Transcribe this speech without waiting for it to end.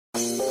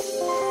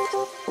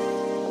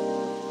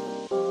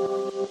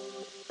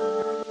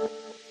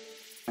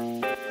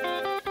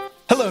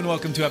and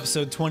welcome to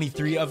episode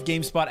 23 of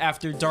GameSpot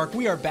After Dark.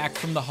 We are back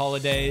from the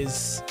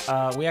holidays.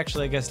 We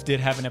actually, I guess, did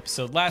have an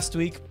episode last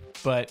week,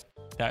 but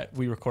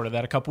we recorded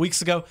that a couple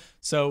weeks ago.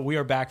 So we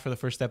are back for the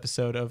first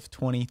episode of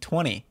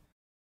 2020.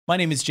 My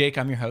name is Jake.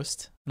 I'm your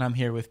host, and I'm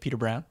here with Peter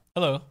Brown.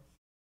 Hello.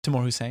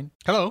 Timur Hussein.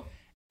 Hello.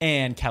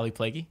 And Callie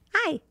Plaguey.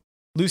 Hi.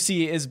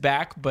 Lucy is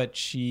back, but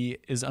she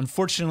is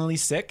unfortunately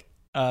sick.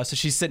 So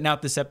she's sitting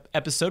out this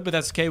episode, but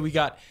that's okay. We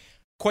got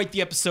quite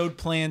the episode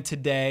planned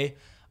today.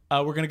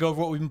 We're going to go over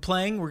what we've been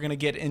playing. We're going to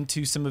get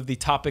into some of the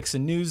topics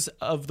and news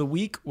of the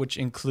week, which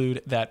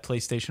include that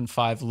PlayStation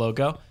 5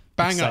 logo.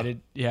 Banger.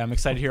 I'm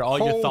excited to hear all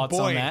your thoughts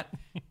on that.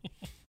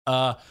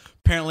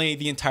 Apparently,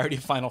 the entirety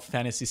of Final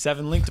Fantasy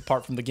VII linked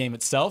apart from the game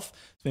itself.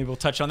 So maybe we'll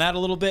touch on that a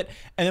little bit.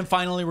 And then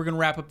finally, we're going to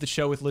wrap up the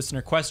show with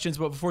listener questions.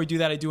 But before we do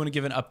that, I do want to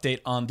give an update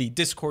on the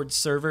Discord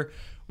server.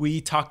 We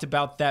talked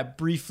about that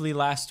briefly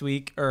last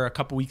week or a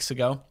couple weeks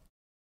ago.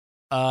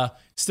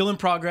 Still in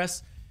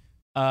progress.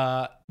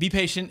 Be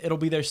patient. It'll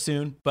be there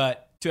soon.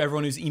 But to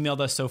everyone who's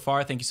emailed us so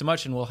far, thank you so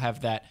much. And we'll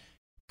have that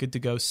good to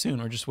go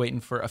soon. We're just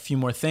waiting for a few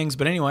more things.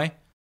 But anyway,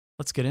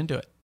 let's get into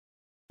it.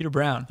 Peter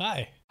Brown.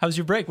 Hi. How was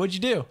your break? What'd you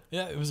do?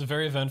 Yeah, it was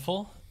very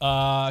eventful.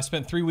 I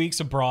spent 3 weeks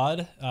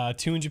abroad,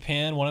 2 in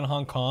Japan, 1 in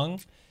Hong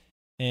Kong.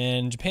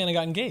 In Japan, I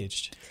got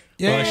engaged.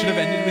 Well, I should have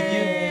ended with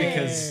you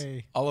because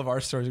all of our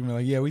stories are going to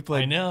be like, yeah, we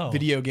played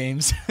video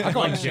games. I got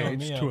Like,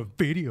 engaged to a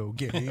video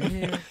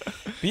game.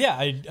 But yeah,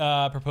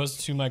 I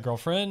proposed to my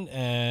girlfriend,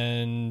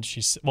 and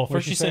she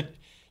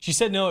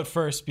said no at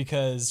first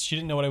because she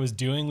didn't know what I was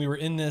doing. We were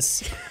in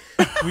this.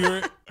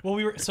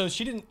 So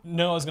she didn't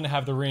know I was going to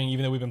have the ring,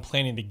 even though we've been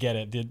planning to get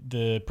it.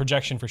 The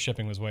projection for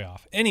shipping was way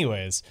off.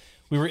 Anyways,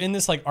 we were in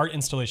this like art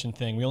installation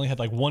thing. We only had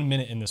like 1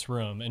 minute in this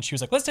room, and she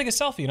was like, "Let's take a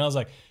selfie." And I was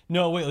like,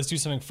 "No, wait, let's do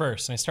something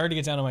first." And I started to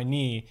get down on my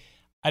knee.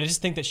 I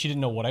just think that she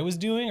didn't know what I was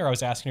doing, or I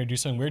was asking her to do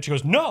something weird. She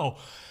goes, "No."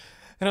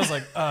 And I was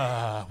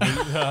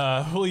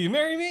like, will you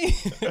marry me?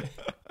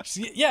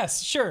 She's like,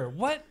 yes, sure.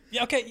 What?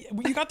 Yeah, okay.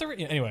 You got the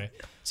ring. Anyway,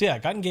 so yeah,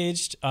 got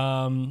engaged.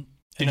 Did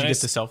you get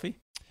the selfie?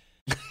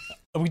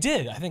 We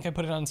did. I think I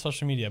put it on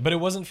social media, but it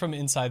wasn't from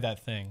inside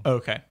that thing.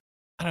 Okay.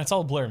 I don't know. It's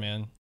all a blur,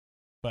 man.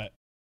 But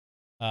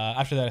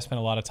after that, I spent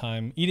a lot of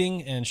time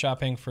eating and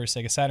shopping for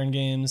Sega Saturn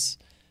games.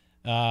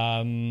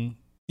 And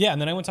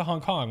then I went to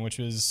Hong Kong, which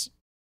was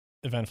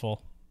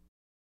eventful.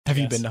 Have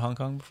you been to Hong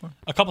Kong before?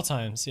 A couple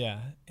times, yeah.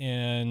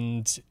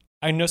 And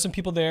I know some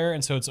people there,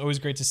 and so it's always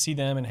great to see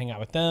them and hang out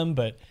with them.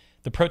 But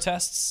the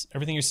protests,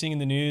 everything you're seeing in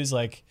the news,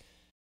 like,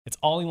 it's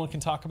all anyone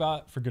can talk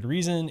about for good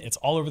reason. It's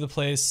all over the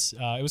place.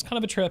 It was kind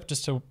of a trip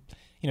just to,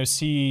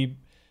 see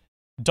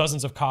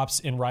dozens of cops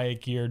in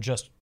riot gear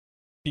just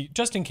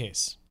in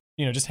case,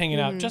 just hanging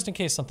out, just in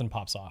case something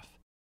pops off.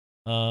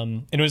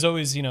 And it was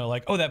always,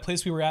 like, oh, that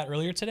place we were at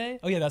earlier today?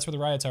 Oh, yeah, that's where the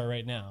riots are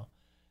right now.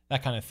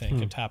 That kind of thing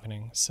kept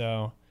happening.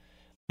 So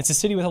it's a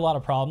city with a lot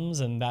of problems,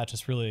 and that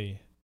just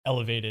really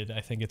elevated,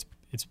 I think, it's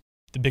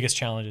the biggest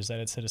challenges that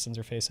its citizens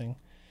are facing.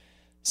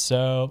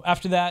 So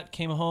after that,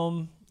 came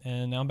home,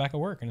 and now I'm back at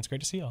work, and it's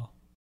great to see y'all.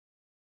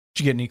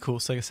 Did you get any cool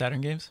Sega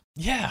Saturn games?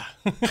 Yeah.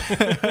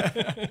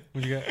 What'd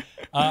you get?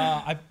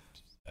 I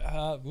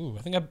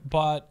think I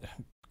bought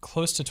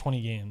close to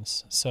 20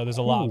 games, so there's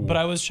a lot. But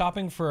I was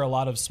shopping for a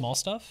lot of small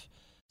stuff,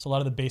 so a lot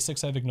of the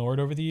basics I've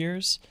ignored over the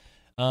years.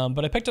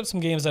 But I picked up some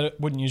games that I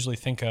wouldn't usually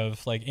think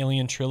of, like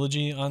Alien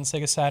Trilogy on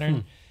Sega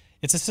Saturn.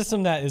 It's a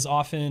system that is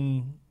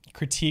often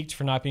critiqued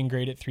for not being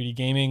great at 3D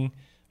gaming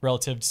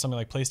relative to something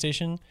like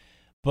PlayStation.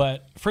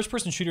 But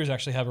first-person shooters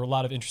actually have a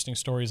lot of interesting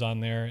stories on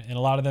there, and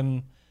a lot of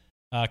them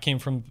came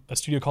from a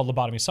studio called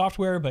Lobotomy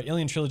Software, but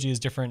Alien Trilogy is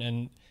different,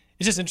 and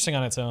it's just interesting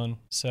on its own.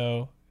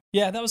 So,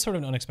 yeah, that was sort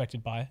of an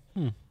unexpected buy,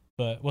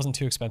 but it wasn't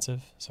too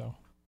expensive. So,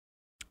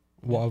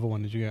 What other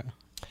one did you get?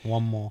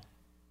 One more.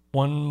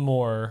 One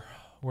more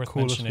worth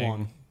mentioning.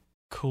 One.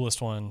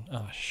 Coolest one.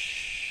 Oh,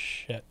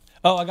 shit.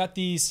 Oh, I got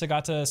the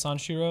Sagata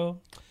Sanshiro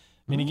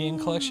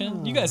minigame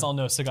collection. You guys all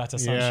know Sagata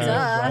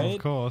Sanshiro, right?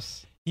 Of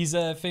course. He's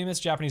a famous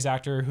Japanese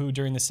actor who,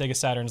 during the Sega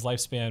Saturn's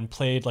lifespan,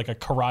 played like a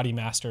karate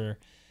master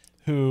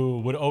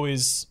who would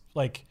always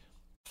like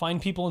find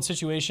people in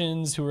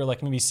situations who were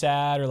like maybe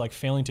sad or like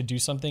failing to do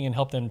something and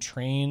help them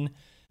train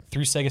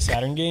through Sega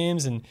Saturn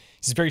games. And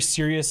he's a very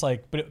serious,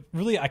 but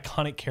really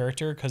iconic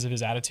character because of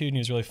his attitude, and he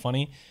was really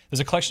funny. There's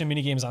a collection of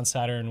minigames on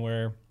Saturn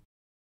where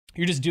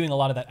you're just doing a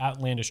lot of that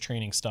outlandish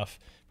training stuff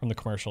from the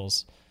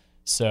commercials.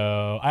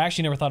 So I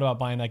actually never thought about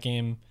buying that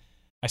game.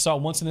 I saw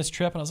it once in this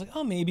trip, and I was like,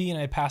 oh, maybe, and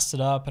I passed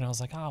it up, and I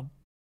was like, oh,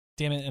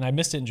 damn it, and I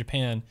missed it in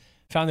Japan.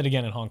 Found it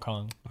again in Hong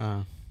Kong.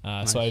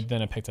 Nice. So I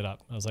picked it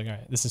up. I was like, all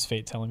right, this is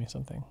fate telling me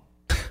something.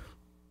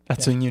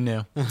 That's when you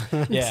knew.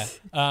 Yeah.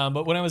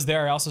 But when I was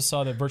there, I also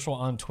saw the Virtual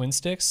On Twin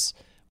Sticks,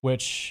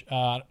 which,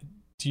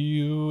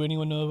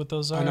 anyone know what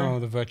those are? I know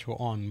the Virtual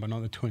On, but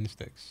not the Twin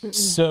Sticks.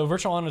 So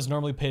Virtual On is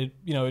normally paid,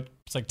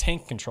 it's like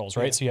tank controls,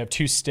 right? Yeah. So you have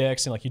 2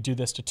 sticks, and like you do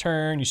this to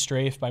turn, you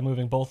strafe by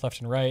moving both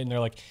left and right, and they're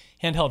like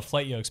handheld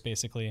flight yokes,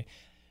 basically.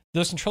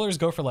 Those controllers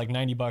go for like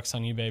 $90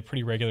 on eBay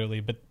pretty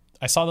regularly, but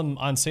I saw them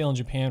on sale in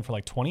Japan for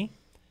like $20.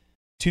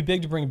 too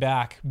big to bring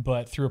back,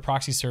 but through a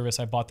proxy service,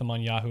 I bought them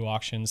on Yahoo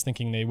Auctions,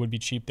 thinking they would be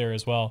cheap there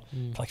as well,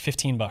 for like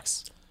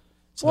 $15.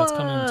 So that's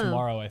coming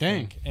tomorrow, I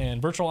think.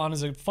 And Virtual On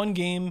is a fun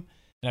game,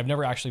 and I've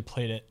never actually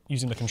played it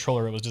using the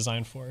controller it was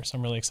designed for. So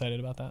I'm really excited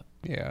about that.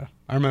 Yeah,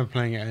 I remember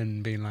playing it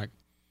and being like,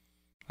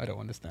 I don't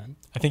understand.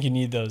 I think you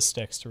need those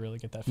sticks to really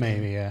get that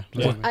feeling. Maybe, yeah.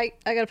 I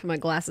gotta put my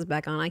glasses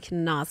back on. I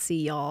cannot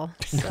see y'all.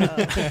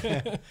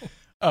 So.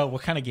 Oh,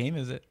 what kind of game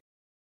is it?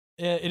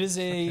 It is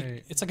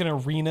it's like an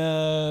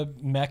arena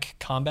mech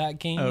combat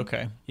game. Oh,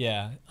 okay.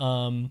 Yeah.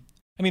 I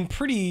mean,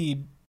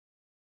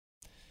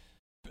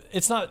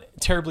 it's not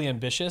terribly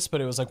ambitious,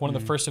 but it was like one of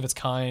the first of its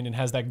kind and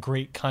has that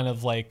great kind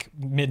of like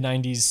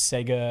mid-90s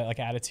Sega like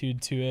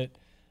attitude to it.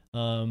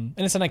 And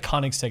it's an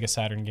iconic Sega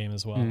Saturn game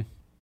as well.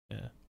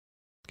 Yeah.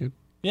 Good.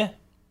 Yeah.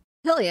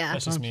 Hell yeah.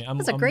 That's just me.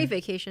 That's a great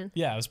vacation.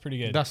 Yeah, it was pretty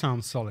good. That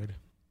sounds solid.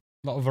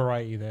 A lot of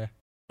variety there.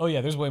 Oh yeah,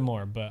 there's way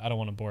more, but I don't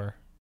want to bore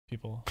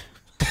people.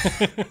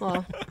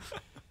 Well,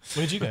 what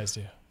did you guys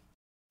do?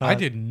 I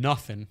did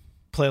nothing.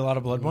 Play a lot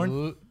of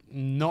Bloodborne?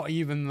 Not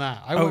even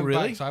that. I Oh, went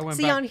really? Back, so I went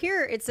see, back. on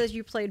here it says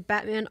you played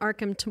Batman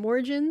Arkham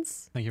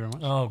Origins. Thank you very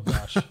much. Oh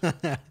gosh.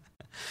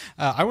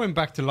 I went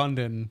back to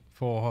London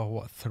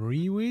for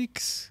 3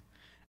 weeks,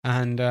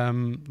 and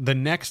the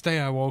next day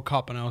I woke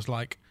up and I was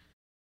like,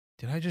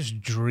 did I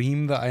just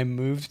dream that I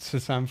moved to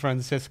San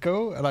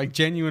Francisco? Like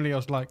genuinely, I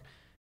was like,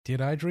 did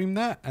I dream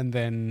that? And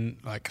then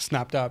like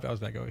snapped up. I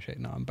was like, oh shit,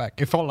 no, I'm back.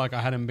 It felt like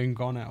I hadn't been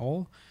gone at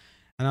all.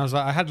 And I was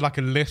like, I had like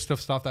a list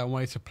of stuff that I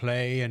wanted to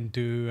play and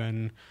do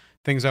and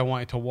things I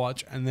wanted to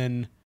watch. And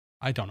then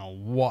I don't know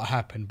what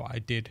happened, but I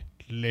did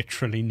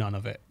literally none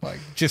of it. Like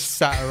just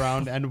sat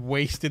around and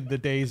wasted the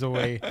days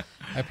away.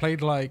 I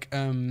played like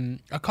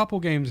a couple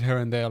games here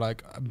and there.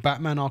 Like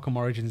Batman Arkham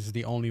Origins is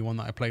the only one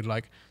that I played,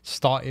 like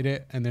started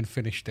it and then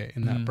finished it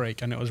in that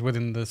break. And it was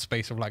within the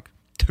space of like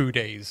 2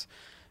 days.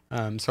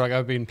 So like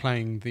I've been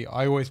playing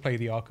I always play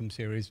the Arkham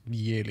series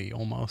yearly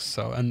almost.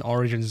 So, and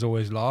Origins is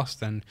always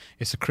last, and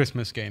it's a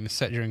Christmas game. It's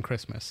set during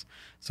Christmas.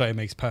 So it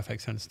makes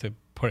perfect sense to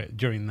put it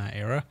during that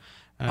era.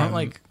 Aren't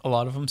like a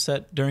lot of them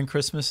set during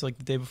Christmas, like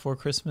the day before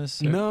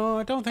Christmas? Or? No,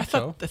 I don't think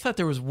so. I thought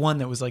there was one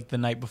that was like the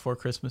night before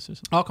Christmas or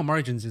something. Arkham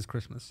Origins is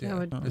Christmas.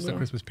 Yeah, it's the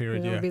Christmas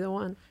period. That Yeah, would be the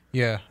one.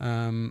 yeah.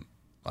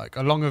 Like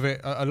along of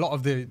it, a lot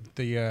of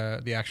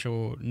the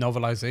actual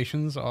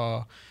novelizations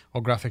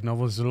or graphic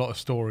novels. There's a lot of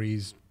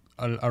stories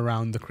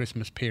around the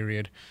Christmas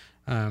period.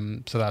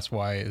 So that's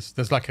why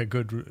there's like a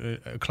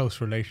good, close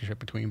relationship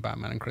between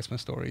Batman and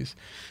Christmas stories.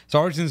 So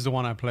Origins is the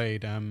one I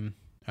played.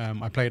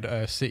 I played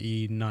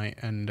City, Night,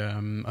 and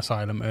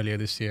Asylum earlier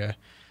this year.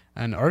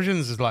 And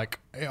Origins is like,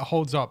 it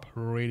holds up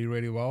really,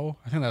 really well.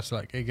 I think that's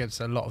like, it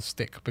gets a lot of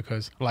stick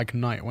because like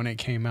Night, when it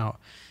came out,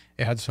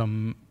 it had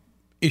some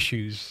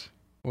issues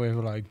with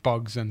like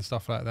bugs and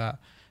stuff like that.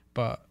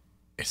 But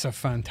it's a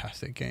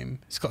fantastic game.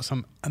 It's got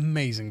some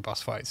amazing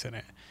boss fights in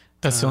it.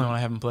 That's the only one I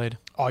haven't played.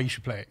 Oh, you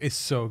should play it. It's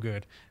so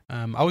good.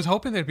 I was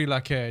hoping there'd be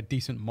like a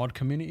decent mod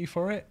community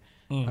for it.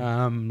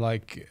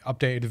 Like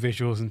updated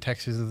visuals and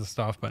textures and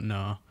stuff, but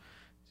no.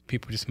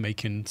 People just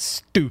making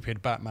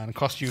stupid Batman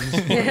costumes.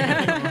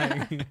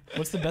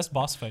 What's the best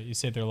boss fight? You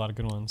said there are a lot of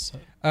good ones.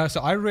 So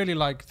I really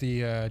like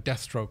the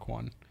Deathstroke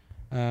one.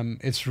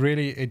 It's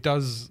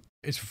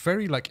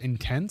very like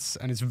intense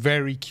and it's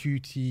very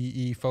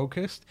QTE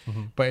focused,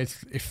 but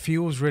it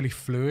feels really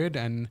fluid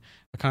and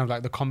kind of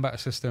like the combat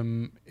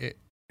system, it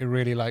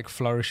really like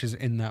flourishes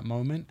in that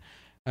moment.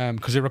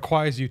 Because it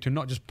requires you to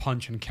not just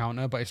punch and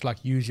counter, but it's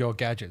like use your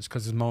gadgets.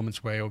 Because there's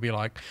moments where it'll be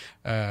like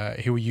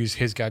he will use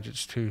his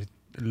gadgets to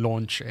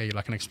launch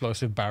an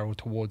explosive barrel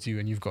towards you,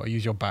 and you've got to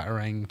use your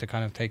batarang to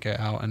kind of take it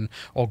out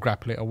or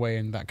grapple it away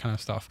and that kind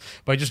of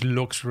stuff. But it just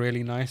looks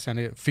really nice and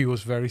it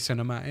feels very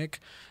cinematic.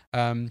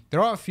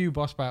 There are a few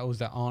boss battles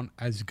that aren't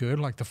as good,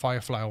 like the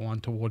Firefly one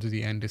towards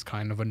the end is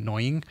kind of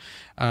annoying.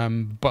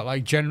 But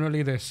like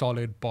generally they're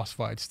solid boss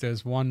fights.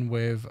 There's one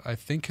with, I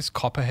think it's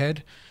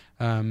Copperhead,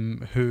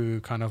 who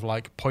kind of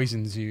like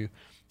poisons you,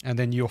 and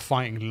then you're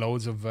fighting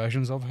loads of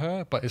versions of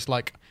her, but it's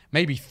like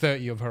maybe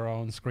 30 of her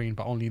on screen,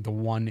 but only the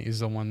one is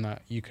the one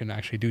that you can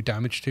actually do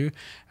damage to,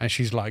 and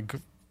she's like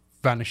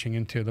vanishing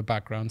into the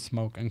background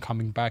smoke and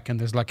coming back, and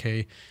there's like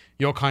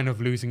you're kind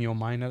of losing your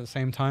mind at the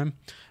same time.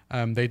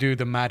 They do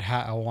the Mad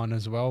Hatter one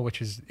as well,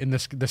 which is in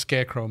the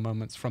Scarecrow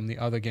moments from the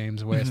other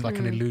games where it's like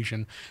an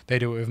illusion. They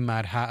do it with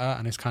Mad Hatter,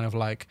 and it's kind of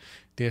like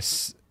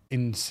this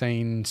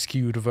insane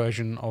skewed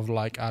version of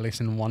like Alice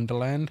in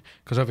Wonderland,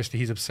 because obviously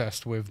he's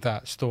obsessed with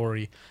that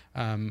story,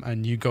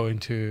 and you go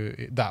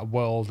into that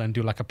world and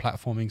do like a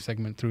platforming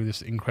segment through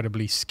this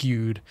incredibly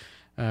skewed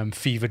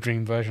fever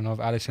dream version of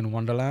Alice in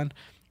Wonderland.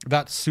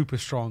 That's super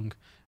strong.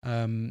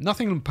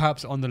 Nothing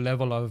perhaps on the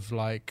level of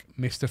like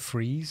Mr.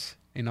 Freeze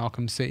in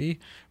Arkham City,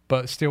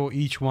 but still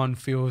each one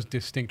feels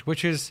distinct,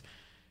 which is,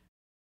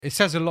 it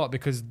says a lot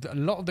because a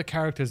lot of the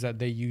characters that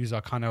they use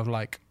are kind of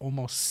like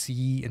almost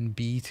C and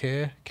B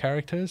tier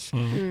characters.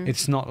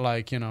 It's not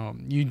like,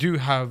 you do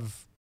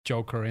have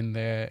Joker in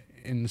there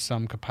in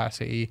some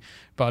capacity,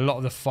 but a lot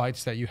of the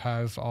fights that you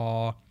have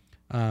are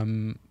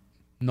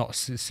not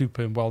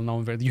super well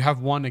known. You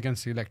have one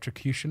against the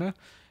Electrocutioner,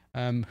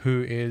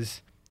 who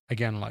is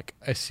again like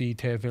a C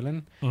tier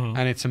villain,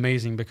 and it's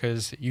amazing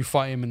because you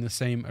fight him in the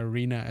same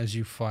arena as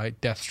you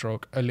fight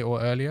Deathstroke a little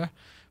earlier,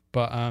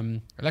 but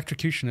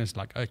Electrocutioner is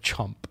like a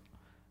chump.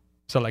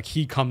 So like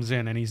he comes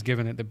in and he's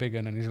giving it the big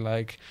one and he's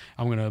like,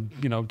 I'm gonna,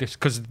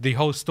 because the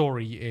whole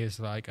story is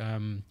like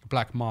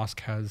Black Mask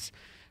has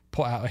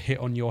put out a hit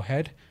on your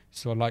head.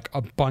 So like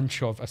a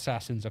bunch of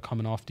assassins are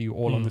coming after you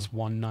all on this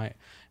one night,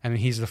 and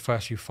he's the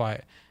first you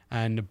fight,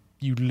 and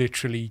you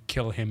literally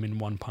kill him in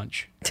one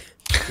punch.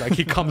 Like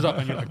he comes up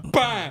and you're like,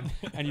 bam,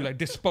 and you like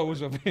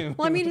dispose of him.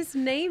 Well, I mean, his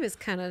name is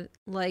kind of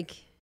like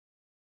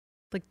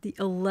the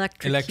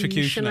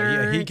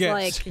Electrocutioner. Yeah, he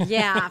gets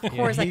of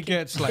course. He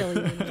gets like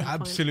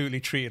absolutely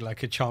treated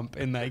like a chump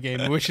in that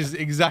game, which is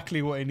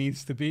exactly what it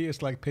needs to be.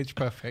 It's like pitch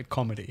perfect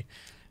comedy,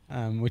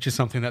 which is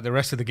something that the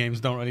rest of the games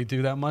don't really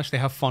do that much. They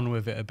have fun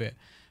with it a bit.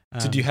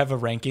 So do you have a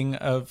ranking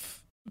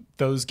of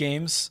those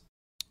games?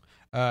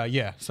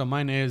 Yeah. So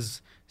mine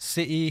is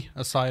City,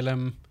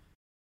 Asylum,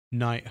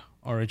 Night,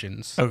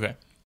 Origins. Okay.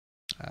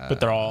 But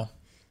they're all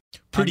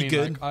pretty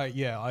good.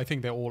 I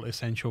think they're all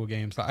essential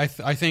games. I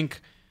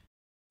think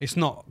it's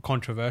not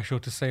controversial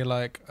to say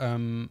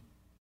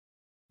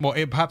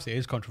perhaps it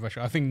is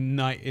controversial. I think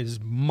Night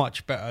is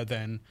much better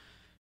than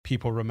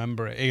people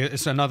remember it.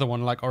 It's another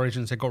one like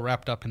Origins that got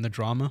wrapped up in the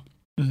drama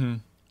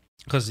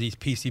because the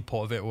PC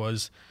port of it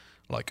was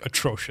like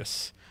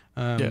atrocious.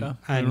 I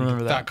and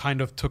remember that kind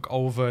of took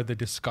over the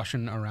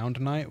discussion around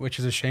Night, which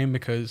is a shame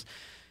because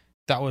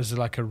that was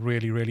like a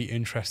really, really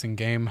interesting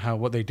game.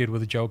 What they did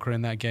with the Joker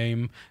in that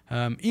game,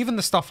 even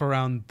the stuff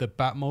around the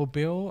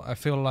Batmobile, I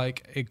feel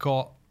like it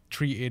got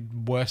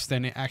treated worse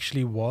than it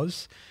actually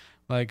was.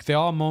 Like there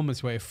are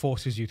moments where it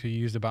forces you to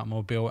use the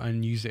Batmobile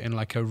and use it in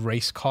like a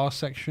race car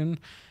section,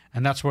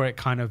 and that's where it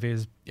kind of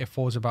is. It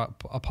falls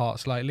apart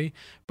slightly,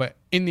 but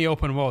in the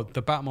open world,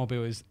 the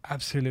Batmobile is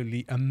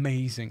absolutely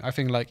amazing. I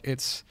think like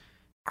it's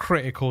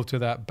critical to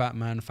that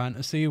Batman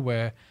fantasy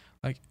where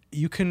like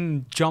you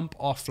can jump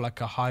off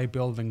like a high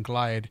building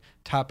glide,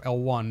 tap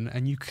L1,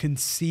 and you can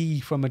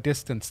see from a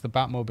distance the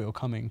Batmobile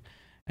coming.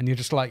 And you're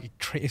just like,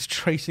 it's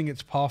tracing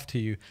its path to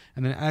you.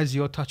 And then as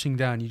you're touching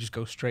down, you just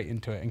go straight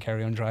into it and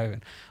carry on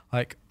driving.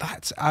 Like,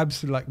 that's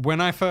absolutely, like, when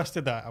I first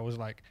did that, I was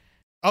going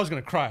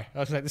to cry. I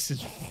was like, this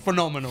is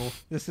phenomenal.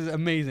 This is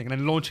amazing. And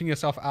then launching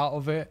yourself out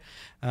of it.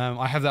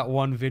 I have that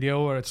one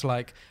video where it's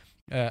like,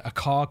 a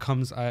car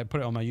comes, I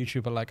put it on my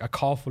YouTube, but like a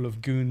car full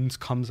of goons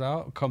comes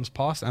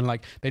past, and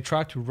like they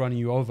try to run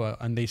you over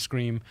and they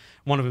scream,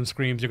 one of them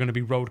screams, you're going to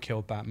be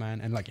roadkill,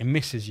 Batman, and like it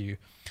misses you,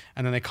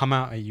 and then they come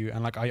out at you,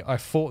 and like I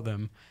fought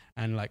them,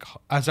 and like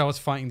as I was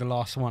fighting the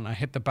last one, I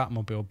hit the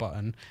Batmobile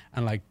button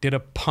and like did a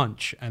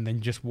punch and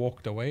then just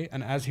walked away,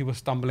 and as he was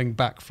stumbling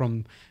back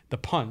from the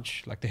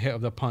punch, like the hit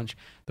of the punch,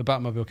 the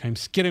Batmobile came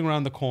skidding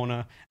around the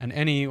corner, and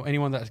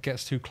anyone that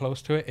gets too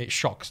close to it, it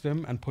shocks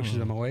them and pushes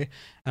them away.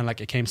 And like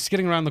it came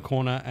skidding around the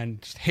corner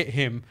and just hit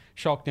him,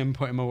 shocked him,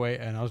 put him away,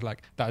 and I was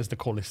like, that is the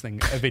coolest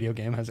thing a video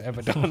game has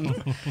ever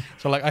done.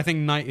 So like I think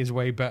Night is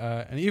way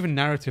better, and even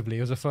narratively,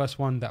 it was the first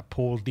one that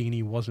Paul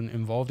Dini wasn't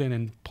involved in,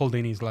 and Paul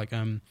Dini's like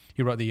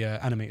he wrote the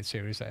animated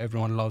series that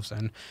everyone loves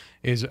and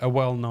is a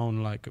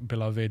well-known like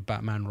beloved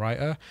Batman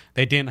writer.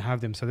 They didn't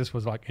have them, so this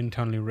was like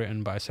internally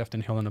written by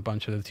Sefton Hill and a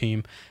bunch of the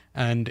team,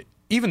 and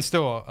even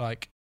still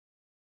like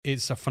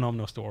it's a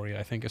phenomenal story.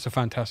 I think it's a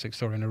fantastic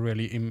story and a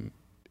really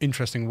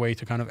interesting way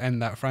to kind of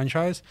end that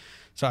franchise.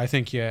 So I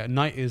think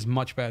Night is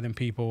much better than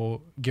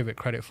people give it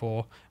credit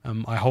for.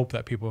 I hope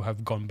that people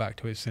have gone back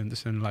to it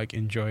since and like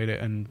enjoyed it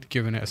and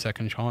given it a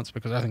second chance,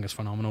 because I think it's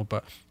phenomenal.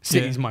 But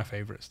City's my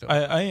favorite still.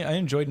 I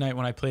enjoyed Night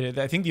when I played it.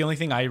 I think the only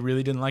thing I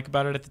really didn't like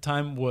about it at the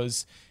time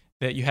was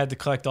that you had to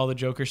collect all the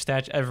Joker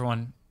statues.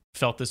 Everyone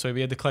felt this way.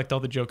 We had to collect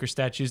all the Joker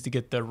statues to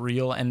get the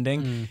real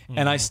ending.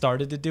 And I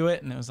started to do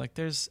it, and it was like,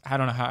 I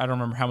don't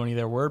remember how many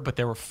there were, but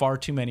there were far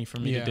too many for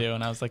me to do.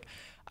 And I was like,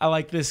 I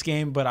like this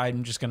game, but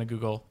I'm just going to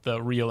Google the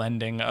real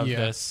ending of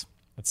this.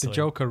 That's the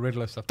Joker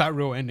Riddler stuff. That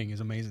real ending is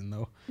amazing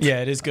though.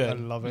 Yeah, it is good. I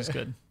love it. It's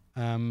good.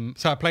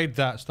 So I played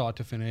that start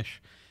to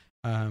finish.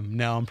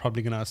 Now I'm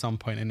probably going to at some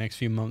point in the next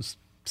few months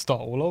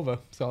start all over.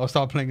 So I'll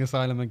start playing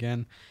Asylum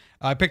again.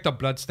 I picked up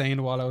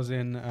Bloodstained while I was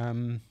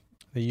in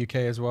the UK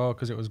as well,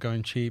 because it was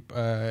going cheap.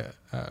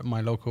 My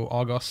local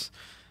Argos.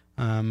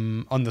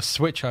 On the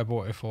Switch I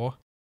bought it for,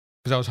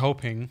 because I was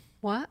hoping...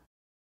 What?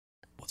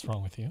 What's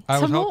wrong with you? I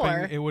was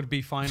hoping it would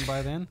be fine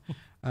by then.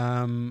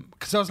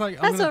 Because I was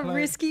like, that's a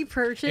risky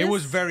purchase. It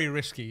was very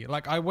risky.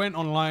 Like I went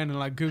online and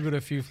like Googled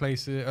a few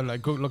places, or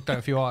like looked at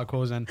a few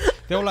articles, and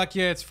they were like,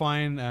 yeah, it's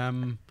fine.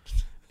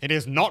 It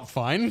is not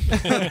fine.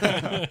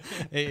 It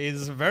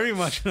is very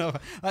much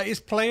not. It's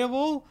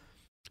playable.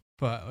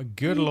 But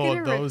good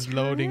lord, those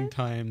loading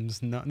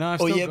times. No, I've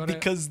still got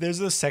because there's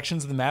those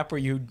sections of the map where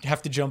you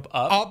have to jump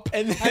up,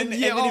 and then if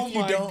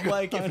you don't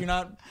if you're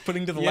not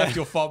putting to the left,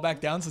 you'll fall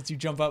back down. So you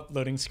jump up,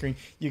 loading screen.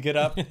 You get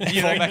up,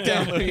 you fall back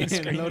down, loading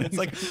screen. It's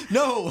like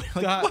no,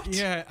 what?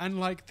 Yeah, and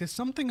like there's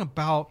something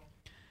about,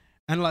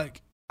 and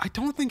like I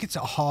don't think it's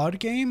a hard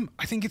game.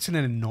 I think it's an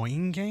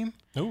annoying game.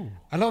 Ooh.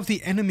 A lot of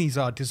the enemies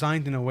are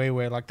designed in a way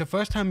where, like, the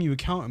first time you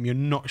encounter them, you're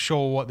not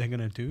sure what they're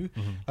gonna do.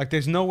 Like,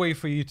 there's no way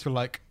for you to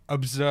like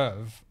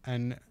observe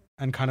and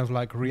kind of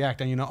like react.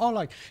 And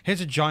like,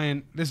 here's a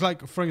giant. There's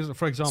like, for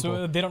example.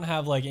 So they don't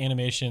have like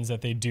animations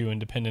that they do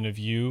independent of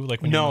you.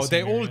 Like when no,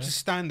 they all just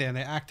stand there and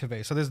they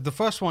activate. So there's the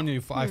first one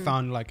I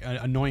found like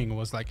annoying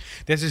was like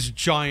there's this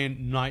giant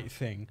knight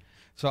thing.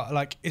 So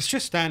like it's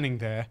just standing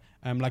there.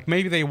 Like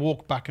maybe they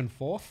walk back and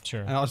forth.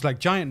 Sure. And I was like,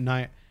 giant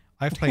knight.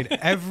 I've played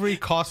every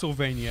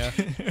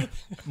Castlevania.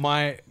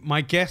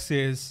 My guess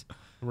is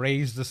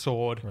raise the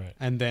sword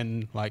and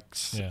then like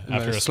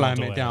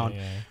slam it down.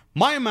 Yeah.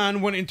 My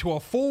man went into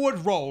a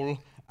forward roll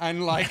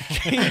and like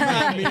came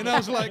at me, and I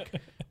was like,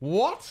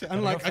 "What?"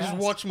 And like I just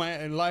watched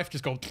my life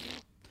just go.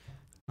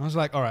 I was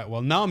like, "All right,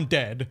 well now I'm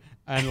dead."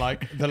 And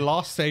like the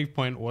last save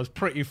point was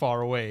pretty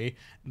far away.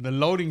 The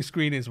loading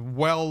screen is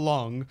well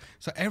long.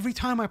 So every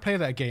time I play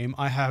that game,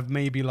 I have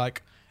maybe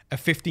like a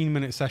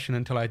 15-minute session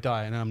until I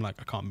die, and I'm like,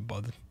 I can't be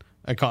bothered.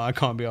 I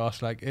can't be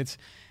asked. Like it's.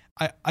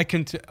 I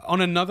can on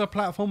another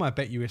platform. I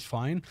bet you it's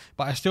fine,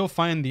 but I still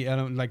find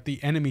the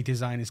enemy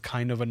design is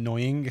kind of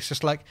annoying. It's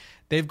just like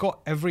they've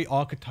got every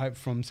archetype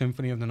from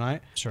Symphony of the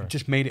Night,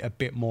 just made it a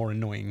bit more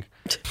annoying.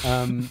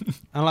 And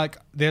like,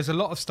 there's a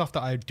lot of stuff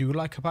that I do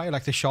like about it.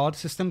 Like the shard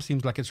system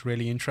seems like it's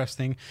really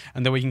interesting,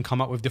 and then we can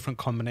come up with different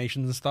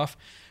combinations and stuff.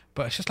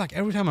 But it's just like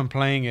every time I'm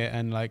playing it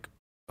and like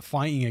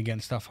fighting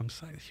against stuff, I'm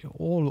just like, you're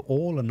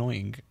all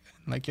annoying.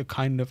 Like you're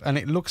kind of, and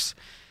it looks.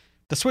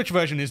 The Switch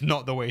version is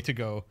not the way to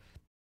go.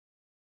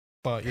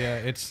 But yeah,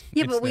 it's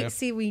but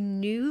there. we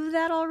knew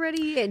that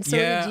already, and so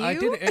did you. I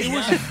did. It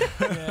was,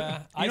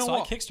 I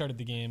kickstarted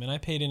the game, and I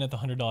paid in at the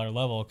 $100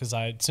 level because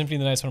Symphony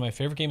of the Night is one of my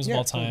favorite games of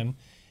all time.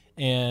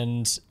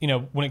 And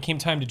when it came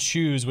time to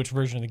choose which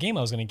version of the game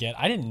I was going to get,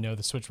 I didn't know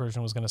the Switch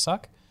version was going to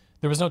suck.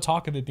 There was no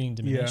talk of it being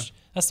diminished.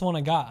 That's the one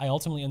I got. I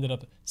ultimately ended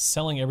up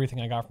selling everything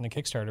I got from the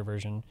Kickstarter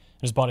version.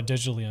 I just bought it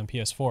digitally on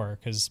PS4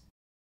 because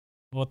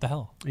what the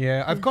hell?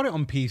 Yeah, I've got it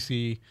on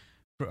PC.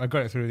 I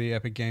got it through the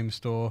Epic Games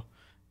Store.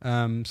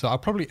 So I'll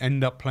probably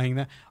end up playing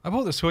that. I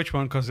bought the Switch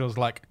one because it was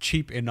like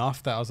cheap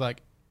enough that I was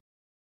like,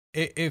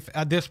 if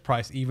at this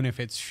price, even if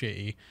it's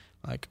shitty,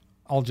 like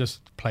I'll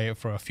just play it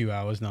for a few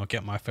hours and I'll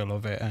get my fill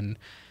of it and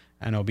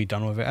I'll be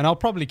done with it. And I'll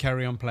probably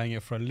carry on playing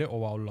it for a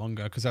little while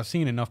longer because I've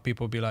seen enough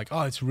people be like,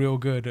 oh, it's real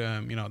good.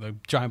 The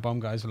Giant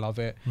Bomb guys love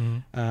it.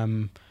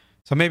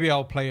 So maybe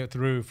I'll play it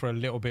through for a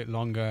little bit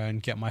longer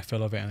and get my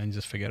fill of it and then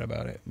just forget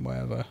about it,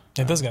 whatever.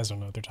 Yeah, those guys don't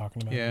know what they're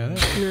talking about.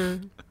 Yeah.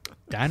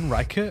 Dan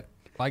Reichert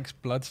likes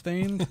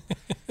Bloodstained.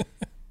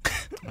 I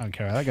don't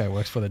care. That guy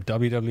works for the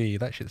WWE.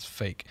 That shit's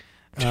fake.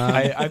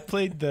 I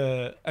played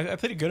I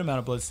played a good amount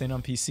of Bloodstained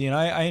on PC, and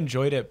I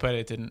enjoyed it, but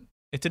it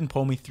didn't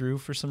pull me through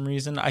for some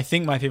reason. I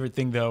think my favorite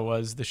thing though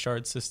was the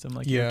shard system,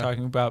 like you were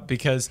talking about,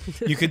 because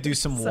you could do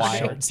some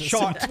wild the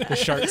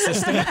shard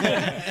system.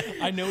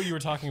 I know what you were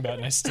talking about,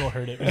 and I still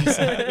heard it when you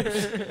said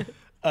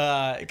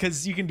it.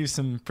 Because you can do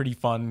some pretty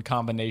fun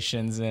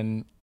combinations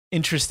and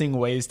interesting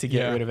ways to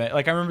get rid of it.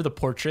 Like I remember the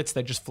portraits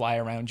that just fly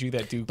around you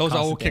that do those are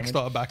all damage.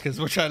 Kickstarter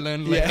backers, which I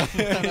learned later.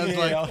 And I was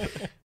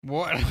like,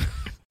 what?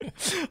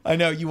 I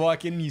know, you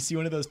walk in and you see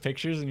one of those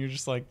pictures and you're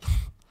just like,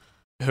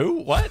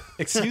 who? What?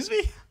 Excuse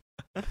me?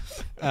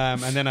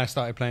 And then I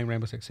started playing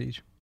Rainbow Six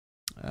Siege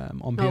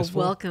on PS4. Oh,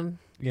 welcome.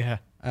 Yeah.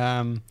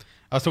 I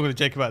was talking to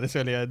Jake about this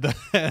earlier.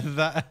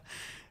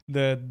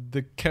 The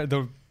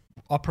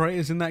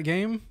operators in that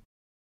game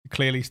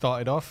clearly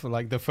started off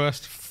like the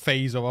first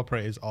phase of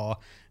operators are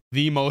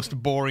the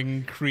most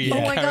boring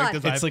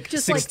characters. It's like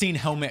just 16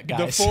 helmet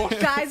guys.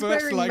 Guys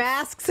wearing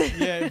masks.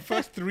 The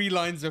first 3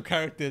 lines of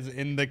characters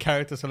in the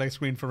character select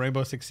screen for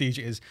Rainbow Six Siege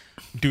is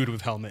dude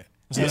with helmet.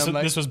 So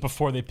this was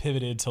before they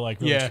pivoted to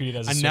like really treat it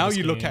as a and now you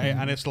game. look at it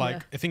and it's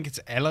like I think it's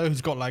Ella who's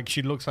got like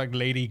she looks like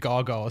Lady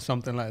Gaga or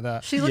something like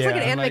that. She looks like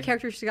an anime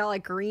character. She's got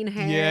like green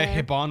hair. Yeah,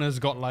 Hibana's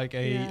got like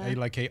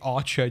a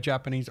archer,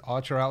 Japanese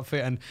archer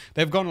outfit, and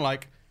they've gone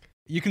like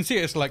you can see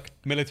it's like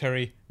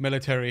military,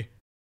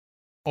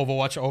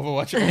 Overwatch.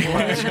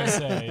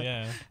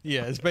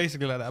 Yeah, it's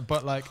basically like that.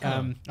 But like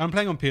I'm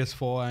playing on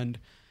PS4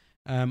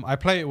 and I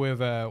play it with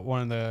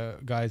one of the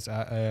guys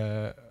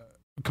at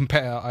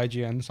competitor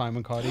IGN,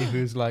 Simon Cardy,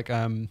 who's like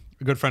a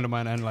good friend of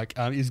mine and like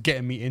he's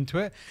getting me into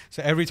it.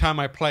 So every time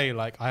I play,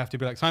 like I have to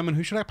be like, Simon,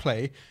 who should I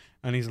play?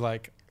 And he's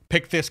like,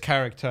 pick this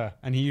character,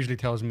 and he usually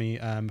tells me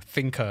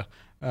Finka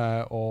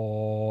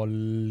or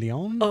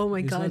Leon. Oh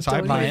my god,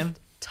 don't even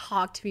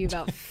talk to me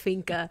about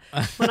Finka.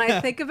 When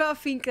I think about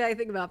Finka, I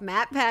think about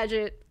Matt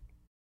Paget.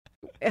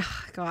 Ugh,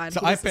 God.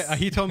 So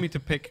he told me to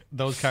pick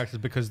those characters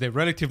because they're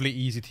relatively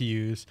easy to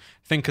use.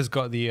 Finka's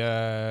got the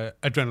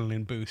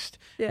adrenaline boost,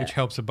 which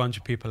helps a bunch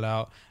of people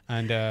out,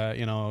 and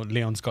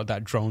Leon's got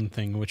that drone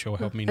thing, which will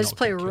help me. I just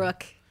play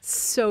Rook.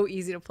 So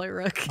easy to play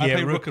Rook. I Yeah,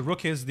 play Rook- Rook.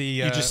 Rook is the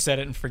You just set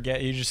it and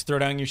forget. You just throw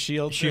down your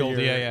shield. for your-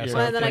 yeah. your- So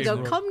And then I go,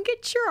 Rook. come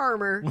get your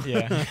armor.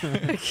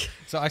 Yeah.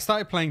 So I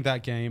started playing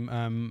that game,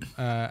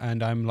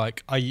 and I'm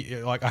like, I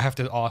have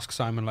to ask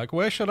Simon, like,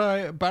 where should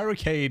I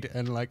barricade?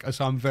 And like,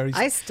 so I'm very.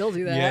 I still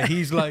do that. Yeah,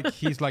 he's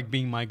like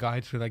being my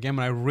guide through that game,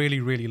 and I really,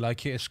 really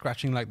like it. It's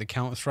scratching like the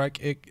Counter-Strike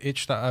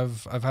itch that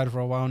I've had for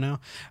a while now.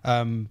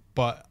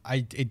 But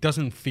it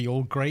doesn't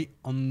feel great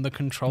on the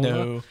controller.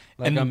 No.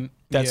 Like, and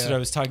that's yeah. what I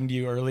was talking to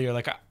you earlier.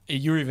 Like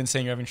you were even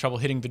saying you're having trouble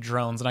hitting the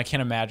drones, and I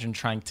can't imagine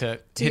trying to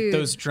hit Dude,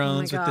 those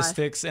drones oh my with the God.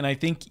 sticks. And I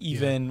think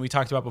even we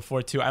talked about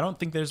before too. I don't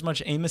think there's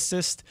much aim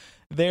assist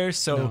there,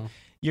 so No.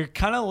 you're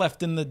kind of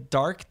left in the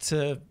dark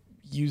to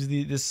use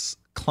this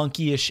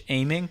clunky-ish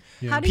aiming.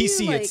 Yeah. How do you,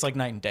 PC, like- it's like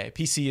night and day.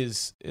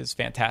 PC is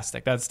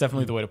fantastic. That's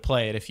definitely the way to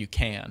play it if you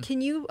can.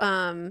 Can you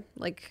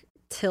like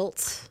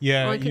tilt?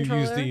 Yeah, on you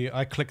controller? use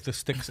I click the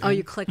sticks. Oh, in.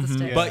 you click the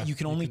stick. Yeah. But you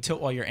can only tilt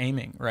while you're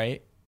aiming,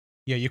 right?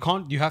 Yeah, you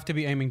can't. You have to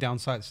be aiming down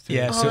sights too.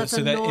 Yeah, Oh, so that's that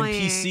in annoying.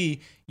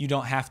 PC you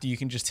don't have to. You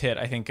can just hit.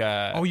 I think.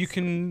 Oh, you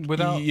can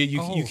without.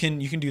 You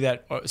can do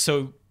that.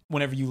 So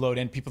whenever you load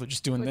in, people are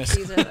just doing Quick this.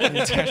 tease it. the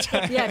entire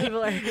time. Yeah,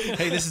 people are.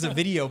 Hey, this is a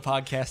video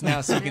podcast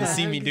now, so you can Yeah,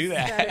 see we me can do see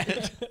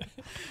that.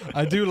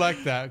 I do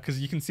like that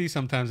because you can see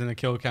sometimes in a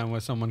kill cam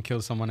where someone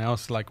kills someone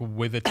else like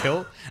with a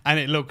tilt, and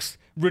it looks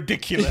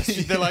ridiculous.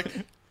 They're like,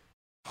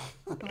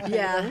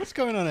 Yeah. what's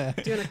going on here?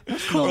 Doing a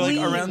Or like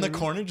clean. around the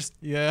corner, just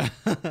Yeah.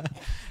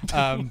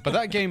 But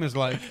that game is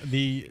like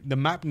the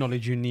map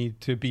knowledge you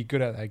need to be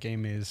good at that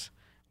game is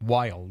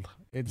wild.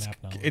 Map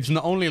knowledge. It's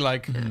not only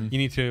like you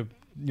need to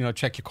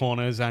check your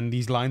corners and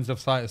these lines of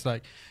sight. It's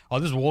like, oh,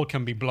 this wall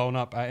can be blown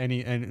up at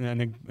any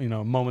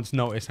moment's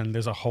notice, and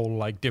there's a whole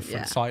like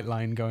different Yeah. sight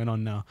line going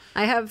on now.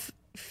 I have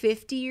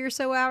 50 or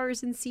so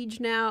hours in Siege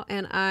now,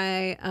 and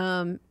I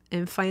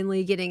am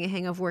finally getting a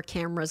hang of where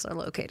cameras are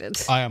located.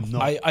 I am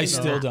not. I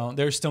still don't.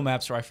 There's still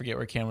maps where I forget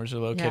where cameras are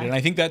located. Yeah. And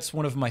I think that's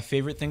one of my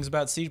favorite things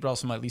about Siege, but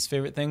also my least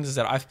favorite things is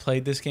that I've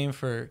played this game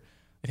for,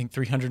 I think,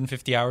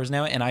 350 hours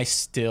now, and I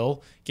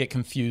still get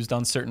confused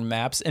on certain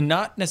maps. And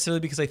not necessarily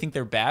because I think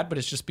they're bad, but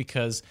it's just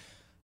because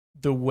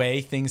the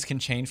way things can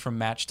change from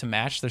match to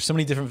match. There's so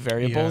many different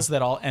variables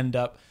that all end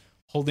up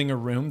holding a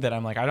room that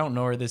I'm like, I don't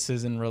know where this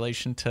is in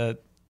relation to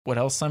what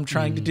else I'm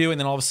trying to do. And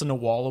then all of a sudden a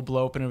wall will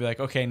blow open and be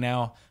like, okay,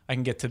 now I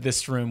can get to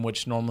this room,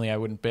 which normally I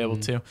wouldn't be able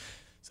to.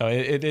 So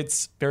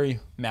it's very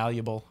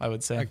malleable, I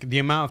would say. Like the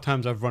amount of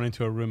times I've run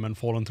into a room and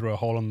fallen through a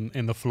hole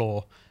in the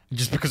floor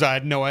just because I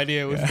had no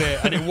idea it was there,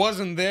 and it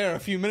wasn't there a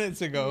few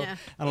minutes ago. Yeah.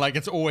 And like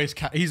it's always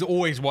he's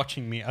always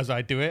watching me as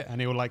I do it,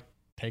 and he will like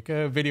take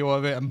a video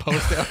of it and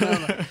post it. And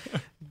I'm like,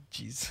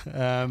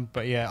 jeez.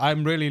 But yeah,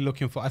 I'm really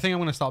looking for. I think I'm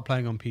gonna start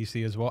playing on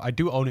PC as well. I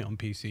do own it on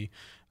PC.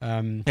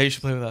 Hey, you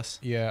should play with us.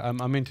 Yeah,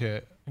 I'm into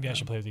it. Maybe I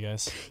should play with you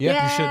guys.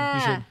 Yeah, you should. Yeah.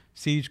 You should.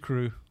 Siege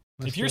Crew.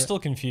 Let's If you're do it. still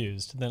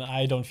confused, then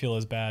I don't feel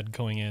as bad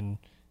going in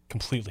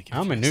completely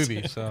confused. I'm a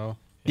newbie, so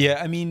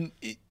Yeah, I mean,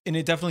 and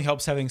it definitely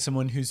helps having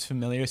someone who's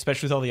familiar,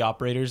 especially with all the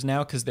operators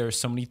now, because there are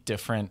so many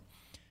different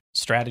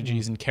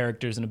strategies and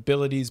characters and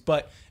abilities.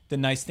 But the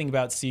nice thing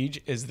about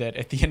Siege is that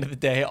at the end of the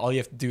day, all you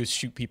have to do is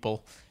shoot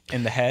people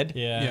in the head,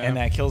 Yeah. and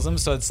that kills them.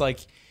 So it's like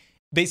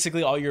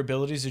basically all your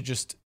abilities are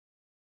just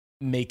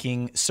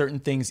making certain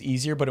things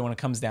easier. But when it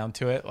comes down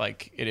to it,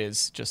 like it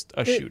is just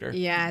a shooter.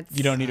 Yeah. It's,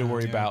 You don't need to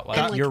worry Yeah. about like,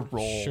 And, like, your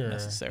role Sure.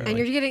 necessarily. and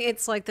you're getting,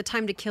 it's like the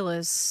time to kill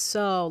is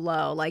so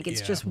low. Like it's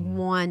Yeah. just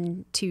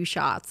 1-2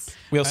 shots.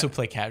 we also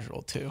play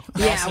casual too.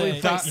 Yeah, Also, we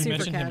play you super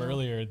mentioned him casual.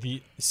 earlier.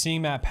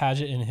 Seeing Matt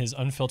Paget in his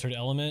unfiltered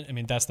element. I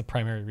mean, that's the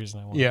primary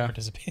reason I want to Yeah.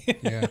 participate.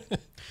 yeah.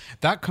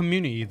 That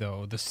community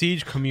though, the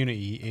Siege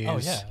community is Oh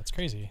yeah, it's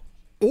crazy.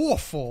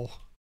 awful.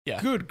 Yeah.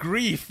 Good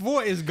grief.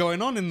 What is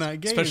going on in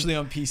that game? Especially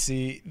on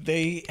PC,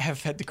 they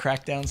have had to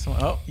crack down some.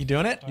 Oh, you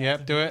doing it?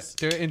 Yep, do it.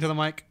 Do it into the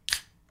mic.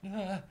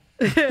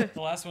 The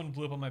last one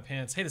blew up on my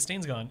pants. Hey, the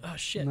stain's gone. Oh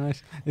shit.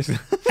 Nice. It's-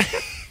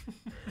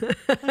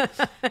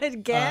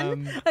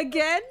 Again?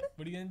 Again?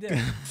 What are you gonna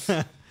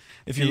do?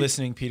 If you're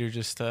listening, Peter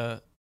just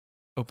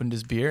opened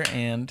his beer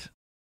and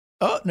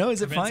oh no,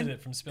 is it Prevented fine?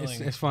 it from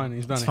spilling. it's fine.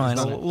 He's done It's it. fine.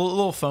 He's A done it.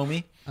 little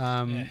foamy.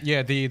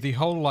 Yeah, the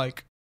whole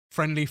like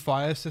friendly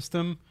fire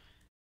system,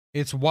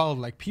 it's wild.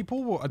 Like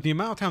the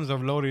amount of times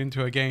I've loaded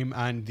into a game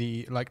and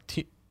the like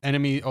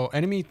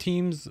enemy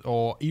teams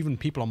or even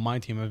people on my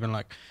team have been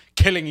like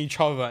killing each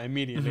other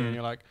immediately, and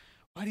you're like,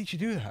 why did you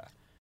do that?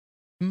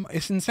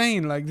 It's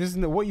insane. Like this is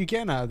what you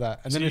getting out of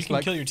that. And So then you it's can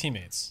like kill your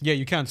teammates. yeah,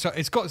 you can. So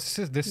it's got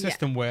this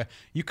system where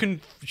you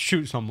can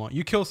shoot someone,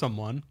 you kill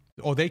someone,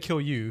 or they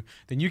kill you.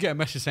 Then you get a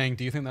message saying,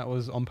 "Do you think that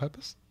was on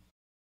purpose?"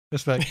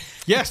 It's like,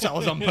 yes, that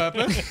was on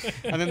purpose.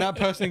 And then that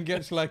person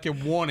gets like a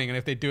warning, and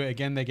if they do it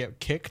again, they get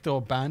kicked or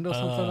banned or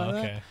something like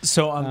that. Okay.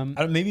 So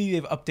maybe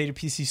they've updated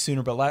PC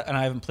sooner, but and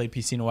I haven't played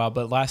PC in a while.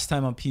 But last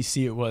time on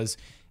PC, it was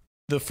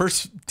the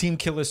first team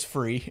kill is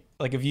free.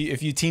 Like if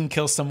you team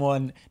kill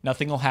someone,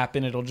 nothing will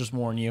happen. It'll just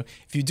warn you.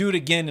 If you do it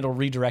again, it'll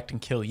redirect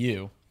and kill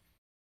you.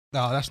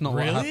 No, that's not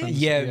Really? what happens.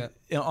 Yeah,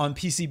 on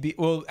PCB.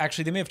 Well,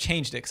 actually, they may have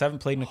changed it because I haven't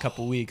played in a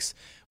couple weeks.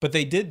 But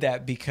they did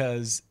that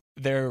because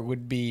there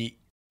would be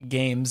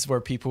games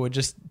where people would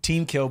just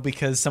team kill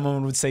because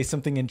someone would say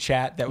something in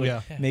chat that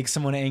would make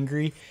someone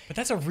angry. But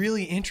that's a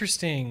really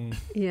interesting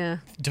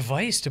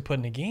device to put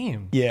in a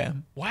game. Yeah.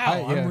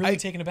 Wow, I'm really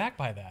taken aback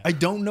by that. I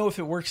don't know if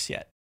it works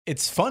yet.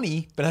 It's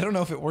funny, but I don't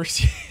know if it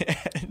works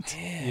yet.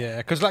 Yeah,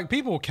 because like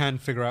people can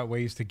figure out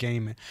ways to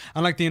game it,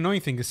 and like the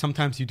annoying thing is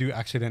sometimes you do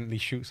accidentally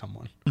shoot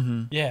someone.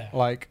 Mm-hmm. Yeah,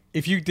 like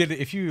if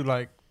you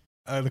like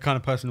the kind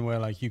of person where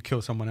like you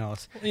kill someone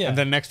else, and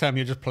then next time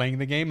you're just playing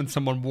the game and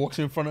someone walks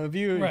in front of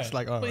you, it's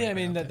like, oh, well, I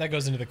mean that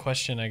goes into the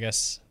question, I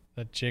guess,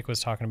 that Jake was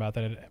talking about,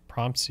 that it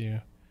prompts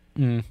you.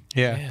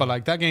 But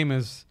like that game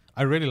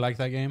I really like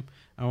that game.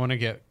 I want to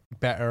get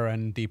better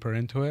and deeper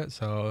into it,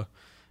 so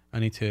I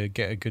need to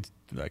get a good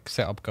like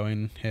setup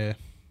going here.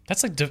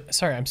 That's like,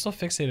 sorry, I'm still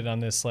fixated on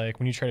this. Like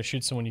when you try to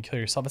shoot someone, you kill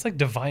yourself. It's like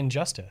divine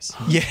justice.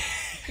 Yeah.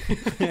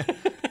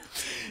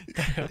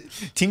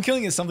 Team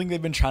killing is something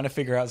they've been trying to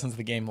figure out since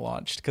the game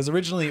launched. Because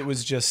originally it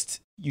was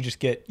just you'd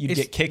get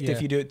kicked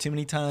if you do it too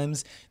many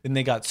times. Then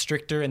they got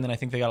stricter, and then I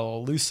think they got a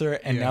little looser,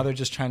 and now they're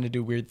just trying to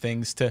do weird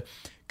things to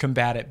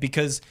combat it.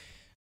 Because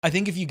I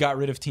think if you got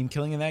rid of team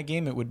killing in that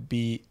game, it would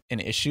be an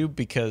issue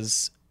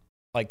because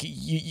like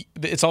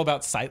it's all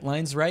about sight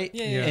lines, right?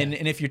 Yeah.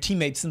 And if your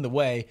teammate's in the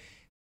way,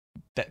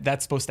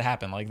 that's supposed to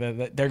happen. Like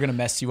they're gonna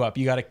mess you up.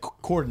 You got to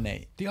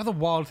coordinate. The other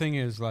wild thing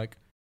is like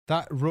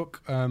that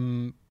rook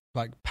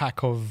like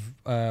pack of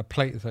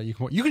plates that you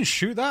can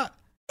shoot that.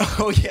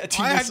 Oh yeah,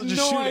 I had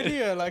no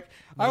idea. Like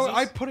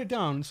I put it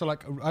down. So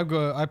like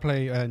I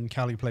play, and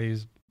Callie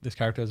plays this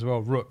character as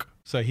well, Rook.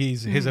 So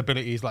his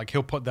ability is like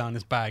he'll put down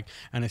his bag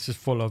and it's just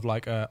full of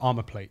like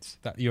armor plates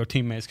that your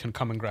teammates can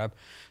come and grab.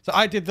 So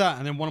I did that,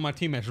 and then one of my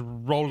teammates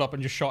rolled up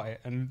and just shot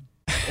it, and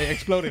it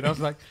exploded. I was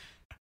like,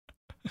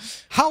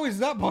 how is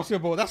that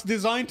possible? That's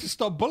designed to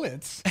stop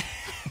bullets.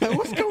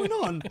 What's going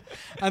on?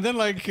 And then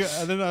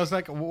I was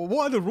like,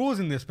 what are the rules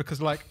in this?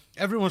 Because like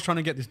everyone's trying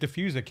to get this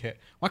diffuser kit.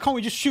 Why can't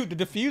we just shoot the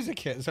diffuser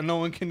kit so no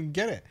one can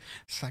get it?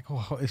 It's like,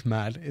 oh, it's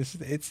mad.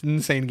 It's an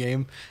insane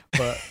game,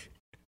 but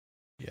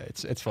yeah,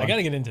 it's fun. I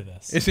gotta get into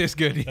this. It's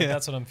good. Yeah,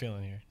 that's what I'm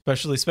feeling here.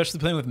 Especially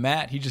playing with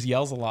Matt. He just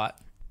yells a lot.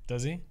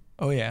 Does he?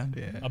 Oh yeah.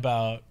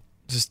 About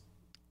just.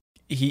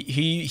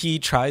 He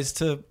tries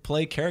to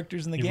play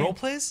characters in the game. He role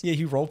plays? Yeah,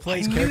 he role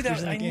plays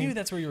characters in the game. I knew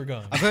that's where you were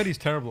going. I've heard he's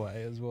terrible at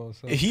it as well.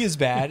 So. He is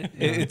bad.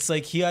 It's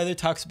like he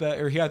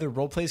either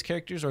role plays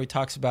characters or he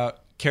talks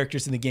about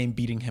characters in the game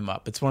beating him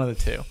up. It's one of the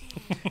two.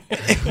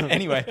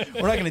 Anyway,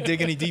 we're not going to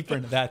dig any deeper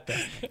into that though.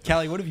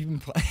 Callie, what have you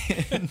been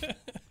playing?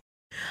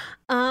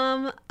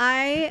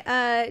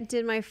 I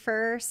did my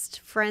first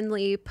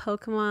friendly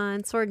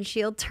Pokemon Sword and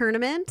Shield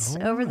tournament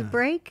over the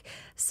break.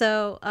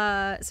 So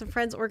some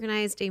friends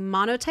organized a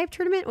monotype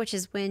tournament, which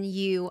is when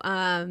you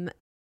are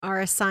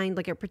assigned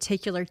like a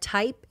particular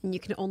type, and you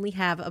can only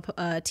have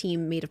a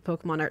team made of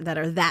Pokemon that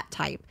are that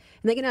type.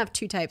 And they can have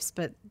two types,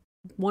 but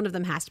one of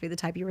them has to be the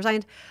type you were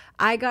assigned.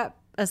 I got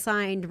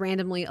assigned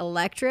randomly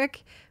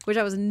Electric, which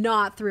I was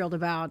not thrilled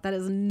about. That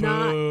is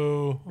not.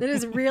 Boo. That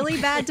is really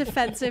bad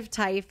defensive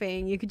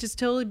typing. You could just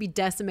totally be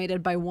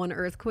decimated by one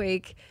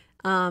Earthquake.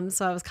 So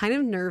I was kind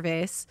of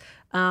nervous.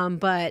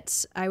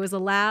 But I was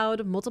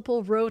allowed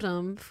multiple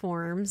Rotom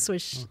forms,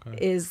 which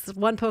is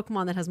one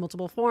Pokemon that has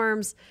multiple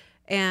forms.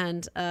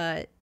 And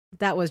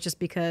that was just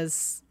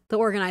because the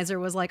organizer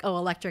was like, oh,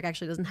 Electric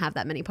actually doesn't have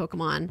that many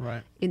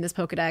Pokemon in this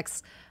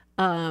Pokedex.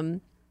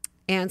 And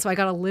so I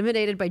got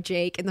eliminated by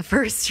Jake in the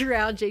first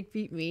round. Jake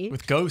beat me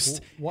with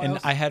Ghost, and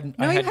else? I had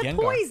you had Gengar.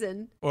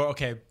 Poison. Or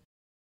okay,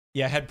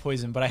 yeah, I had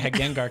Poison, but I had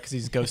Gengar because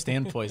he's Ghost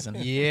and Poison.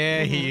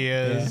 Yeah, he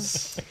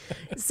is.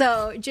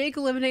 So Jake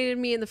eliminated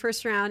me in the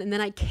first round, and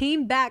then I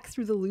came back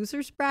through the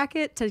losers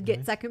bracket to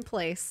get second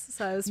place.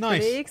 So I was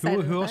pretty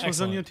excited. Who else about was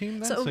that. on your team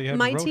then? So you had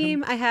my Rotom?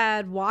 team, I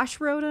had Wash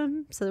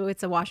Rotom, so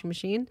it's a washing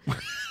machine.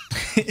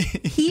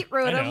 Heat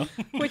Rotom,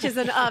 which is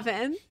an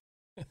oven.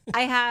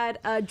 I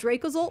had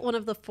Dracozolt, one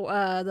of the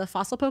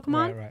fossil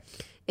Pokemon. Right.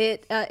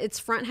 Its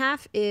front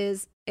half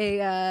is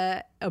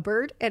a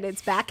bird, and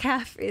its back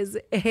half is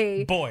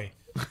a boy.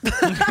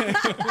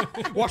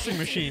 Washing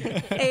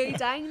machine. a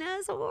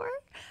dinosaur.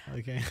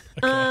 Okay.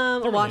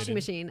 A washing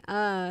machine.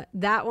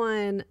 That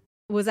one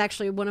was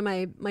actually one of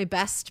my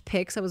best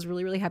picks. I was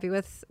really, really happy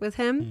with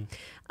him.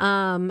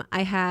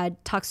 I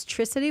had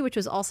Toxtricity, which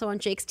was also on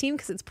Jake's team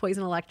because it's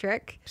Poison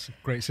Electric. It's a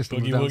great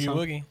system.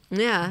 Woogie.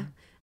 Yeah.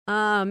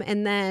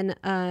 And then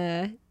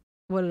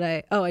what did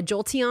I? Oh, a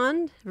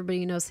Jolteon.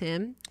 Everybody knows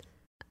him.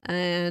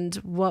 And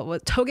what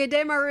was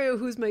Togedemaru,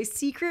 who's my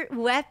secret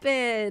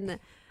weapon.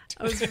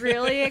 I was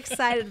really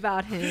excited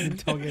about him.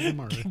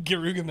 Garugamesh. You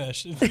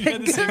Garugamesh.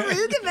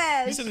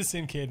 said the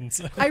same cadence.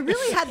 I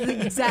really had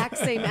the exact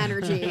same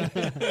energy.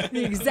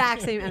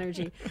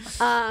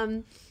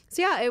 So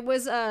yeah, it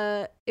was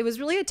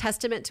really a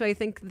testament to, I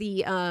think,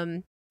 the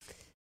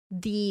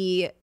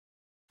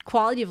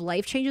quality of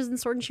life changes in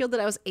Sword and Shield that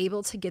I was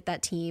able to get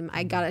that team.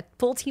 I got a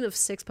full team of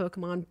 6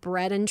 Pokemon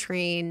bred and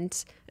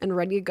trained and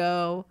ready to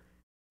go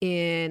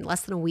in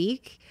less than a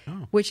week,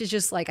 which is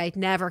just like, I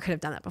never could have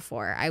done that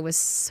before. I was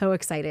so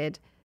excited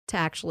to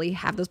actually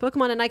have those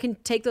Pokemon, and I can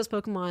take those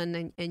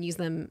Pokemon and use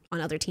them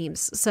on other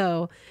teams.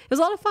 So it was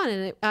a lot of fun,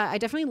 and I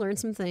definitely learned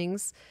some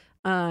things.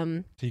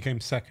 So you came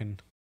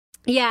second.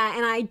 Yeah,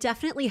 and I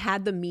definitely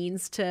had the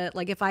means to,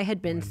 like, if I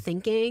had been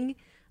thinking,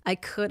 I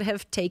could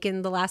have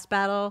taken the last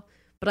battle,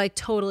 but I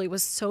totally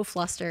was so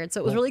flustered. So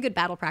it was really good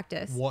battle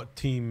practice. What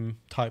team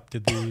type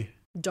did the...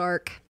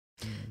 Dark.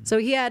 So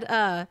he had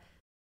an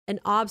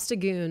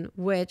Obstagoon,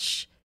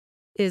 which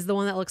is the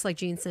one that looks like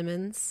Gene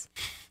Simmons.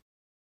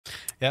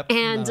 Yep.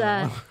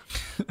 And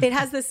it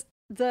has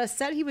the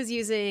set he was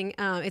using,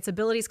 its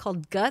ability is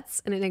called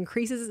Guts, and it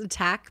increases its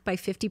attack by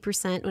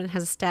 50% when it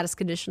has a status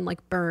condition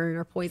like burn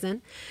or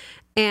poison.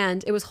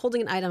 And it was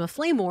holding an item, a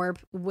Flame Orb,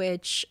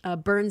 which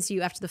burns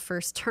you after the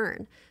first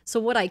turn. So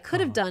what I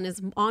could have done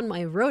is on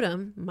my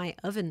Rotom, my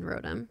Oven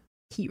Rotom,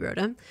 Heat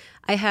Rotom,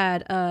 I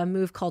had a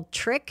move called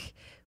Trick,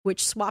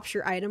 which swaps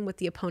your item with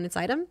the opponent's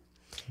item.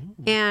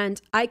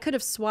 And I could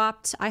have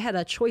swapped, I had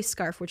a Choice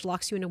Scarf, which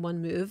locks you into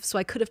one move. So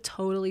I could have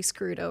totally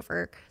screwed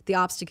over the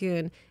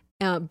Obstagoon.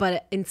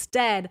 But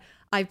instead,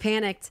 I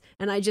panicked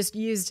and I just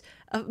used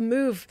a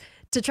move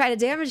to try to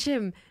damage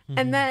him.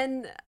 And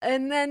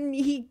then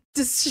he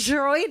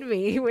destroyed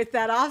me with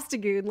that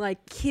Obstagoon,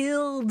 like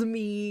killed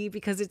me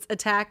because its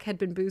attack had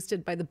been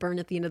boosted by the burn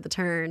at the end of the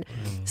turn.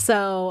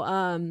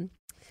 So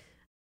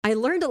I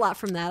learned a lot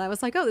from that. I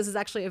was like, oh, this is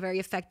actually a very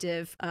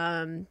effective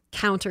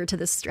counter to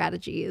this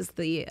strategy, is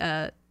the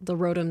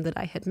Rotom that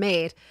I had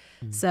made.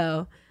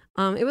 So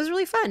it was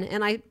really fun.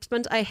 And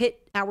I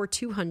hit hour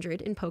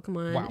 200 in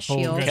Pokemon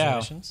Shield.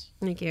 Congratulations.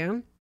 Thank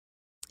you.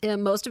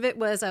 And most of it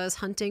was I was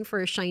hunting for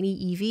a shiny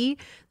Eevee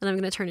that I'm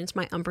going to turn into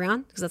my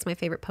Umbreon, because that's my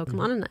favorite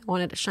Pokemon, and I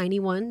wanted a shiny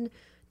one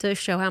to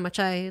show how much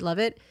I love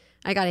it.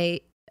 I got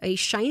a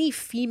shiny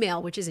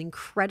female, which is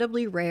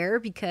incredibly rare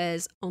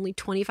because only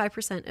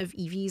 25% of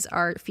Eevees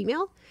are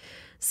female.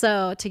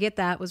 So to get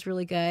that was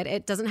really good.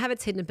 It doesn't have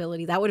its hidden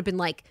ability. That would have been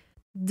like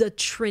the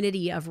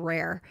trinity of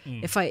rare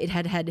if it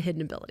had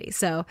hidden ability.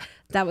 So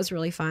that was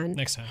really fun.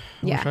 Next time.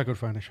 I wish I could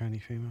find a shiny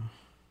female.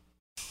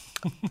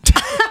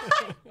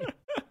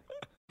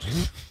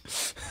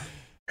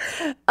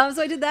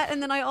 So I did that,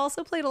 and then I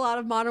also played a lot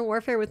of Modern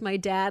Warfare with my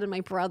dad and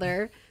my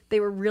brother. They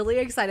were really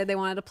excited. They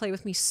wanted to play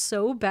with me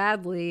so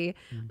badly.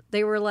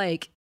 They were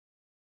like,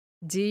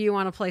 do you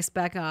want to play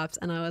Spec Ops?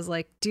 And I was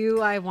like,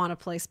 do I want to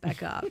play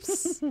Spec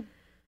Ops?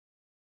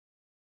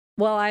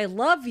 Well, I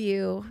love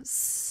you,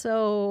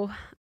 so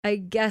I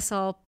guess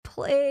I'll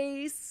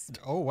play.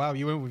 Oh, wow.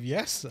 You went with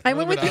yes. I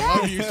went with I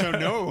yes. love you, so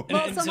no. And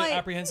Well, is so it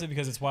apprehensive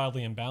because it's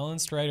wildly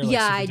imbalanced, right? Or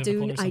yeah, super I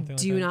difficult do. or I something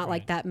do like not that?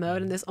 like Right. that mode,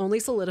 Yeah. and this only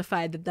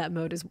solidified that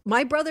mode is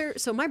my brother.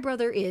 So my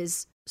brother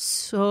is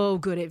so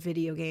good at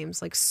video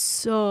games, like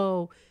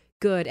so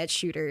good at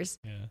shooters,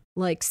 Yeah.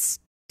 like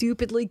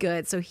stupidly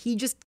good. So he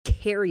just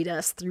carried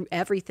us through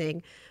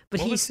everything.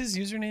 But What was he's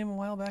his username a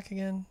while back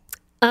again?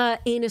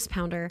 Anus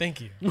Pounder, Thank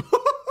you.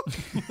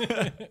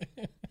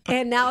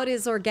 and now it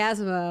is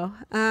Orgasmo.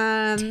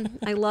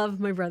 I love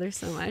my brother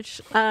so much.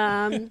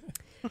 And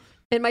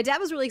my dad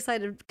was really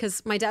excited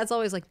because my dad's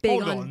always like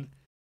big Hold on.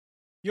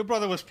 Your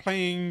brother was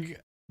playing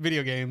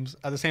video games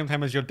at the same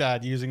time as your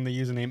dad using the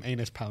username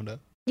Anus Pounder.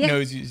 Yeah. No,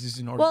 he's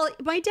using order. Well,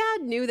 my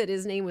dad knew that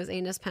his name was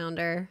Anus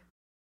Pounder,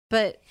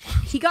 but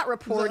he got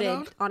reported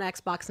allowed? on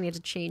Xbox and he had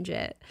to change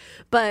it.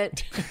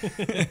 But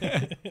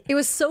it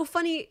was so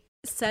funny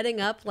setting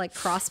up like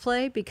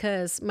crossplay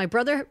because my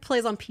brother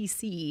plays on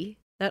PC.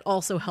 That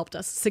also helped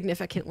us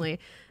significantly.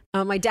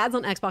 My dad's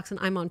on Xbox and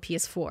I'm on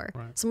PS4.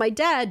 Right. So my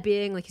dad,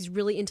 being like he's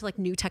really into like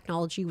new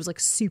technology, was like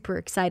super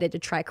excited to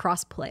try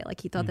crossplay.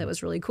 Like he thought that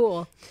was really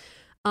cool.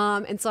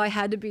 And so I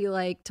had to be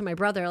like to my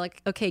brother,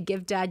 like, okay,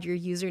 give dad your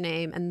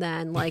username and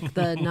then like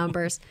the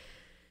numbers.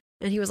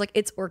 And he was like,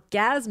 it's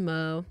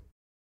Orgasmo.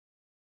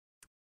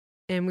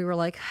 And we were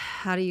like,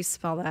 how do you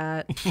spell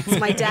that? So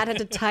my dad had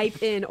to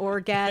type in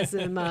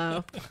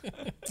Orgasmo.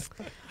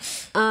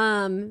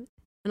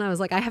 And I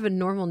was like, I have a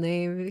normal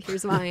name.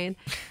 Here's mine.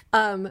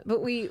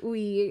 But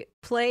we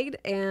played,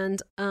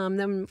 and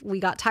then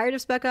we got tired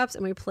of Spec Ops,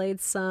 and we played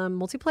some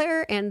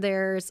multiplayer. And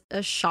there's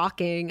I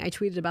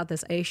tweeted about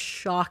this, a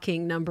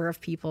shocking number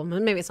of people.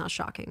 Maybe it's not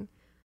shocking,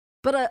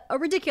 but a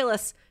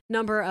ridiculous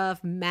number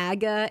of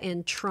MAGA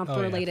and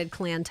Trump-related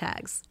clan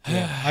tags.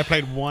 Yeah. I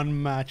played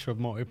one match of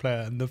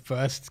multiplayer, and the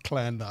first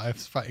clan that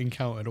I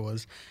encountered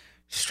was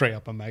straight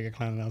up a mega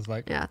clan, and I was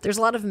like, Yeah, there's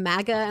a lot of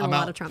MAGA and I'm a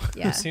lot out. of Trump.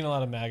 Yeah, I've seen a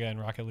lot of MAGA in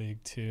Rocket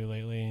League too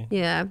lately.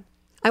 yeah.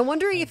 I'm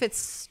wondering if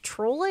it's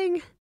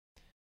trolling,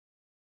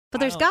 but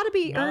there's got to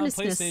be Not on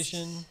earnestness.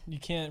 PlayStation, you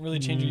can't really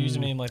change your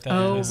username like that.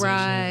 Oh, on PlayStation.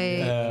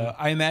 right.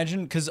 I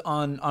imagine because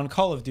on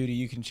Call of Duty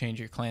you can change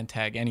your clan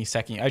tag any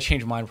second. I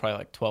changed mine probably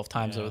like 12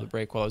 times Yeah. over the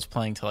break while I was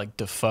playing to like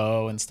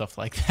Defoe and stuff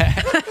like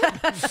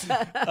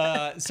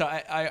that. So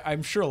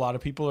I'm sure a lot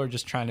of people are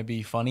just trying to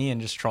be funny and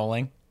just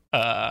trolling.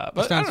 But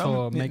it stands I don't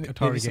know, for Make maybe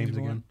Atari some Games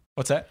people again. are.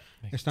 What's that?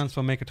 It stands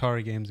for Make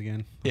Atari Games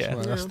again. Yeah.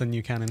 That's the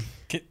new canon.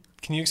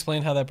 Can you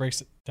explain how that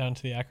breaks down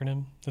to the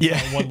acronym? That's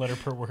Yeah. not one letter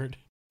per word.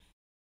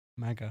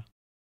 MAGA.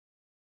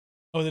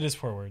 Oh, that is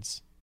 4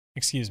 words.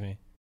 Excuse me.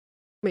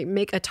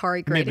 Make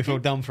Atari great Made me feel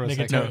again. dumb for a Make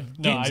it second.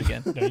 Games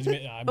again.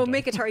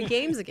 Make Atari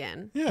games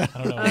again. Yeah.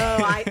 I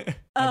don't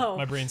know.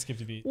 My brain skipped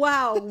a beat.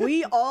 Wow,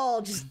 we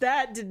all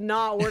that did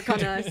not work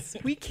on us.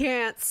 We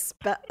can't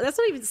spell. That's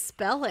not even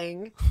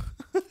spelling.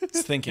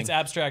 It's thinking. It's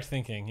abstract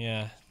thinking.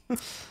 Yeah.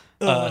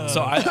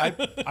 So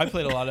I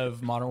played a lot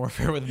of Modern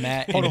Warfare with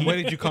Matt. Hold and on, where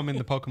did you come in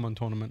the Pokemon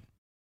tournament?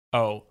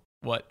 Oh,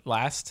 what,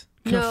 last?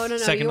 No.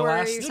 Second you to were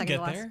last? you're You'll second get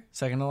to last. there.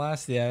 Second to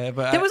last? Yeah,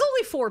 but There was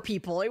only 4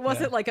 people. It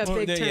wasn't like a big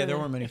there, tournament. yeah, there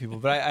weren't many people,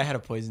 but I had a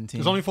poison team.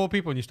 There's only 4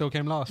 people and you still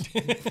came last. He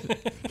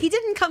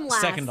didn't come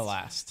last. Second to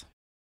last.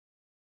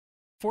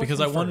 Fourth Because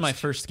and I won my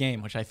first. first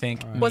game, which I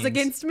think Was means-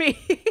 against me.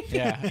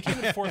 Yeah.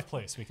 Came in 4th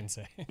place, we can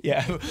say.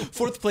 Yeah,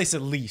 4th place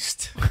at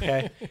least.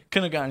 Okay,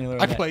 couldn't have gotten any lower.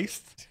 I than that.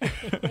 placed.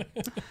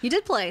 You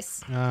did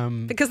place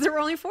Um, because there were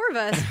only 4 of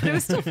us, but it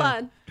was still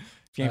fun.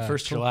 If you ain't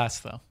first, you're cool.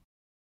 last, though.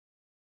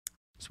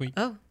 Sweet.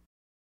 Oh,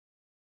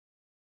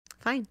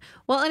 fine.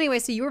 Well, anyway,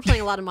 so you were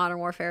playing a lot of Modern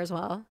Warfare as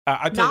well.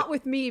 I played, Not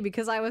with me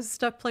because I was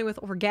stuck playing with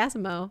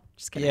Orgasmo.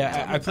 Just kidding.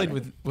 yeah, I played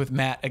with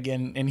Matt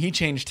again, and he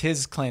changed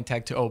his clan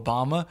tag to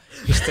Obama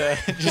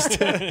just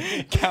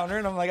to counter.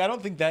 And I'm like, I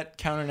don't think that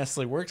counter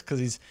necessarily works because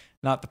he's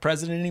not the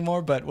president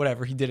anymore. But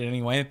whatever, he did it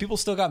anyway, and people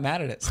still got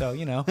mad at it. So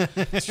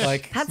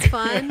like That's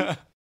fun.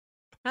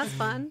 That's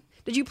fun.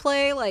 Did you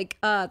play like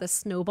the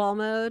snowball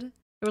mode?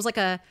 There was like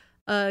a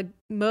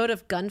mode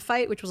of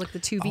gunfight, which was like the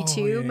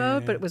 2v2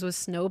 mode, but it was with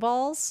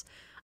snowballs.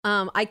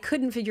 I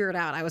couldn't figure it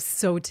out. I was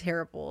so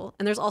terrible.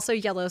 And there's also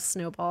yellow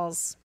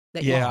snowballs.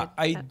 That you Yeah, could-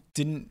 I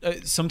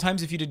didn't.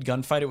 Sometimes if you did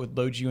gunfight, it would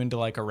load you into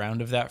like a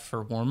round of that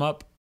for warm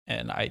up,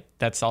 and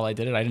that's all I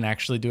did. I didn't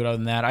actually do it other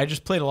than that. I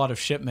just played a lot of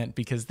Shipment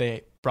because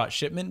they brought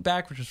Shipment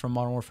back, which was from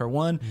Modern Warfare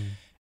 1,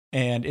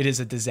 and it is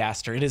a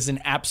disaster. It is an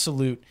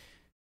absolute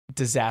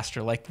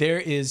disaster. Like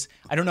I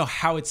don't know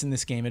how it's in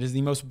this game. It is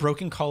the most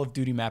broken Call of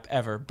Duty map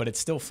ever, but it's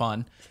still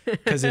fun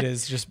because it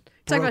is just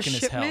Talking about broken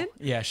as hell. Shipment?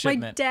 Yeah,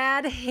 Shipment.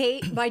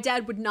 My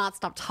dad would not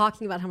stop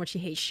talking about how much he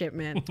hates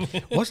Shipment.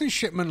 Wasn't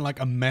Shipment like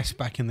a mess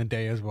back in the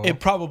day as well? It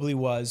probably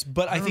was,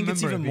 but I think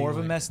it's remember even it more being of a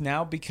like- mess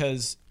now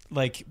because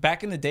like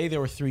back in the day there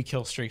were 3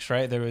 kill streaks,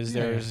 right? There's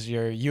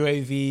your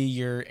UAV,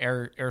 your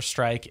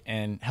airstrike,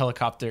 and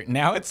helicopter.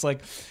 Now it's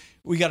like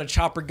we got a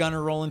chopper gunner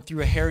rolling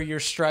through a Harrier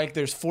strike.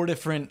 There's 4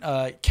 different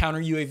counter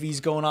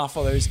UAVs going off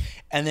others,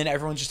 and then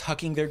everyone's just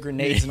hucking their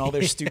grenades and all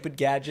their stupid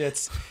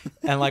gadgets.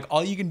 And like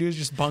all you can do is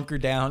just bunker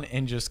down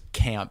and just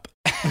camp.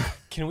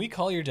 Can we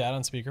call your dad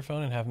on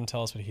speakerphone and have him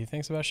tell us what he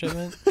thinks about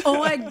Shipment? Oh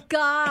my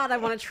God, I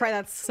want to try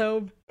that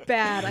so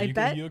bad. I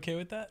bet. Are you okay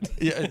with that?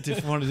 Yeah, if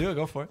you want to do it,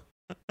 go for it.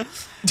 Oh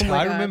my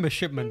I God. remember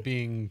Shipment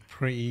being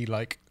pretty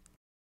like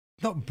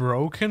not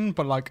broken,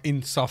 but like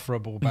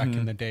insufferable back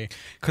in the day.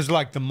 Because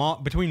like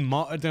between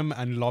martyrdom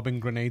and lobbing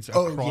grenades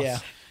across, yeah.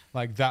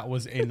 like that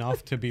was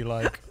enough to be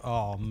like,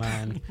 oh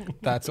man,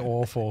 that's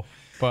awful.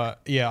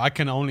 But yeah, I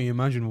can only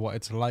imagine what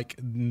it's like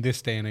in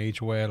this day and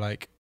age where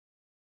like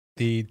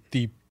the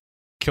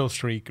kill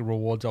streak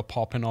rewards are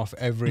popping off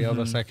every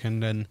other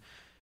second, and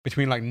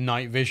between like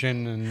night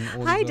vision and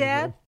all Hi, these other-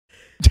 Dad.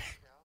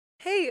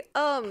 Hey,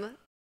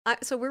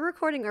 so we're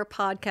recording our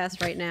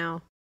podcast right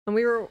now, and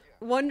we were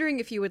wondering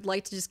if you would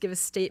like to just give a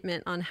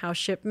statement on how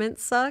Shipment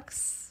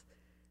sucks.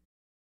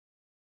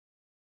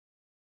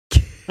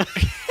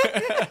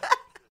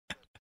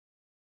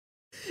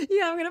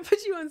 Yeah, I'm gonna put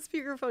you on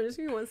speakerphone. Just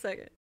give me 1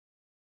 second.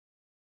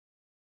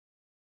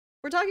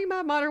 We're talking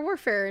about Modern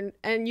Warfare,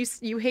 and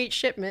you hate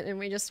Shipment, and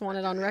we just want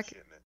it on record.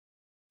 Shipment.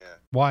 Yeah.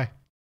 Why?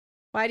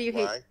 Why do you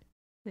hate? Why?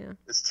 Yeah.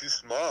 It's too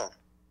small.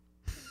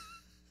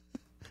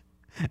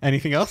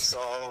 Anything else?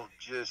 So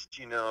just,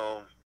 you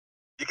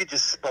could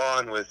just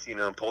spawn with,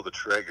 pull the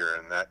trigger,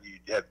 and that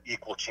you have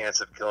equal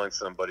chance of killing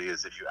somebody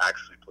as if you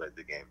actually played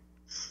the game.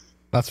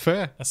 That's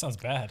fair. That sounds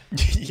bad.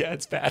 Yeah,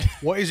 it's bad.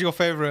 What is your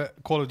favorite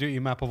Call of Duty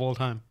map of all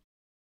time?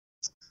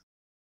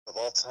 Of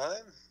all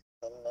time?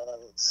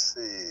 Let's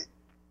see.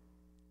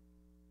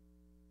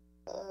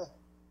 I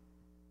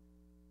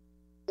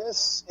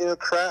guess,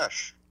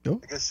 Crash. Oh.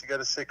 I guess you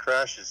gotta say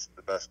Crash is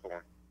the best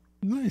one.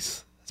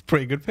 Nice. That's a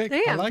pretty good pick.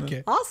 I Damn. like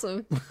it.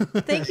 Awesome.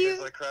 Thank You you.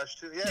 guys like Crash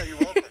too? Yeah, you're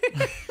welcome.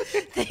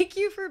 Thank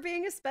you for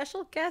being a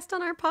special guest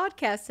on our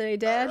podcast today,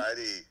 Dad.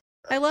 Alrighty.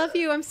 I love Okay.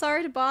 you. I'm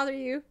sorry to bother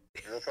you.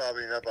 No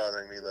problem. You're not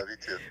bothering me. Love you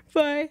too.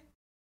 Bye.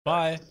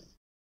 Bye.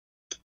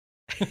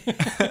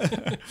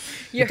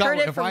 You heard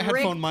it If from I had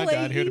Rick phoned my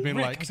dad, he would have been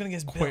Rick, I like, was gonna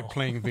guess quit Bill."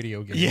 playing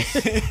video games.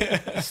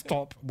 Yeah.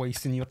 Stop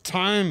wasting your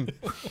time.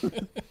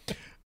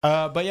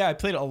 But yeah, I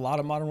played a lot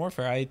of Modern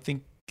Warfare. I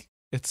think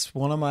it's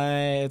one of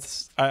my.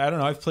 I don't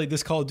know. I've played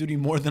this Call of Duty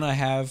more than I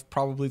have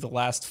probably the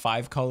last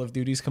 5 Call of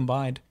Duties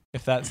combined,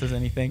 if that says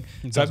anything.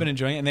 So I've been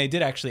enjoying it, and they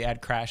did actually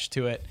add Crash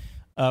to it,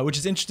 which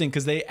is interesting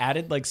because they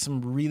added like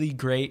some really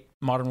great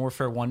Modern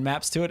Warfare 1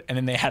 maps to it, and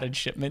then they added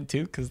Shipment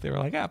too because they were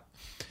like,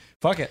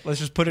 fuck it, let's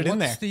just put it in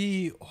there.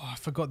 I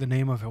forgot the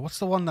name of it. What's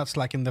the one that's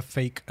like in the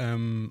fake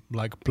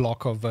like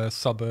block of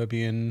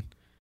suburban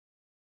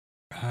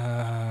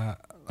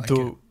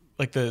like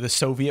Like the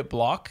Soviet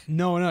bloc?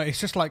 No, it's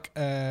just like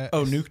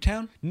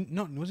Nuketown?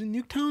 No, was it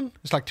Nuketown?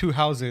 It's like two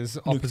houses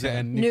opposite Nuketown.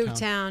 and Nuketown.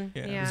 Nuketown.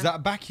 Yeah. Yeah. Is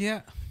that back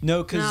yet?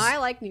 No, because No, I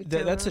like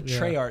Nuketown. that's a Yeah.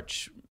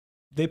 Treyarch.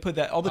 They put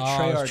that all the Oh,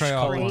 Treyarch it's Treyarch.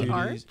 Call of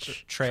Treyarch?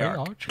 Duties.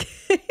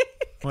 Treyarch.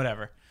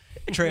 Whatever.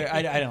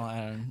 I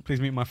don't.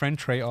 Please meet my friend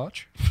Trey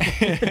Arch.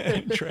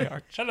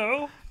 Treyarch.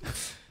 Hello.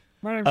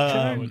 My name's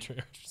What would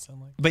Treyarch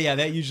sound like? But yeah,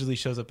 that usually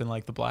shows up in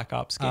like the Black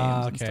Ops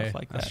games and stuff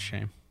like That's that. a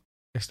shame.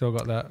 They still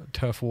got that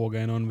turf war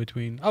going on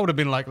between. I would have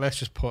been like, let's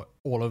just put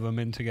all of them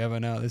in together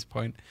now at this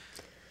point.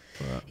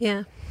 But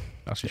Yeah.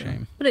 that's a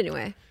shame. But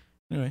anyway.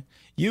 Anyway,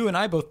 you and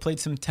I both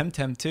played some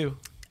Temtem too.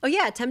 Oh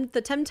yeah,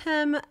 the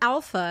Temtem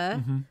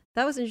Alpha. Mm-hmm.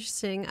 That was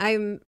interesting.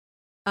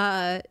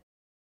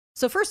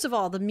 So first of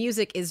all, the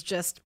music is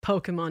just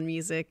Pokemon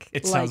music.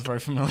 It sounds very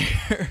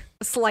familiar.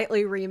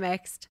 slightly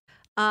remixed.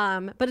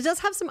 But it does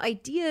have some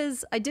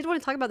ideas. I did want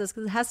to talk about this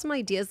because it has some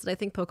ideas that I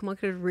think Pokemon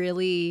could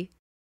really,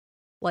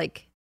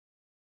 like,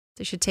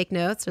 they should take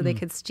notes or they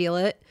could steal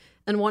it.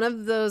 And one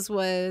of those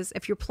was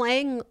if you're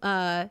playing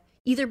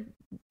either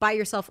by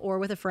yourself or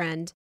with a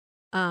friend,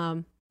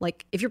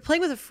 like if you're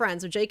playing with a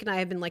friend, so Jake and I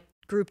have been like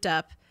grouped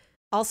up,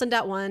 I'll send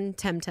out one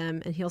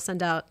Temtem and he'll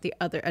send out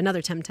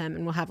another Temtem,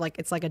 and we'll have like,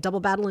 it's like a double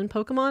battle in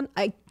Pokemon.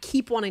 I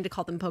keep wanting to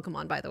call them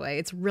Pokemon, by the way.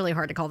 It's really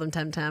hard to call them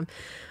Temtem.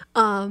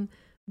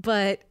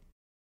 But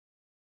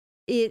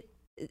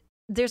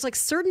there's like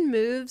certain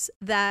moves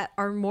that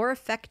are more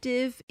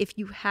effective if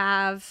your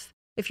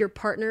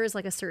partner is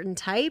like a certain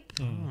type.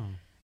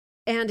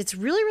 And it's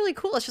really, really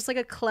cool. It's just like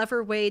a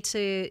clever way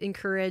to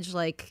encourage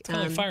like It's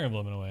kind of like Fire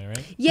Emblem in a way,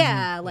 right?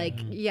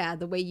 yeah,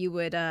 the way you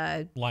would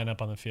Line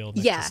up on the field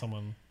next Yeah. to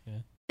someone. Yeah.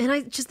 and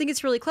I just think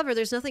it's really clever.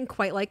 There's nothing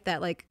quite like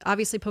that. Like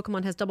obviously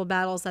Pokemon has double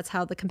battles. That's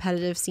how the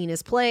competitive scene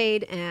is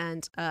played,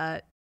 and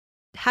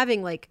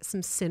having like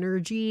some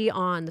synergy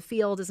on the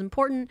field is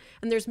important.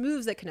 And there's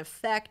moves that can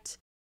affect,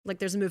 like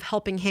there's a move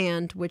Helping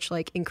Hand, which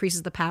like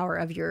increases the power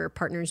of your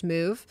partner's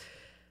move.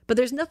 But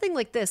there's nothing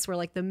like this where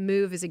like the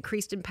move is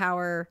increased in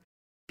power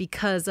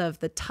because of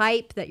the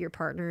type that your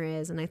partner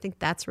is. And I think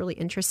that's really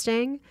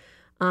interesting.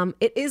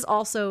 It is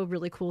also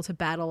really cool to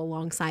battle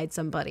alongside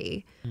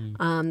somebody.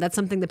 That's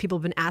something that people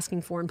have been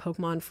asking for in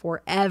Pokemon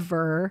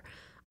forever.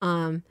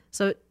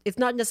 So it's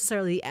not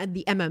necessarily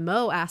the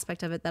MMO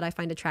aspect of it that I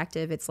find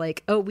attractive. It's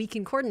like, oh, we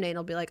can coordinate. And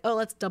I'll be like, oh,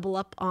 let's double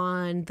up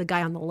on the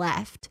guy on the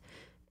left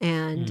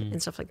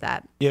and stuff like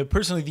that. Yeah,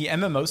 personally, the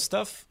MMO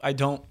stuff, I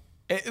don't,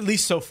 at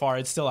least so far,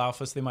 it's still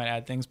alpha, so they might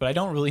add things, but I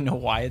don't really know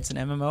why it's an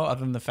MMO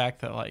other than the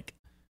fact that like,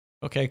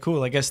 okay,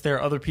 cool. I guess there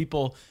are other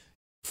people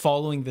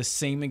following the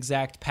same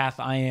exact path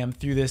I am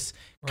through this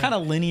kind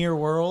of linear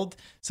world.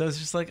 So it's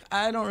just like,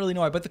 I don't really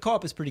know why, but the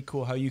co-op is pretty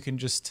cool how you can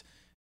just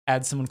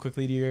add someone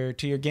quickly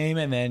to your game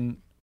and then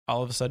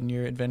all of a sudden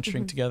you're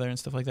adventuring together and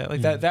stuff like that.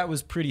 Like that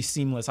was pretty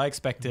seamless. I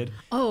expected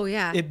Oh,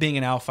 yeah. it being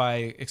an alpha, I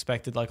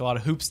expected like a lot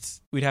of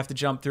hoops we'd have to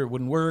jump through, it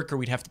wouldn't work, or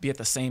we'd have to be at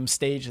the same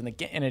stage in the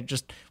game, and it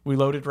just, we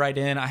loaded right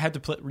in. I had to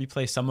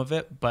replay some of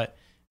it, but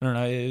I don't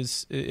know,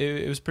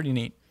 it was pretty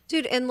neat.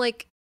 Dude, and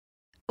like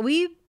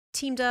we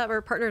teamed up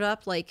or partnered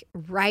up like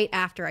right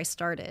after I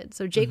started.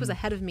 So Jake was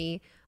ahead of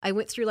me. I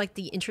went through like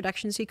the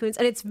introduction sequence,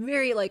 and it's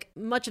very like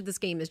much of this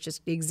game is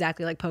just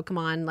exactly like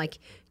Pokemon. Like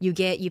you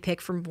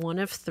pick from one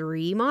of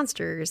 3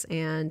 monsters,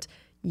 and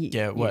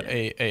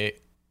a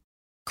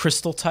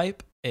crystal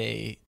type,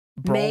 a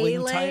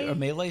brawling type, a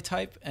melee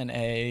type, and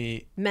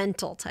a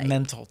mental type.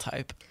 mental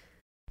type.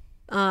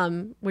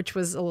 Which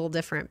was a little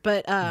different,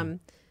 but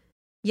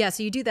yeah.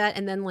 So you do that,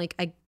 and then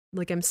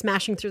I'm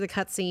smashing through the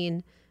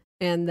cutscene.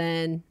 And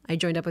then I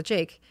joined up with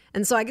Jake.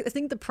 And so I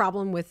think the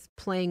problem with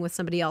playing with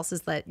somebody else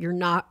is that you're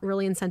not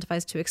really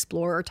incentivized to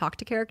explore or talk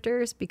to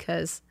characters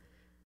because,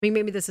 I mean,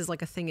 maybe this is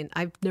like a thing. And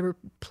I've never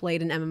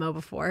played an MMO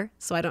before,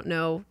 so I don't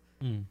know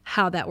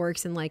how that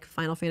works in like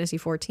Final Fantasy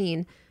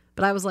 14.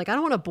 But I was like, I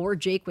don't want to bore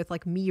Jake with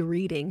like me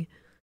reading.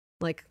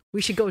 Like,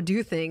 we should go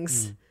do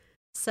things.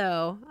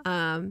 So,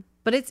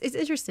 but it's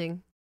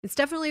interesting. It's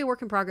definitely a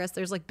work in progress.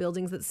 There's like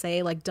buildings that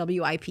say like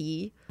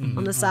WIP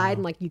on the side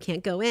and like you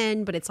can't go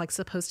in, but it's like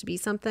supposed to be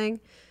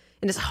something.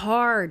 And it's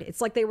hard. It's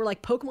like they were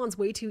like, Pokemon's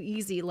way too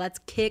easy. Let's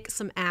kick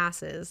some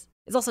asses.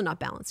 It's also not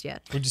balanced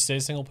yet. Would you say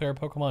single player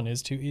Pokemon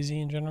is too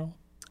easy in general?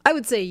 I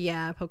would say,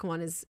 yeah,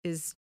 Pokemon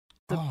is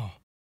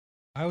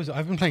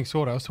I've been playing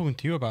Sword. I was talking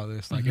to you about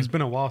this. Like, it's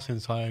been a while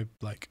since I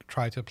like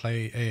tried to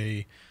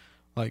play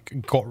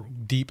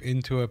got deep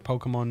into a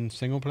Pokemon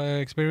single player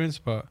experience,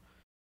 but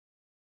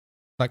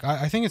like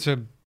I think it's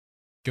a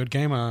good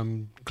game.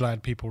 I'm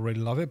glad people really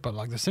love it, but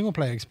like the single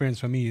player experience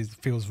for me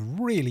feels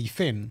really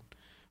thin.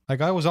 Like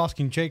I was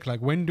asking Jake,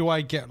 like when do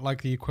I get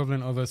like the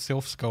equivalent of a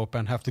Sylph Scope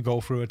and have to go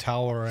through a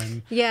tower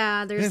and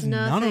there's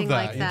none of that.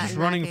 like that. You're just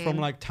running from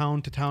like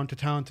town to town to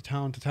town to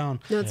town to town.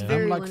 No, it's Yeah.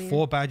 very I'm like linear.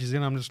 4 badges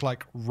in. I'm just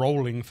like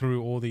rolling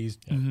through all these.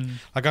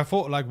 Like I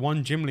fought like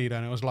one gym leader,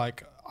 and it was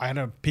like I had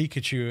a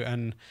Pikachu,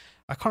 and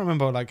I can't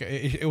remember. Like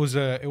it was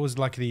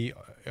like the.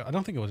 I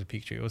don't think it was a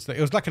Pikachu.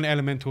 It was like an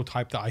elemental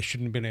type that I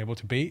shouldn't have been able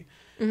to beat,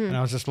 and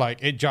I was just like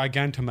it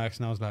Gigantamax,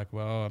 and I was like,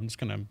 well, I'm just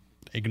gonna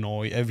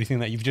ignore everything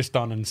that you've just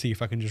done and see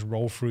if I can just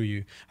roll through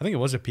you. I think it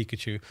was a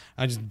Pikachu.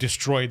 I just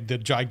destroyed the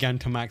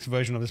Gigantamax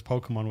version of this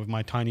Pokemon with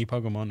my tiny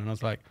Pokemon, and I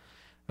was like,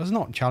 that's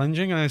not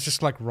challenging. And it's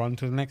just like run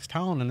to the next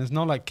town, and there's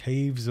no like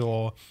caves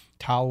or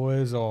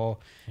towers or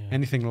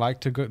anything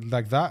like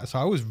that. So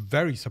I was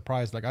very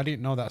surprised. Like I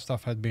didn't know that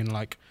stuff had been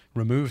like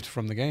removed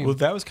from the game. Well,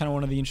 that was kind of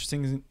one of the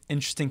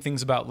interesting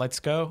things about Let's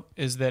Go,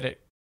 is that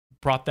it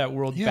brought that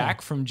world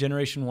back from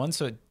Generation 1.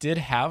 So it did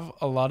have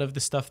a lot of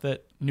the stuff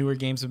that newer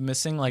games are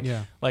missing.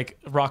 Like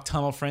Rock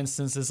Tunnel, for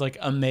instance, is like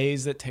a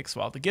maze that takes a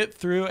while to get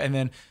through, and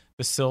then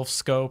the Sylph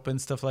Scope and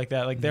stuff like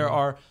that. Like there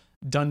are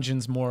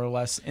dungeons more or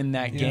less in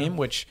that game,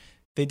 which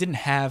they didn't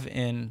have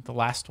in the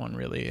last one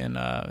really,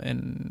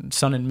 in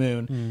Sun and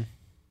Moon.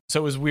 So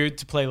it was weird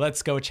to play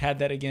Let's Go, which had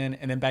that again,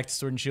 and then back to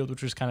Sword and Shield,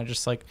 which was kind of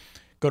just like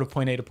go to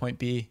point A to point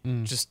B,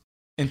 just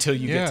until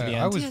you get to the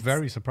end. I was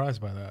very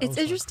surprised by that. It's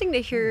interesting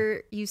to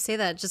hear you say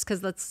that, just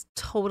because that's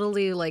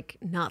totally like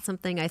not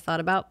something I thought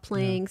about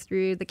playing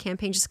through the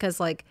campaign, just because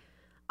like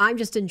I'm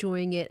just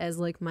enjoying it as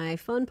like my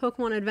fun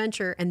Pokemon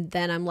adventure, and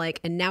then I'm like,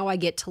 and now I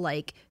get to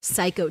like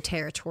Psycho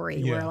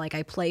territory where like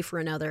I play for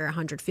another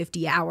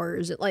 150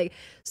 hours, like,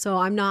 so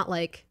I'm not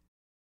like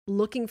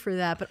looking for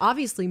that, but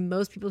obviously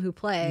most people who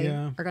play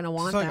are gonna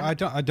want like,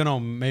 that. I don't know,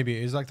 maybe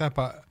it is like that,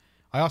 but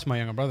I asked my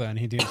younger brother and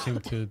he didn't seem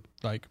to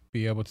like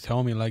be able to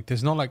tell me. Like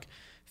there's no like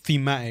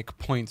thematic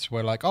points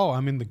where like, oh,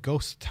 I'm in the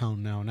ghost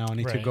town now I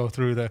need to go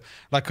through the,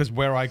 like, because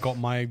where I got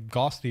my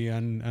Ghastly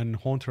and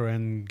Haunter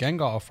and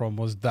Gengar from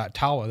was that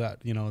tower, that,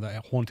 you know,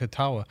 that haunted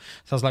tower.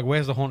 So I was like,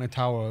 where's the haunted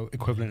tower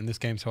equivalent in this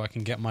game so I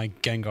can get my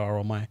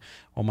Gengar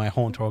or my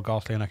Haunter or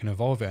Ghastly and I can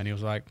evolve it? And he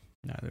was like,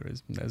 no,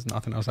 there's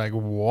nothing. I was like,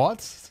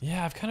 what?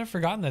 Yeah, I've kind of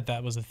forgotten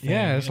that was a thing.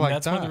 Yeah, it's and like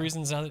that's that. one of the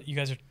reasons now that you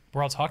guys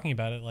we're all talking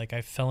about it. Like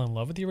I fell in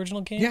love with the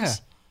original games. Yeah.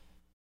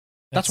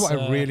 That's what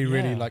I really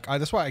like.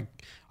 That's why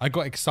I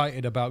got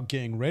excited about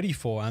getting ready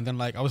for. And then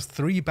like I was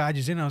 3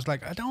 badges in. I was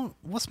like,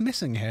 what's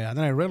missing here? And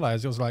then I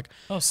realized it was like,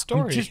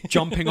 story. I'm just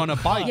jumping on a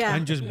bike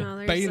and just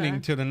there's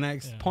bailing to the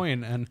next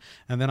point. And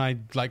then I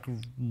like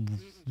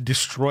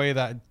destroy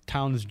that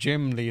town's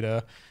gym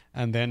leader.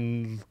 And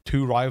then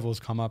 2 rivals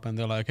come up and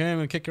they're like, hey, I'm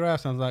going to kick your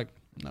ass. And I was like,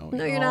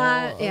 no, you're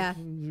not. Yeah.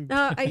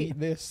 No, I hate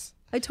this.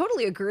 I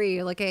totally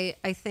agree. Like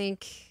I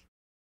think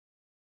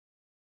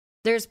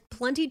there's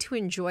plenty to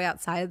enjoy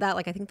outside of that.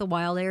 Like I think the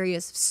wild area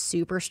is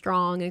super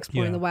strong, and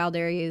exploring the wild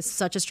area is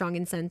such a strong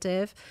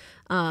incentive.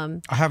 I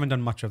haven't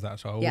done much of that,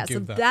 so I will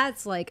give that.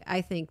 That's like,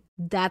 I think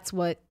that's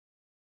what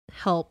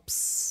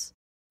helps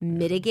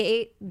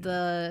mitigate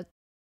the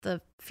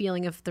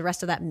feeling of the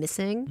rest of that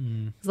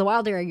missing. The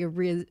wild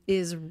area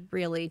is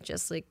really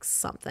just like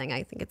something.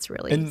 I think it's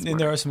really and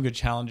there are some good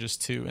challenges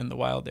too in the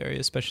wild area,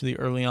 especially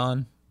early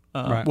on.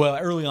 Well,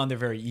 early on they're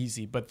very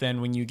easy, but then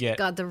when you get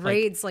the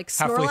raids like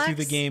halfway Snorlax through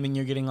the game and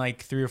you're getting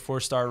like 3 or 4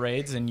 star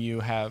raids, and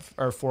you have,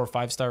 or 4 or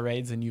 5 star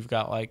raids, and you've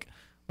got like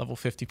level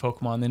 50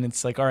 Pokemon, then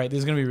it's like, all right, this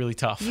is gonna be really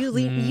tough. You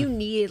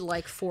need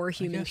like 4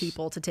 human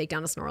people to take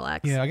down a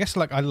Snorlax. Yeah, I guess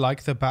like I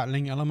like the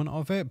battling element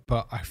of it,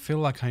 but I feel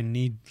like I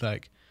need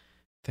like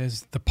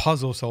there's the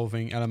puzzle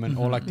solving element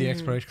or like the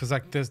exploration, because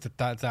like there's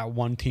that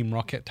one Team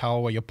Rocket tower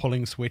where you're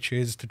pulling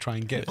switches to try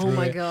and get through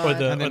my it.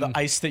 God. Or the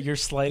ice that you're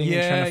sliding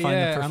and trying to find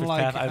the perfect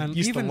path. I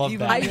used to love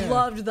that. I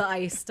loved the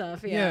ice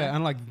stuff. Yeah,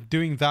 and like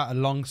doing that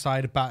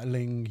alongside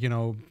battling, you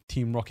know,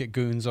 Team Rocket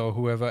goons or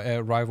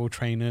whoever, rival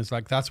trainers,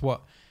 like that's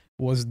what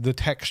was the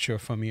texture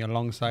for me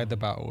alongside the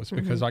battles,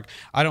 because like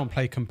I don't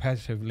play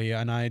competitively,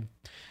 and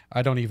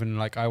I don't even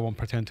like, I won't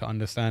pretend to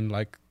understand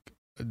like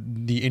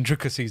the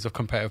intricacies of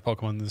competitive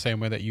Pokemon in the same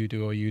way that you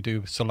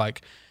do. So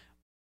like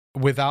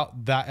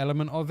without that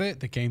element of it,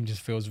 the game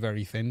just feels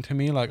very thin to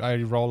me. Like I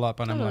roll up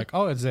and I'm like,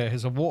 oh,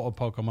 here's a water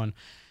Pokemon,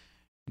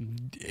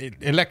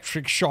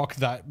 electric shock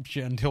that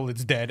until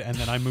it's dead, and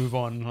then I move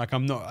on. Like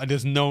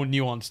there's no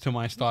nuance to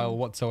my style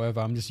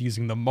whatsoever. I'm just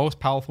using the most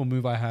powerful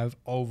move I have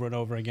over and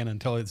over again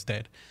until it's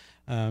dead.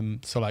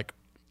 So like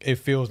it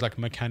feels like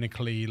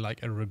mechanically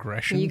like a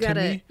regression. You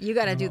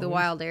gotta do the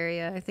wild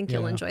area. I think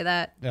you'll enjoy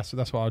that. That's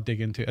what I'll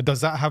dig into.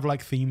 Does that have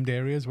like themed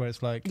areas where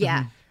it's like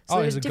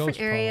so there's different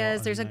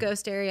areas. There's a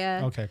ghost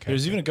area. Okay.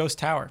 There's even a ghost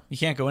tower. You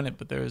can't go in it,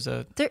 but there's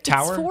a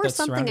tower. It's for that's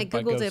something. I surrounded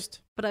by googled ghosts.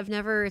 it, but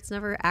it's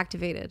never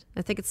activated.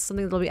 I think it's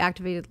something that'll be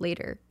activated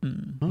later.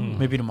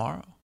 Maybe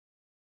tomorrow.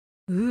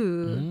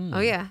 Ooh.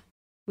 Oh yeah.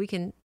 We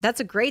can. That's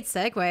a great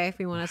segue if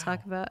we want to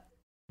talk about.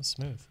 That's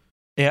smooth.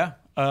 Yeah.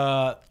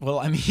 Well,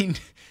 I mean,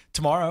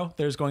 tomorrow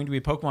there's going to be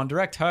a Pokemon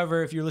Direct.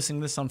 However, if you're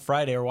listening to this on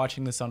Friday or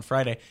watching this on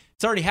Friday,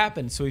 it's already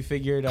happened. So we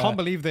figured. Can't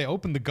believe they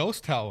opened the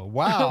Ghost Tower.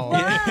 Wow.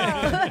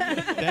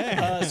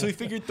 So we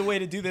figured the way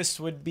to do this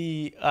would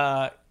be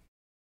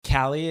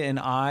Callie and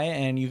I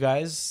and you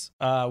guys.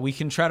 We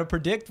can try to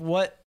predict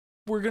what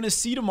we're going to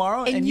see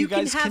tomorrow, and you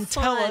guys can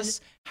tell us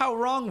how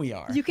wrong we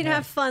are. You can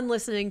have fun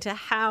listening to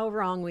how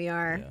wrong we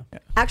are. Yeah.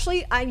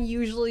 Actually, I'm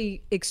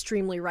usually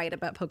extremely right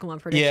about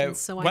Pokemon predictions. Yeah.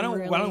 So why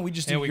don't we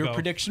just do your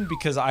prediction,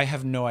 because I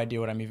have no idea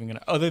what I'm even going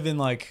to, other than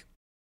like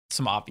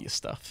some obvious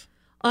stuff.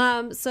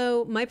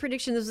 So my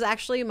prediction, this was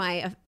actually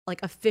my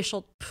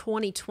official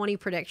 2020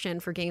 prediction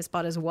for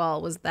GameSpot as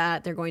well, was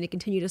that they're going to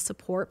continue to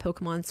support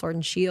Pokemon Sword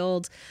and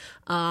Shield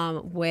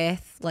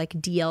with like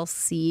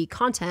DLC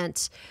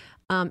content,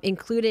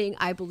 including,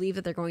 I believe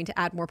that they're going to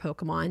add more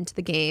Pokemon to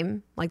the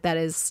game. Like that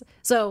is,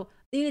 so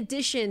in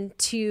addition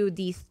to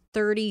the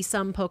 30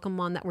 some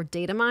Pokemon that were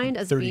data mined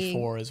as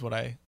 34 is what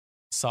I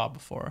saw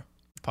before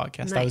the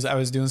podcast. Nice. I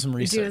was doing some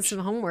research. Doing some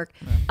homework.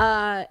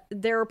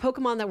 There were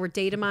Pokemon that were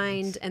data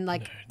mined and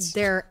like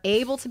they're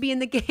able to be in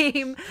the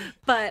game,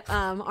 but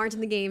aren't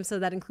in the game. So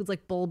that includes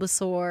like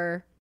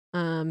Bulbasaur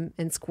and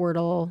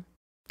Squirtle.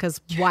 Because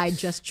why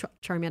just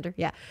Charmander?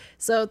 Yeah.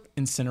 So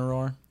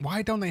Incineroar.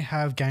 Why don't they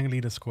have Gang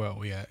Leader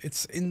Squirtle yet?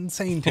 It's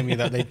insane to me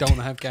that they don't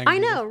have Gang I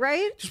Leader. know,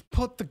 right? Just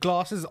put the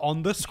glasses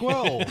on the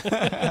Squirtle.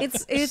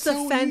 It's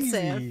so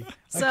offensive. easy.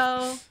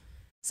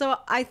 So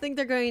I think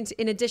they're going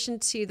to, in addition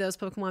to those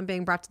Pokemon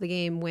being brought to the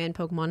game when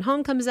Pokemon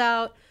Home comes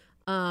out,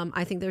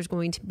 I think there's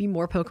going to be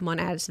more Pokemon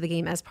added to the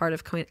game as part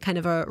of kind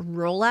of a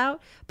rollout.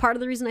 Part of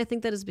the reason I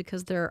think that is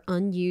because there are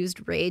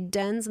unused raid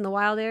dens in the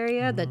wild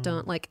area that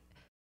don't like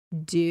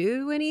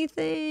do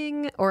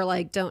anything or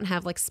like don't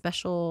have like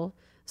special,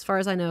 as far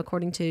as I know,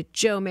 according to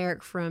Joe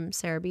Merrick from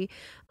Cerebi.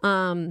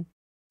 So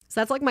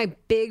that's like my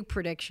big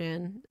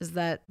prediction, is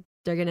that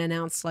they're going to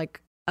announce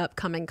like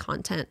upcoming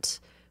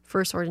content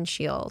for Sword and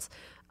Shield.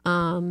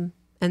 And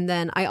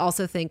then I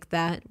also think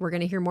that we're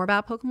going to hear more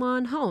about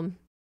Pokemon Home.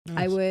 Nice.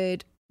 I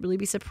would really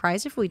be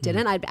surprised if we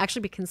didn't. I'd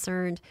actually be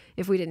concerned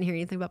if we didn't hear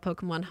anything about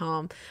Pokemon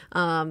Home,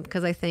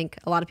 because I think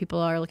a lot of people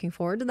are looking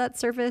forward to that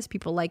service.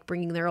 People like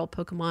bringing their old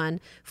Pokemon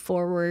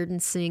forward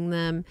and seeing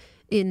them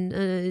in,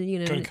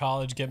 Go to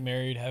college, get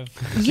married, have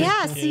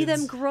see them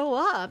kids. grow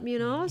up,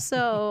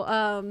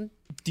 So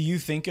Do you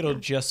think it'll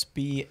just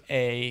be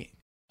a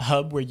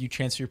hub where you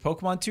transfer your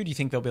Pokemon to? Do you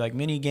think there'll be like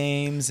mini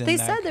games? And they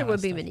that said there kind would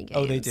of be stuff? mini games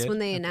Oh, they did when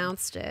they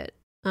announced it.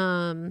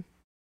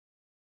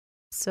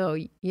 So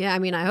yeah, I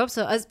mean, I hope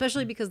so,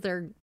 especially because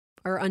there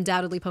are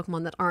undoubtedly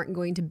Pokemon that aren't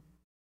going to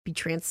be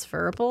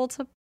transferable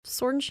to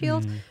Sword and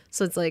Shield.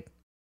 So it's like,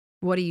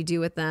 what do you do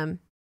with them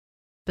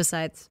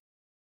besides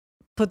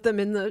put them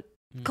in the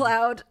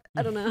cloud?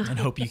 I don't know. And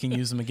hope you can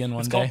use them again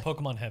one It's day. called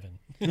Pokemon Heaven.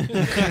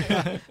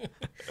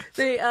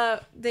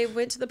 They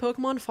went to the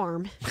Pokemon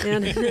farm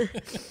and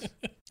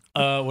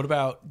What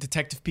about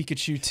Detective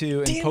Pikachu 2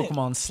 and Damn it.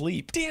 Pokemon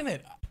Sleep? Damn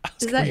it.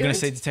 is Are that you gonna yours?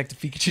 say Detective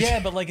Pikachu? Yeah,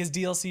 but like his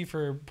DLC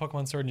for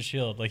Pokemon Sword and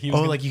Shield. Like he was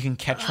Oh, gonna- like you can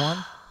catch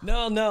one?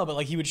 No, but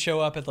like he would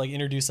show up at like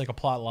introduce like a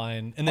plot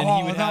line, and then Oh,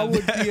 he would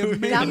that have would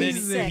be amazing. That would and be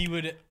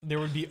then sick. there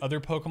would be other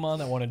Pokemon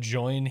that want to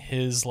join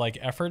his like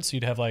efforts. So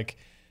you'd have like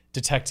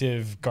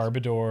Detective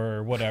Garbodor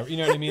or whatever. You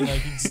know what I mean?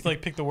 Like you just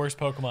like pick the worst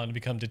Pokemon to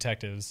become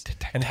detectives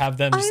and have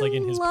them just like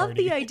in his I love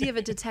party. the idea of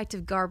a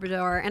Detective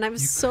Garbodor, and I'm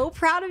so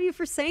proud of you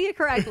for saying it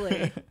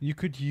correctly. You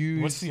could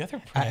use What's the other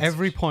at pronunciation?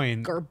 every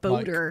point.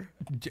 Garbodor.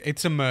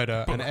 It's a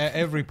murder, and at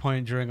every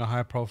point during a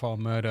high-profile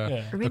murder,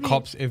 Yeah. Or the maybe-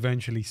 cops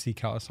eventually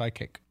seek out a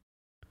psychic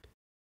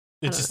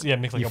It's just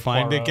make like You a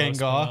find a Poirot spin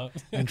Gengar out.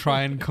 and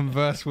try and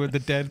converse with the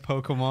dead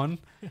Pokemon.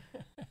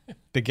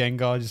 The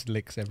Gengar just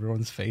licks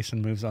everyone's face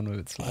and moves on with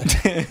its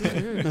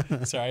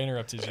life. Sorry, I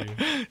interrupted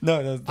you.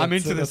 No, I'm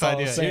into that's this all I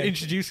was idea. It saying.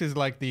 introduces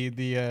like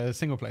the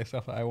single player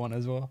stuff that I want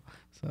as well.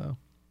 So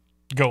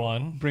Go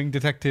on. bring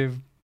Detective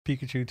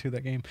Pikachu to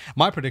that game.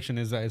 My prediction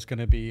is that it's going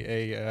to be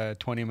a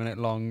 20-minute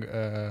long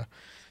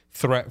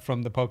threat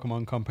from the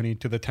Pokemon company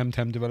to the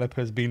Temtem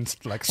developers, being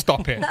like,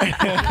 stop it,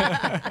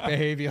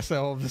 behave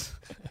yourselves.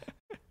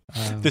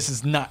 This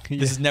is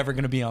never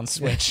going to be on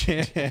Switch.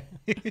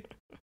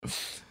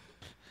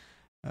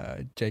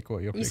 Jake, what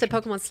are your You said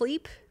predictions? Pokemon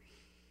Sleep?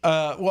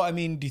 Well, I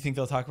mean, do you think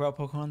they'll talk about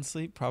Pokemon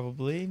Sleep?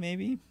 Probably,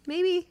 maybe.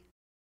 Maybe.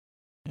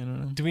 I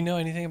don't know. Do we know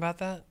anything about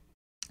that?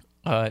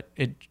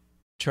 It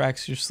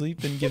tracks your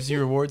sleep and gives you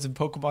rewards in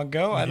Pokemon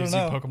Go. I don't Gives you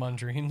know. Pokemon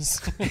dreams.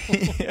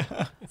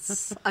 Yeah.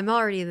 I'm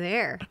already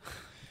there.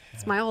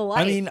 It's my whole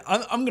life. I mean,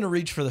 I'm going to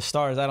reach for the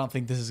stars. I don't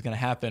think this is going to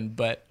happen,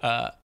 but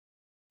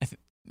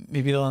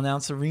maybe they'll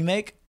announce a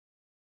remake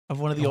of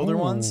one of the older Ooh.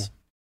 ones.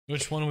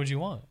 Which one would you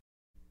want?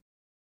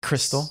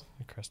 Crystal.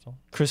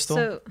 Crystal.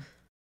 so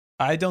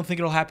I don't think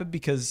it'll happen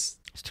because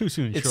It's too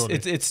soon, surely.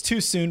 it's too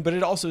soon, but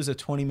it also is a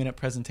 20-minute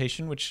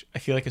presentation, which I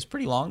feel like is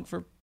pretty long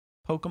for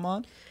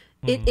Pokemon.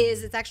 it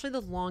is. It's actually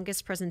the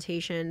longest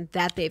presentation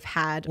that they've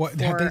had What,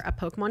 for have they- a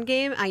Pokemon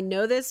game. I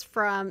know this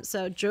from,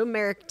 so Joe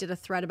Merrick did a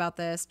thread about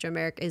this. Joe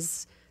Merrick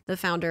is the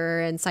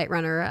founder and site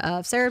runner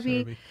of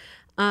Cerebi.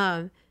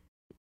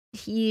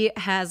 He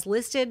has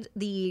listed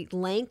the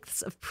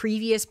lengths of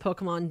previous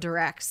Pokemon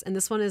Directs, and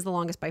this one is the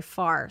longest by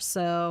far.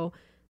 So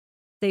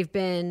they've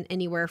been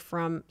anywhere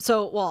from,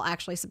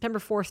 actually, September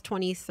 4th,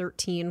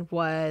 2013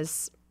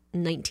 was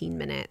 19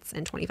 minutes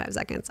and 25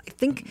 seconds. I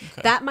think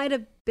that might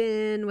have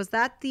been, was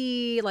that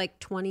the like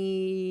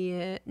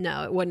 20?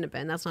 No, it wouldn't have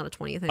been. That's not a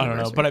 20th anniversary. I don't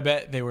know, but I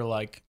bet they were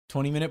like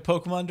 20-minute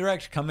Pokemon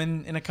Direct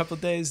coming in a couple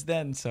of days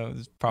then, so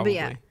it's probably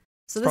yeah.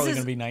 So it's this probably is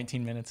going to be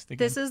 19 minutes.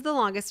 This is the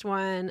longest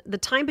one. The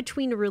time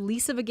between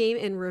release of a game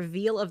and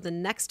reveal of the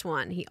next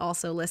one, he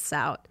also lists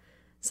out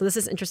So this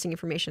is interesting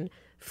information.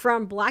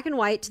 From Black and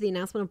White to the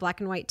announcement of Black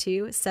and White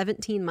 2,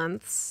 17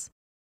 months.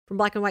 From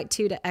Black and White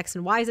 2 to X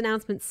and Y's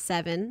announcement,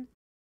 7.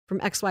 From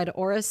XY to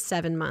Oris,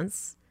 7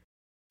 months.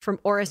 From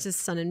Oris to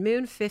Sun and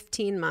Moon,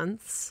 15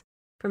 months.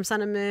 From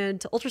Sun and Moon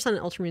to Ultra Sun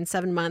and Ultra Moon,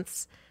 7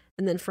 months.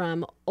 And then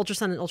from Ultra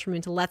Sun and Ultra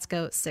Moon to Let's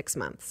Go, 6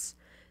 months.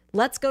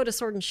 Let's Go to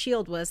Sword and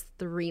Shield was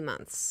 3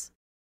 months.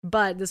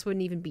 But this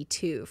wouldn't even be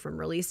 2 from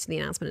release to the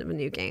announcement of a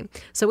new game.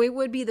 So it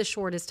would be the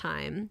shortest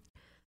time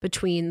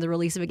between the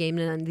release of a game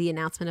and the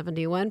announcement of a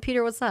new one.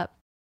 Peter, what's up?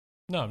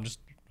 No, I'm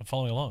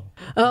following along.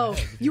 Oh,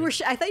 you were.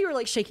 I thought you were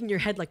like shaking your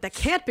head like that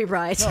can't be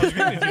right. No, I was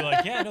agreeing with you.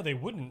 Like, yeah, no, they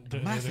wouldn't.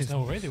 There's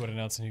no way they would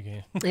announce a new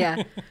game. Yeah,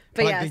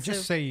 but like yeah, they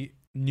just say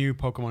new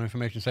Pokemon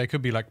information. So it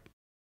could be like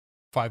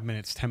 5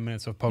 minutes, 10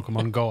 minutes of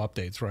Pokemon Go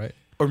updates, right?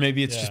 Or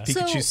maybe it's just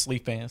So- Pikachu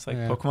sleeping. It's like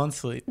Pokemon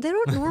sleep. they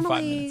don't 5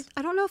 normally. minutes.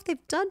 I don't know if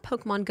they've done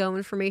Pokemon Go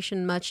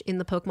information much in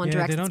the Pokemon Yeah,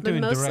 Direct. they It's don't do been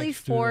in mostly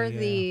Directs, do for they?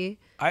 the.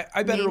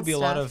 I bet it'll main be a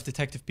lot stuff. of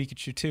Detective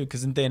Pikachu too,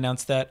 because didn't they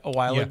announce that a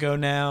while Yeah. ago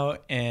now?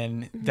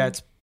 And Mm-hmm.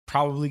 that's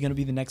probably going to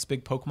be the next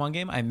big Pokemon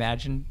game. I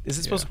imagine. Is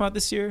it supposed to come out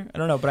this year? I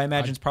don't know, but I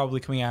imagine it's probably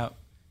coming out.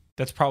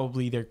 That's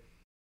probably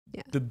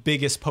the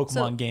biggest Pokemon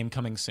So- game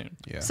coming soon.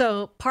 Yeah.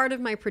 So part of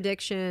my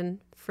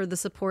prediction for the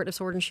support of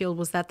Sword and Shield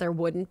was that there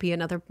wouldn't be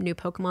another new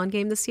Pokemon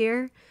game this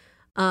year.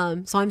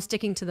 So I'm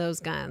sticking to those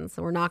guns.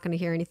 So we're not going to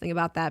hear anything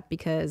about that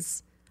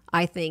because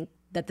I think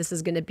that this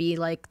is going to be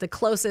like the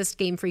closest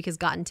Game Freak has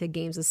gotten to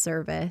games as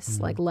service.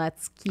 Like,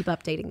 let's keep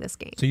updating this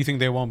game. So you think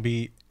there won't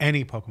be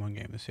any Pokemon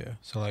game this year?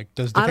 So like,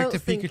 does I don't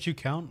Detective think- Pikachu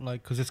count?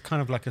 Like, because it's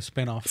kind of like a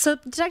spin-off. So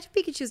Detective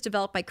Pikachu is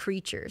developed by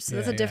Creatures. So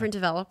that's a Yeah, different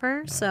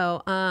developer.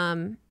 So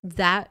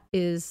that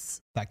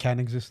is That can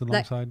exist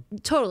alongside.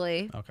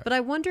 totally. Okay. But I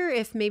wonder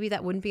if maybe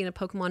that wouldn't be in a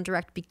Pokemon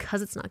Direct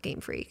because it's not Game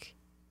Freak.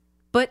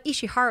 But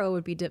Ishihara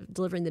would be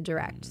delivering the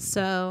Direct.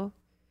 So,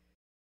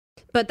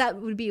 but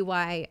that would be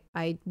why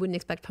I wouldn't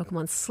expect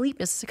Pokemon Sleep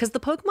because the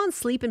Pokemon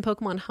Sleep and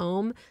Pokemon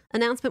Home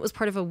announcement was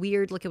part of a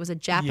weird, like it was a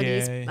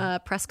Japanese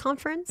press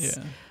conference.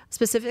 Yeah.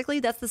 Specifically,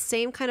 that's the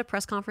same kind of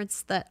press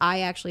conference that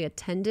I actually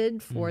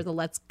attended for the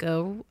Let's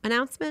Go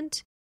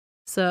announcement.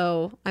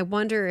 So I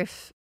wonder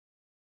if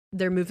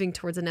they're moving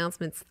towards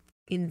announcements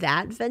in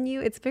that venue.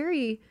 It's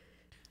very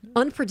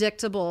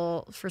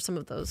unpredictable for some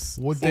of those.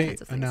 Would they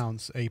kinds of things.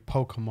 announce a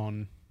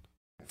Pokemon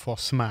for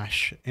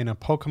Smash in a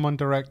Pokemon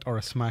Direct or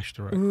a Smash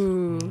Direct?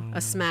 Ooh,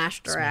 a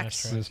Smash Direct.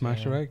 Smash Is it a Smash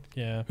yeah. Direct?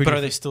 Yeah. Who But do are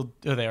you they think- still?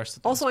 Oh, they are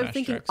still. doing Also, I'm Smash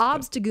thinking Directs,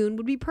 but Obstagoon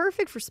would be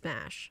perfect for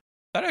Smash.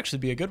 that'd actually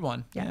be a good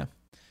one. Yeah. Yeah.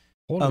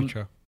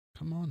 Lucha.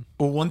 Come on.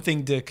 Well, one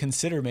thing to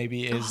consider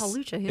maybe is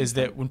Lucha, yeah. is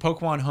that when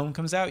Pokemon Home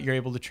comes out, you're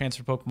able to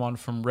transfer Pokemon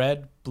from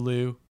Red,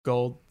 Blue,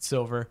 Gold,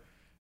 Silver,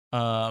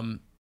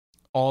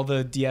 all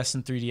the DS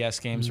and 3DS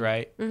games,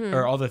 right? Mhm.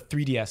 Or all the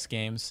 3DS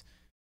games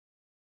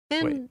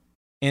And wait,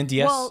 and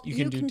DS. well, you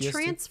can do DS too?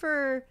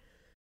 transfer.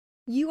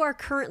 You are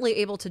currently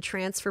able to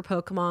transfer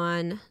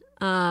Pokemon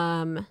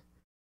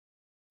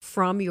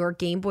from your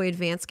Game Boy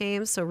Advance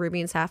games, so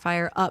Ruby and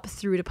Sapphire, up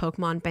through to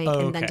Pokemon Bank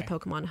and then to Okay.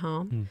 Pokemon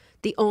Home. Hmm.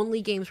 The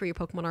only games where your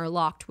Pokemon are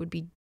locked would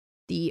be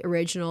the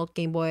original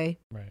Game Boy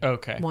Right.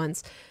 Okay.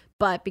 ones.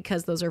 But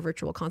because those are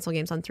virtual console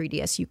games on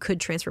 3DS, you could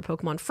transfer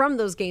Pokemon from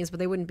those games, but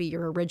they wouldn't be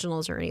your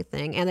originals or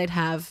anything. And they'd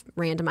have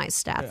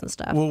randomized stats and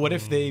stuff. Well, what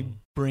if they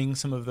bring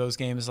some of those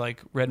games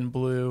like Red and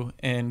Blue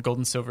and Gold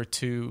and Silver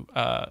to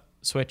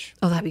Switch?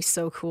 Oh, that'd be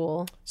so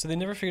cool. So they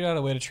never figured out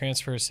a way to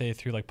transfer, say,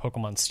 through like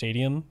Pokemon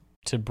Stadium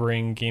to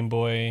bring Game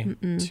Boy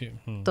to.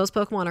 Those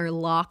Pokemon are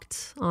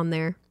locked on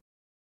there.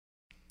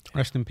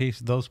 Rest in peace,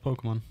 those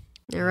Pokemon.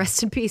 Yeah,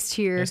 rest in peace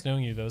to your. Nice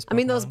knowing you. Those. I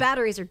mean, those Pokemon.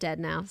 batteries are dead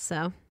now,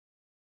 so.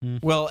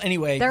 Well,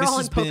 anyway, They're this all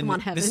has in been Pokemon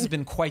heaven. this has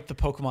been quite the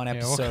Pokemon Yeah,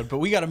 episode, but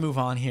we got to move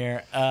on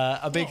here.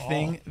 A big Aw.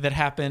 thing that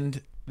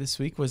happened this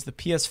week was the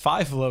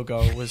PS5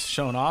 logo was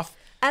shown off.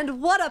 And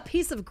what a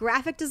piece of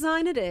graphic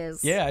design it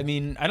is. Yeah, I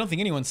mean, I don't think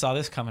anyone saw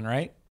this coming,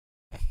 right?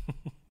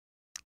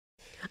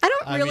 I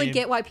don't I really mean,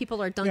 get why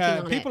people are dunking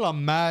Yeah, on people it. are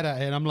mad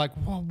at it. I'm like,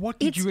 well, what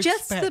did It's you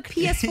just expect?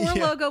 the PS4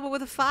 Yeah. logo, but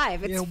with a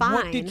 5. It's Yeah, fine.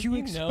 What did you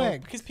You know,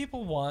 expect? because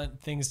people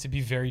want things to be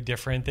very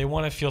different. They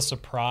want to feel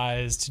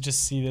surprised to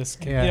just see this.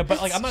 Yeah.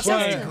 But like, I'm not It's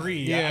saying I just a-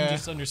 agree. Yeah. I'm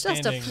just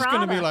understanding. It's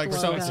gonna be like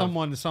Product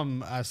logo.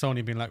 some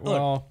Sony being like, Look,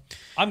 well,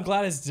 I'm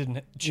glad it didn't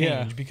change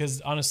Yeah.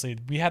 because honestly,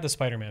 we had the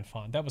Spider-Man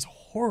font. That was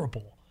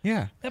horrible.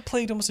 yeah. That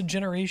plagued almost a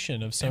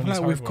generation of Sony's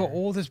Like, we've got hardware.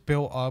 all this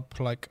built up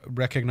like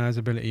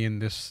recognizability in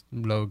this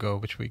logo,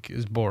 which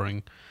is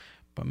boring.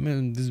 But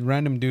man, this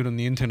random dude on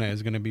the internet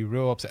is going to be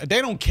real upset.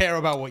 They don't care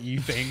about what you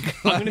think.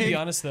 I'm going to be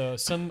honest though.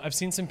 I've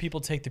seen some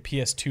people take the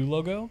PS2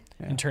 logo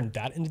and turn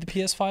that into the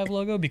PS5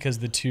 logo because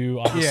the two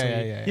obviously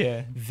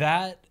Yeah.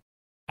 that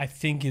I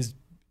think is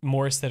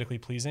more aesthetically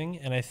pleasing,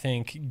 and I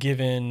think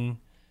given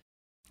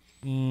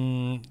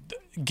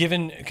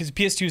because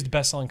PS2 is the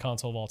best selling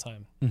console of all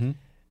time, Mm-hmm.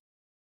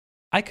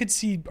 I could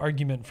see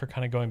argument for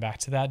kind of going back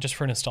to that just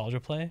for nostalgia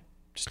play.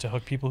 just to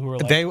hook people who are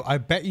like, I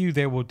bet you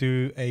they will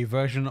do a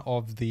version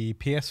of the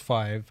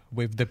PS5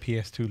 with the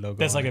PS2 logo.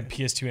 that's on like a it.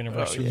 PS2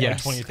 anniversary,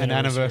 Yes, 20th an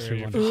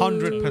anniversary one. Ooh.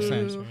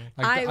 100%.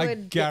 I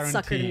would get suckered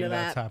guarantee into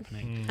that's that.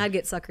 happening. I'd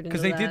get suckered into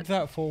Because that. they did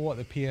that for what,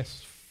 the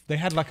PS. They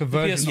had like a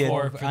version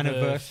PS4 of for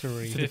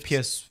anniversary. For the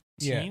PS.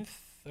 15th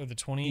or the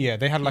 20th. Yeah,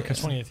 they had like a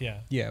 20th. Yeah,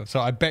 Yeah, so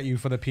I bet you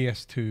for the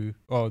PS2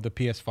 or the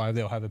PS5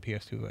 they'll have a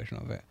PS2 version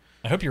of it.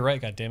 I hope you're right.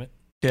 God damn it.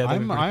 Yeah,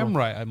 I am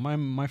right.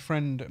 My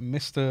friend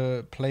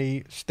Mr.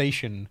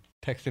 PlayStation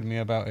texted me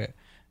about it.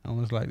 I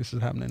was like, "This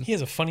is happening." He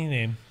has a funny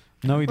name.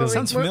 No, he Well, doesn't.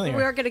 Sounds familiar.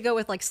 We're going to go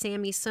with like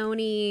Sammy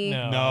Sony.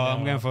 No, No,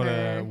 I'm going for the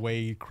Okay.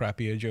 way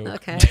crappier joke.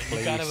 Okay.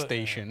 You gotta-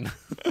 PlayStation.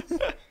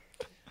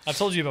 I've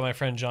told you about my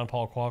friend John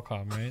Paul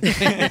Qualcomm, right?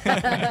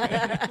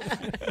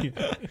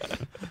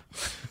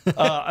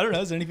 I don't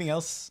know. Is there anything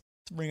else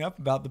to bring up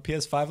about the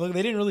PS5 logo?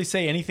 They didn't really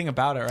say anything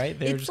about it, right?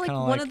 They were It's just like kind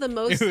of one like of the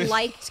most It was-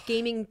 liked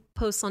gaming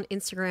posts on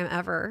Instagram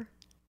ever.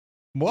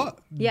 What?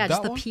 Yeah,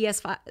 just That the one?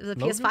 PS5. The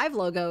Logo? PS5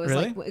 logo is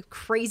Really? like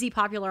crazy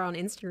popular on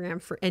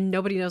Instagram and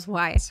nobody knows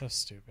why. So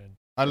stupid.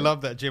 I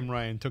love that Jim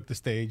Ryan took the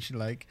stage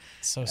like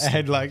So ahead.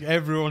 stupid. Like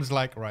everyone's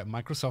like, right,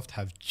 Microsoft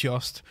have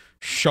just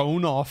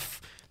shown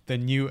off the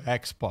new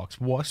Xbox.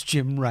 What's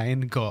Jim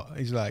Ryan got?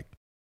 He's like,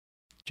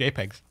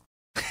 JPEGs.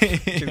 Took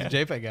the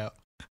JPEG out.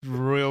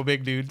 Real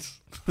big dudes.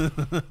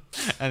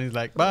 And he's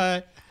like,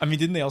 bye. I mean,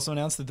 didn't they also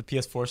announce that the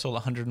PS4 sold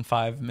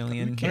 105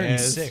 million? Who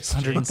cares?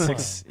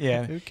 106.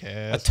 Yeah, Who a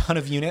cares? ton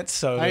of units.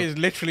 So That is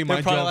literally my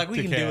they're probably job like, we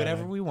to can do care.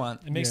 whatever we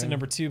want. It makes Yeah. it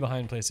number 2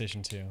 behind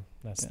PlayStation 2.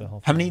 That's the whole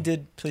thing. How many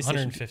did PlayStation?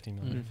 150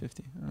 million.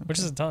 150. Oh, Which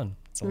is a ton.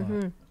 It's a lot.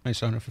 Mhm.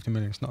 It's 150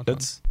 million. It's not a ton.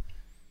 it's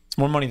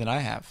more money than I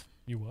have.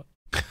 You what?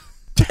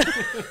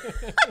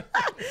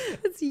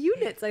 It's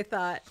units, I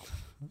thought.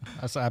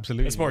 That's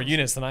absolutely. It's more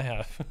units than I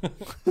have.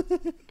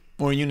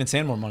 More units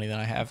and more money than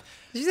I have.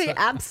 Did you say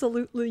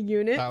absolutely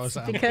units? That was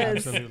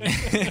because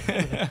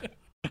absolutely.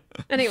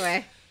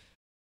 anyway.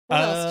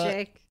 What else,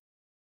 Jake?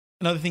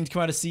 Another thing to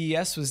come out of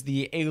CES was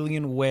the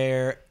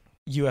Alienware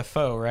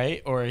UFO,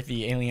 right? Or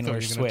the So Alienware you're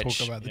going Switch. to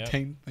talk about the Yep.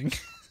 taint thing.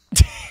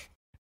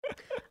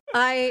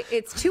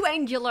 It's too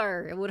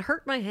angular. It would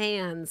hurt my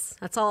hands.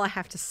 That's all I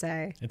have to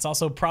say. It's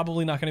also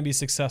probably not going to be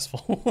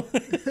successful.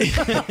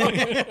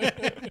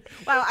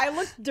 Wow, I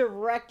looked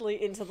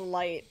directly into the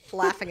light,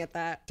 laughing at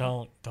that.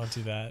 Don't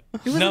do that.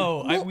 was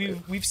No, a-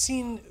 we've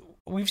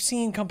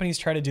seen companies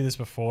try to do this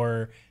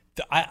before.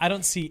 I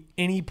don't see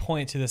any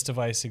point to this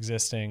device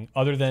existing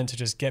other than to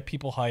just get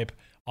people hype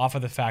off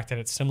of the fact that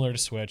it's similar to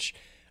Switch.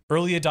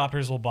 Early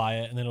adopters will buy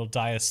it and then it'll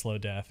die a slow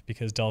death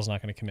because Dell's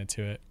not going to commit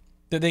to it.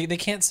 They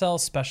can't sell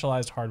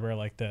specialized hardware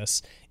like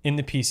this in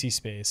the PC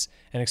space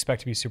and expect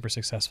to be super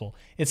successful.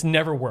 It's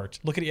never worked.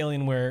 Look at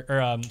Alienware,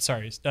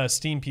 or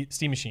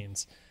Steam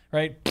machines,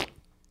 right?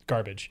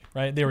 Garbage,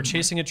 right? They were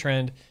chasing a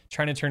trend,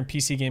 trying to turn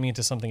PC gaming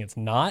into something it's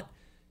not.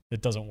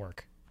 That doesn't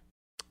work.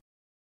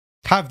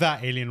 Have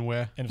that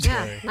Alienware. End of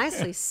Yeah, story.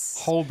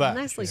 nicely. Hold that.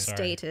 Nicely Sorry.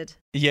 stated.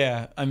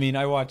 Yeah, I mean,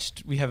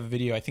 we have a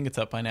video, I think it's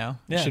up by now.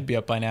 It Yeah. should be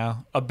up by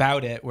now,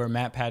 about it, where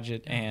Matt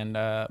Paget and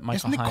Michael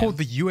Isn't it Heim. called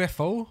the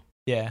UFO?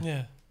 Yeah.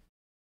 Yeah.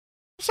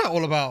 What's that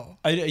all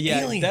about? That I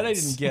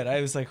Aliens. didn't get.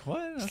 I was like,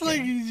 what? It's Okay.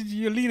 like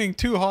you're leaning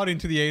too hard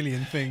into the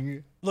alien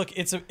thing. Look,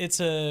 it's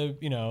a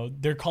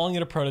they're calling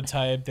it a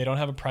prototype. They don't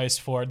have a price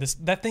for it.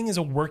 That thing is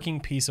a working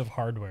piece of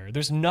hardware.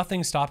 There's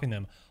nothing stopping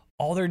them.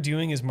 All they're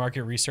doing is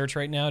market research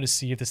right now to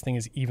see if this thing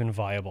is even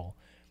viable.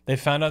 They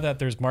found out that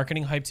there's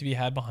marketing hype to be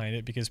had behind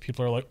it because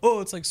people are like, oh,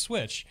 it's like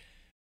Switch.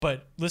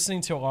 But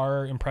listening to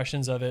our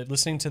impressions of it,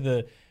 listening to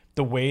the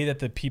way that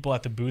the people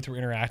at the booth were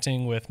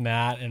interacting with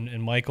Matt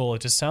and Michael,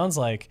 it just sounds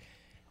like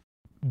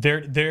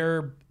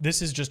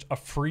this is just a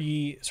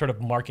free sort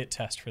of market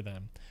test for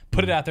them.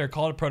 Put it out there,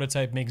 call it a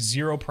prototype, make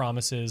zero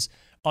promises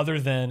other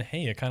than,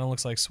 hey, it kind of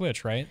looks like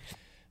Switch, right?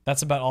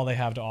 That's about all they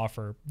have to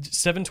offer.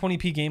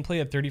 720p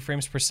gameplay at 30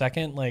 frames per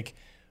second. Like,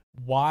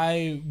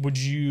 why would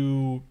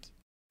you,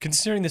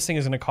 considering this thing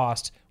is going to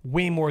cost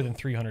way more than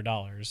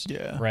 $300,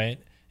 Yeah. right?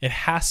 It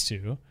has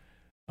to,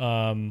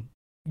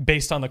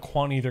 based on the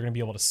quantity they're going to be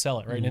able to sell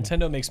it, right?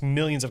 Nintendo makes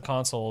millions of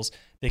consoles.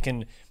 They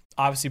can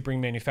obviously bring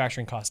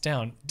manufacturing costs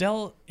down.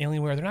 Dell,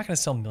 Alienware, they're not going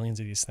to sell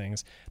millions of these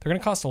things. They're going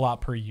to cost a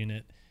lot per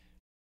unit.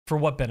 For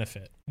what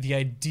benefit? The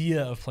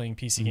idea of playing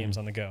PC games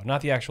on the go,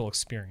 not the actual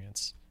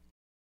experience.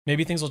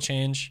 Maybe things will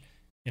change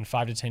in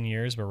 5 to 10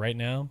 years, but right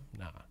now,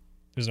 nah,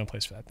 there's no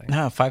place for that thing.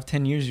 No,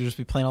 5-10 years, you'll just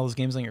be playing all those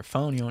games on your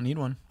phone. You don't need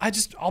one.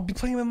 I'll be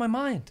playing them in my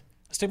mind.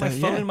 I'll stick my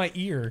phone Yeah. in my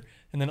ear,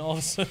 and then all of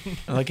a sudden,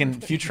 Like in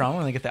Futurama,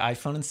 when they get the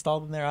iPhone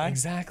installed in their eye.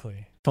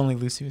 exactly. If only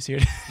Lucy was here.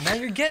 Now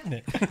you're getting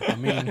it. I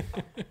mean,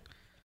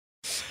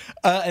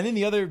 And then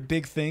the other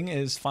big thing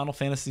is Final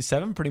Fantasy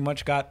VII pretty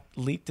much got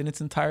leaked in its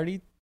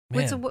entirety.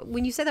 Wait, so Man.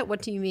 when you say that,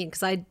 what do you mean?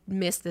 Because I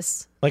missed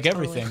this. Like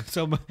Totally. everything.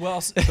 so Well,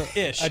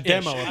 ish. A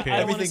demo ish. appeared. I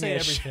don't want to say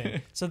Everything-ish.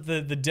 everything. So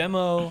the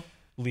demo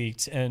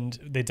leaked, and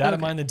they data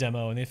mined the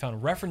demo, and they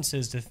found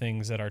references to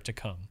things that are to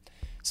come.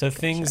 So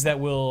things that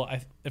will,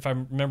 if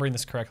I'm remembering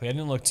this correctly, I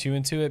didn't look too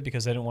into it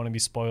because I didn't want to be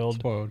spoiled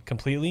spoiled.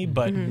 completely.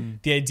 But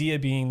the idea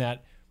being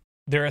that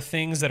there are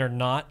things that are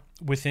not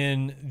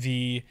within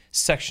the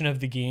section of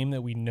the game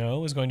that we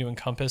know is going to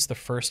encompass the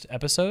first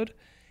episode,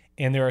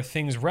 and there are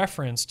things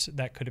referenced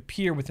that could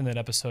appear within that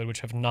episode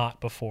which have not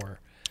before.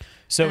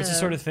 So it's the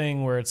sort of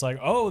thing where it's like,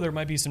 oh, there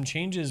might be some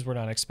changes we're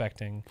not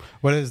expecting.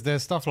 Well,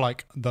 there's stuff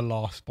like the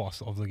last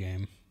boss of the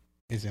game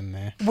is in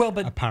there. Well,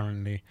 but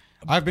Apparently,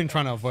 I've been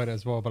trying to avoid it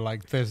as well. But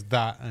like, there's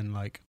that, and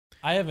like,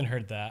 I haven't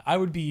heard that. I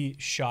would be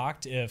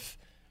shocked if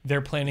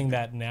they're planning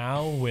that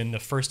now when the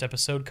first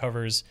episode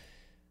covers,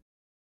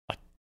 I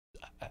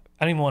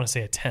don't even want to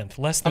say a tenth,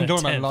 less than I'm talking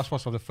a about tenth. the last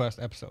boss of the first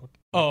episode.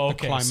 Oh, The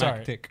okay.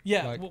 climactic, Sorry.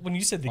 Yeah, like, when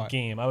you said the fight.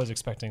 game, I was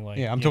expecting like.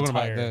 Yeah, I'm the talking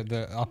entire, about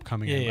the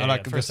upcoming Yeah, game. yeah, I like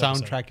yeah, the first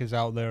soundtrack episode. is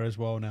out there as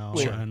well now.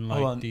 Wait, And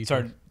hold like on. details.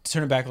 Sorry,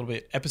 turn it back a little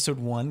bit. Episode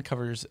 1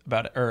 covers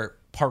about, or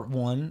part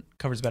 1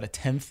 covers about a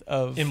tenth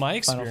of. In my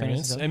Final Fantasy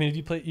experience, VII. I mean,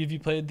 have you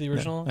played the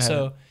original? I So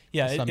haven't.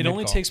 yeah, It's it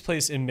only Midgar. takes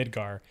place in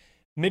Midgar.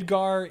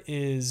 Midgar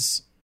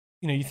is,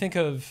 you think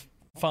of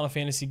Final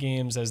Fantasy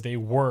games as they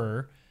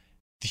were,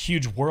 the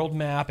huge world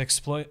map,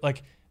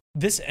 like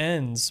this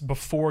ends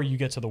before you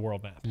get to the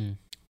world map.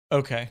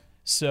 Okay.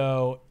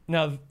 So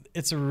now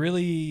it's a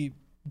really,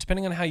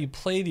 depending on how you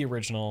play the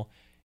original,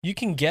 you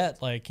can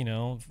get like,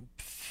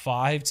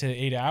 5 to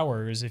 8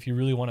 hours if you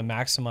really want to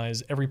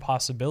maximize every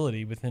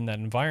possibility within that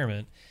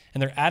environment.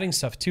 And they're adding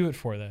stuff to it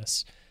for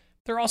this.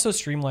 They're also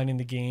streamlining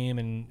the game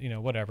and,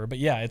 whatever. But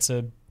yeah, it's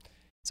a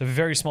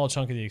very small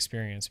chunk of the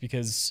experience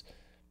because,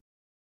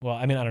 well,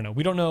 I mean, I don't know.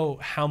 We don't know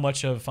how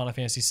much of Final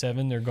Fantasy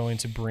VII they're going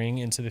to bring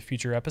into the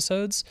future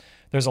episodes.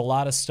 There's a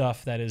lot of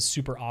stuff that is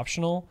super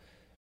optional,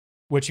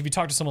 which if you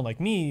talk to someone like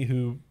me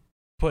who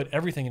put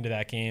everything into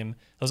that game,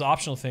 those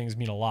optional things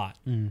mean a lot.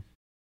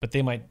 But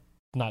they might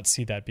not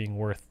see that being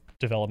worth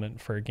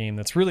development for a game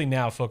that's really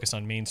now focused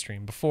on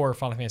mainstream. Before,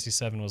 Final Fantasy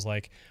VII was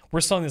like,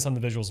 we're selling this on the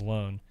visuals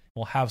alone.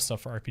 We'll have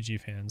stuff for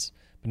RPG fans.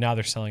 But now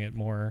they're selling it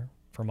more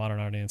for modern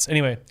audience.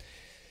 Anyway,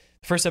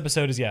 the first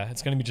episode is,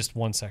 it's going to be just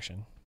one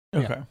section.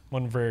 Okay.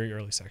 One very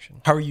early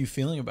section. How are you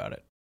feeling about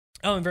it?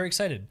 Oh, I'm very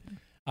excited.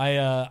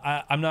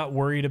 I'm not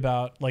worried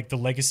about like the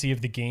legacy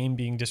of the game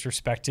being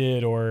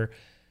disrespected or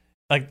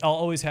like I'll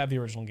always have the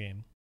original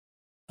game.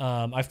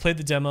 I've played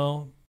the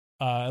demo,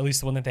 at least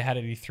the one that they had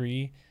at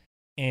E3,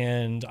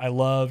 and I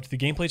loved the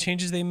gameplay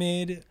changes they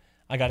made.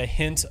 I got a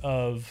hint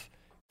of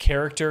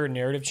character and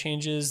narrative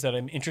changes that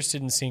I'm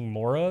interested in seeing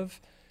more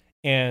of,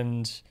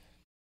 and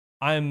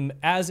I'm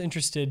as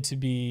interested to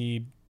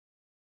be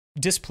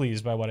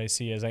displeased by what I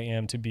see as I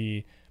am to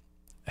be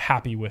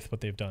happy with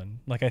what they've done.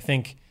 Like, I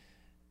think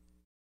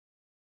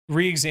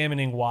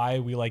re-examining why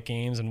we like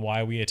games and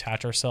why we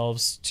attach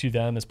ourselves to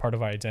them as part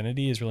of our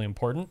identity is really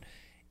important.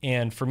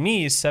 And for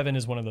me, 7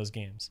 is one of those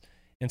games.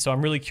 And so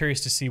I'm really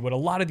curious to see what a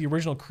lot of the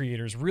original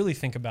creators really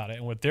think about it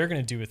and what they're going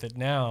to do with it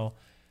now.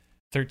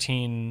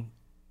 13,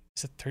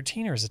 is it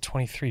 13 or is it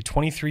 23?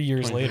 23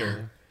 years 23.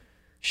 later.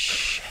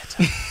 Shit.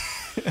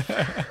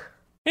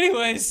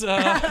 Anyways,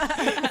 I'm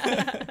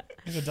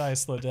gonna die a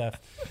slow death.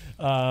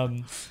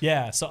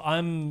 So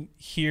I'm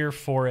here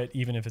for it,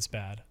 even if it's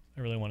bad.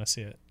 I really want to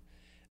see it.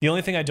 The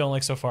only thing I don't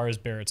like so far is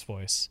Barrett's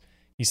voice.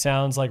 He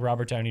sounds like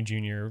Robert Downey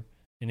Jr.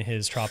 in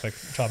his Tropical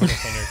Thunder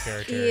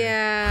character.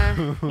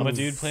 Yeah. I'm a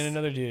dude playing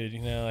another dude.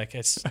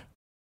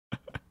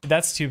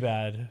 That's too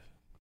bad.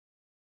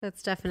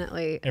 That's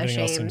definitely a Everything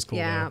else shame. seems cool,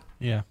 Yeah.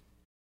 Yeah.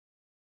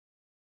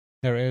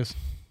 There it is.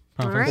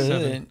 Final All right.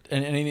 Fantasy VII.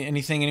 And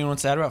anything anyone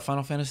wants to add about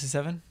Final Fantasy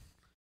VII?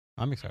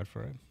 I'm excited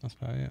for it. That's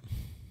about it.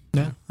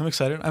 Yeah, I'm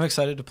excited. I'm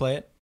excited to play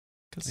it.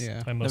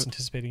 Yeah. My most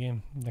anticipated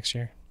game next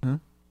year.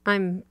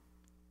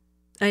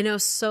 I know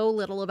so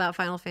little about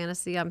Final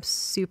Fantasy. I'm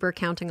super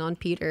counting on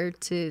Peter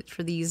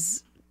for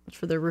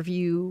the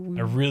review.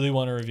 I really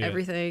want to review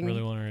everything. it.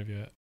 Really want to review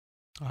it.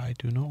 I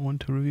do not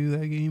want to review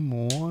that game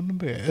one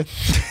bit.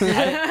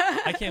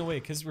 I can't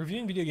wait because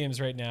reviewing video games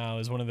right now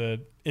is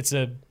it's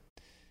a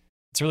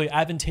really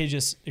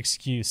advantageous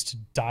excuse to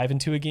dive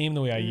into a game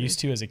the way I used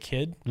to as a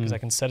kid because I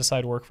can set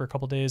aside work for a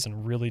couple days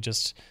and really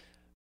just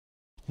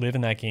live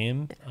in that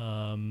game.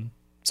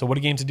 So what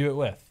a game to do it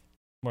with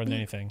more than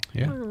anything.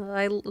 Yeah.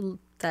 Well,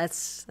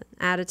 that's an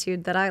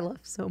attitude that I love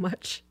so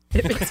much.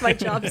 It makes my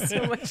job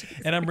so much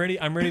easier. And I'm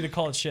ready to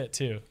call it shit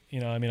too.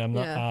 I'm not.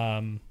 Yeah.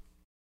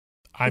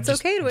 I'm It's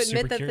okay to I'm super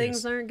admit that curious.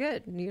 things aren't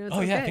good. It's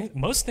Oh yeah, okay.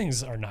 most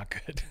things are not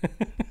good.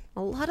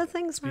 A lot of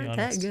things be aren't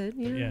honest, that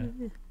good. but yeah.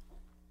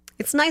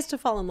 It's nice to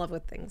fall in love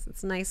with things.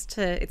 It's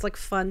like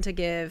fun to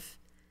give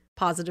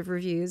positive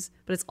reviews,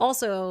 but it's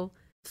also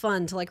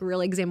fun to like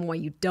really examine why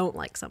you don't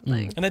like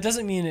something. And that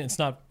doesn't mean it's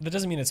not. That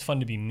doesn't mean it's fun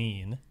to be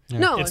mean.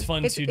 No, It's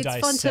fun to it's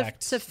dissect.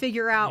 fun to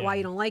figure out why Yeah.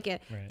 you don't like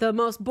it. Right. The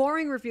most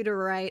boring review to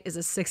write is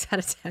a 6 out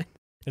of 10.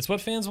 It's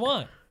what fans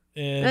want.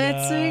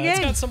 It's a It's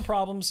game. got some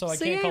problems, so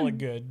It's I a can't call it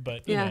game. good.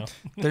 But Yeah.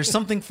 There's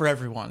something for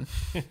everyone.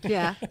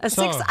 Yeah, a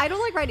 6. So- I don't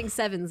like writing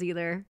 7s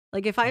either.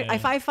 Like if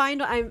I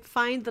find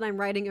that I'm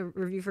writing a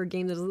review for a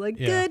game that is like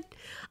Yeah. good,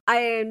 I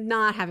am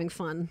not having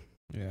fun.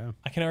 Yeah.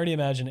 I can already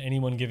imagine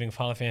anyone giving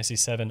Final Fantasy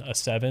VII a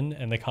 7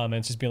 and the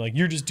comments just being like,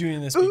 "You're just doing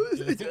this."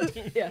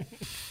 Yeah.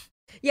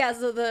 Yeah,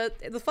 so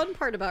the fun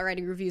part about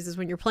writing reviews is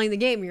when you're playing the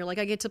game and you're like,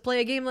 I get to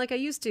play a game like I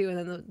used to. And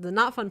then the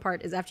not fun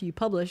part is after you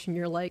publish and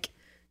you're like,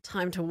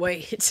 time to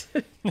wait.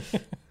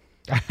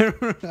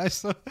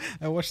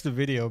 I watched the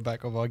video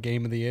back of our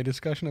Game of the Year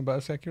discussion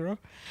about Sekiro,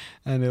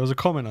 and there was a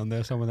comment on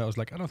there, someone that was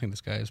like, I don't think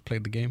this guy has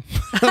played the game.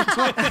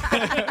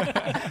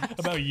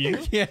 About you?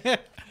 Yeah.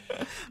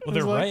 Well,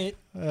 they're right.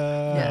 How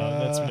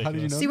That's did you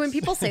ridiculous. know? See, when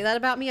people say that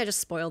about me, I just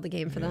spoil the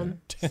game for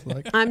them. It's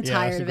like, I'm yeah,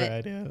 tired that's of a it. great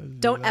idea. Let's do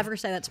Don't that. ever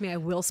say that to me. I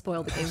will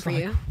spoil the game It's for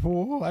like, you.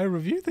 whoa, I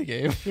reviewed the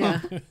game.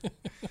 Yeah.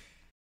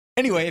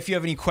 Anyway, if you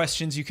have any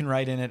questions, you can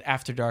write in at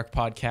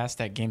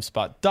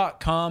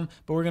afterdarkpodcast@gamespot.com.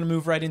 But we're going to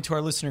move right into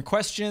our listener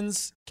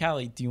questions.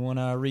 Callie, do you want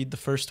to read the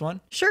first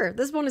one? Sure.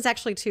 This one is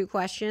actually 2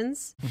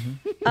 questions.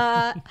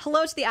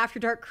 Hello to the After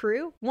Dark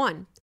crew.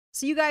 1.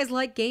 So you guys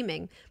like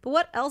gaming, but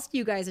what else do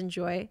you guys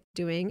enjoy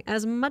doing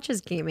as much as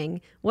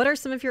gaming? What are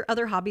some of your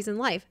other hobbies in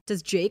life?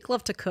 Does Jake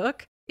love to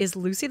cook? Is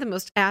Lucy the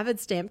most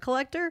avid stamp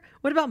collector?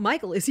 What about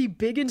Michael? Is he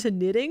big into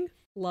knitting?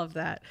 Love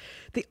that.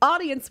 The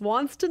audience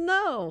wants to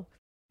know.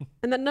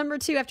 And then number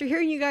 2, after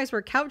hearing you guys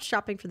were couch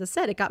shopping for the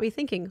set, it got me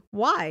thinking,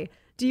 why?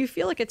 Do you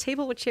feel like a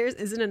table with chairs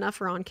isn't enough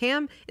for on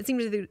cam? It seemed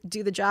to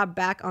do the job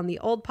back on the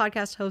old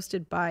podcast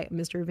hosted by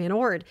Mr. Van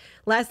Ord.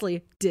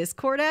 Lastly,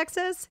 Discord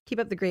access. Keep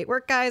up the great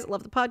work, guys.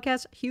 Love the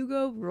podcast.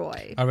 Hugo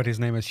Roy. I read his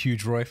name as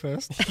Huge Roy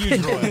first.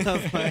 Huge Roy.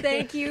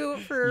 Thank you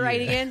for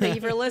writing in. Thank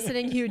you for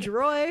listening, Huge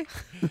Roy.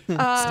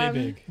 Stay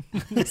big.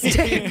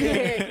 Stay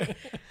big.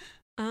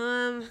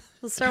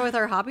 Let's start with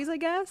our hobbies, I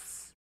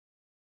guess.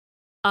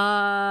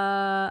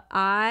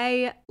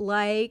 I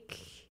like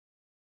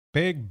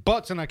Big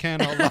butts and I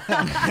cannot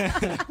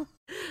lie.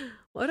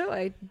 what do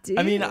I do?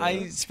 I mean,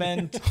 I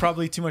spend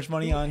probably too much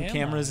money on am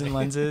cameras I? and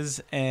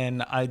lenses,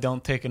 and I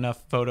don't take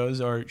enough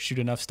photos or shoot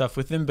enough stuff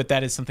with them. But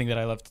that is something that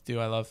I love to do.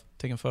 I love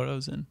taking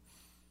photos and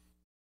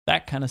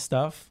that kind of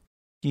stuff.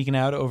 Geeking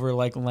out over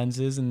like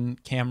lenses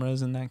and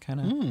cameras and that kind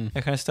of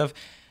stuff.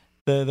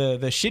 The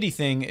shitty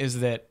thing is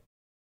that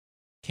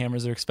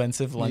cameras are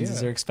expensive,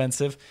 lenses Yeah. are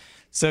expensive.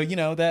 So, you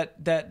know,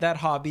 that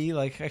hobby,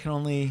 like I can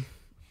only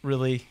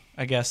really,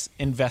 I guess,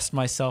 invest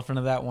myself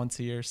into that once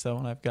a year. So,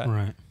 and I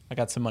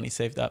got some money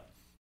saved up,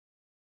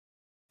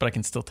 but I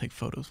can still take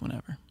photos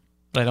whenever,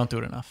 but I don't do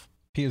it enough.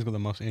 Peter's got the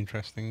most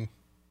interesting.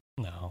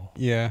 No.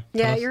 Yeah.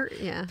 Yeah, Tell us,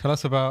 Tell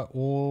us about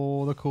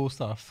all the cool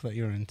stuff that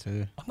you're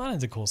into. I'm not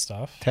into cool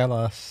stuff. Tell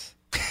us.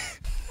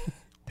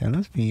 Tell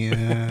us,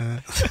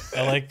 Peter.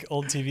 I like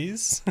old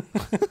TVs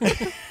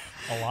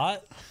a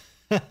lot.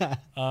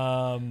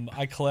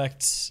 I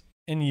collect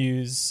and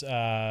use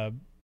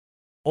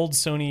old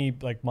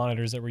Sony like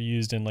monitors that were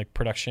used in like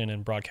production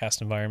and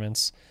broadcast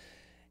environments,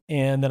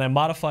 and then I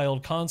modify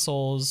old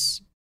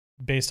consoles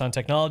based on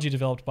technology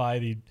developed by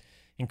the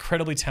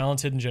incredibly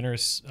talented and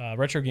generous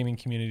retro gaming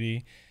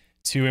community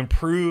to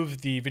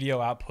improve the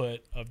video output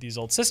of these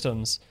old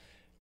systems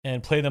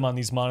and play them on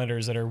these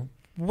monitors that are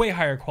way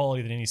higher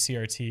quality than any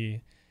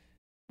CRT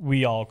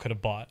we all could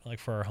have bought like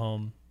for our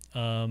home.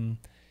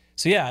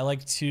 So yeah, I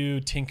like to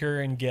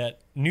tinker and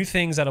get new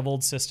things out of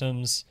old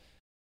systems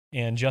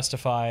and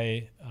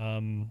justify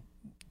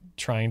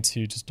trying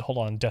to just hold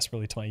on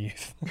desperately to my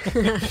youth.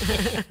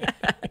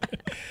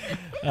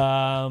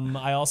 I'm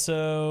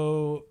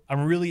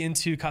really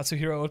into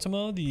Katsuhiro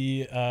Otomo,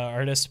 the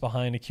artist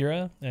behind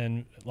Akira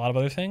and a lot of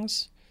other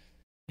things.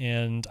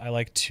 And I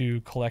like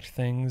to collect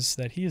things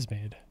that he has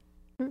made.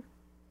 And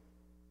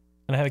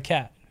I have a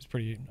cat who's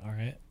pretty all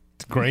right.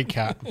 It's a great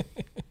cat.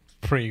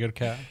 Pretty good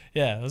cat.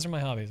 Yeah, those are my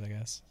hobbies, I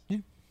guess.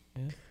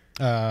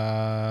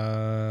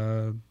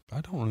 I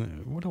don't really,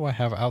 what do I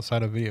have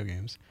outside of video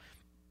games?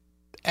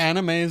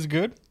 Anime is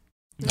good.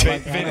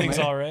 Vaping's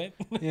all right.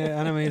 Yeah,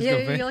 anime is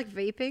Yeah, good. you like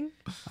vaping?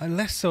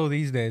 Less so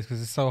these days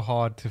because it's so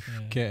hard to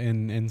get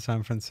in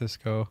San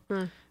Francisco.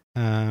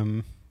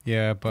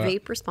 Yeah, but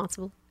Vape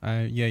responsible.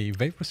 yeah, you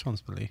vape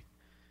responsibly.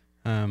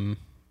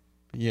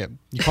 Yeah,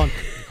 you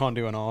can't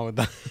do an R with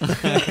that.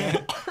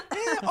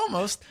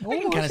 Almost. I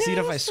can kind of see it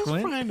if I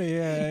squint.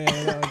 Yeah,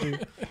 that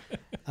would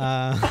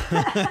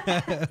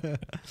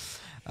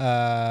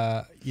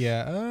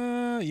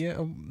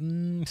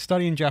do.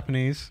 Studying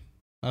Japanese.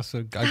 That's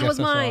a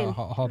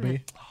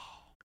hobby.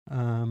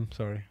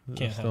 Sorry,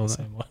 Can't have the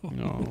same one.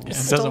 No, It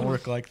doesn't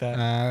work like that.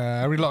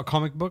 I read a lot of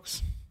comic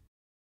books.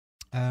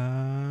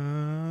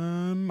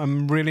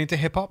 I'm really into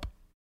hip hop.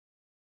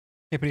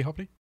 Hippity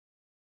hoppity.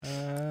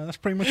 That's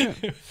pretty much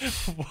it.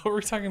 What were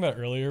we talking about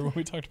earlier when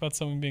we talked about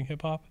someone being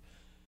hip hop?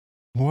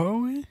 What were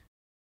we?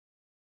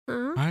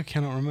 Huh? I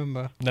cannot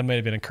remember. That might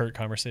have been a Kurt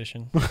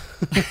conversation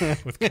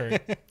with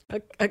Kurt.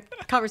 A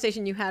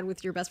conversation you had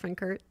with your best friend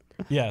Kurt.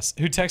 Yes,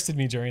 who texted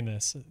me during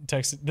this?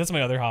 That's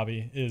my other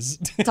hobby is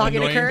Talking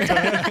to annoying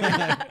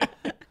Kurt.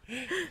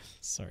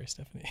 Sorry,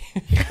 Stephanie.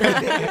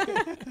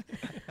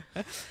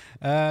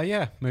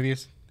 Yeah, maybe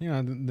it's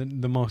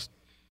the most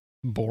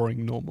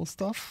boring normal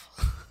stuff.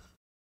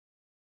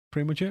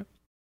 Pretty much it.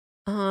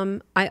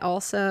 I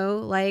also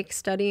like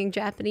studying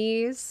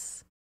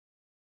Japanese.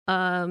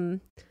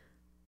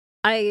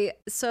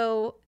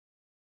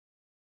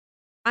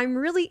 I'm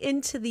really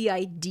into the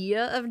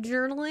idea of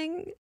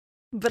journaling,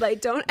 but I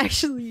don't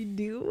actually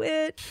do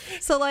it.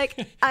 So like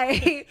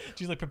Do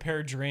you like prepare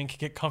a drink,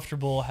 get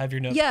comfortable, have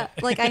your notes? yeah,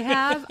 like I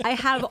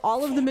have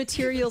all of the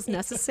materials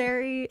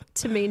necessary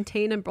to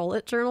maintain a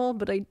bullet journal,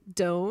 but I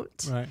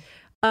don't. Right.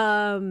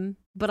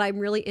 But I'm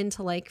really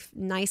into like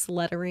nice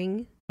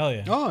lettering. Hell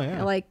yeah. Oh yeah.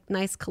 I like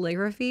nice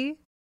calligraphy.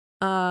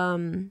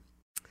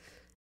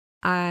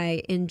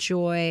 I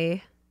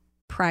enjoy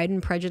Pride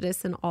and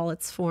Prejudice in all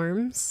its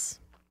forms.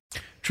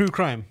 True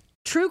crime.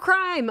 True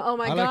crime. Oh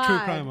my I god. like true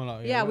crime a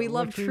lot. Yeah, we We're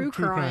love true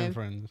crime.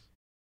 friends.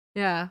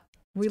 Yeah.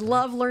 We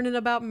love learning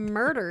about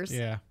murders.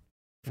 Yeah.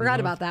 Forgot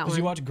about that Did one.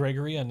 you watch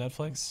Gregory on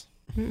Netflix?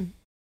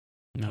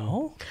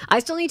 No. I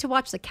still need to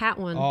watch the cat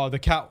one. Oh, the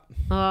cat.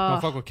 Oh.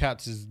 Don't Fuck with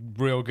Cats is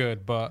real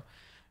good, but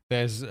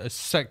there's a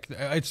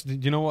It's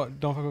you know what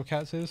Don't Fuck with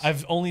Cats is?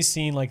 I've only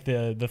seen like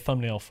the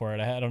thumbnam for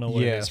it. I don't know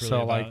what it is really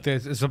so about. like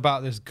it's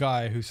about this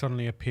guy who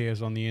suddenly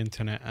appears on the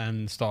internet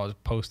and starts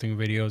posting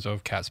videos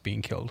of cats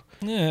being killed.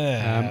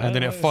 Yeah. And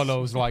then it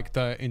follows like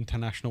the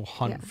international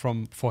hunt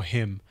Yeah. for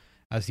him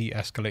as he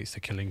escalates to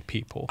killing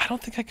people. I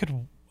don't think I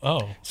could.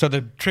 Oh. So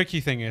the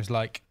tricky thing is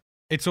like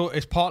it's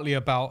partly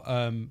about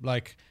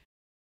like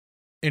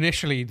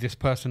initially this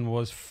person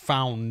was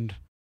found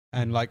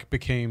and like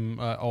became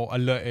or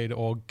alerted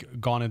or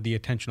garnered the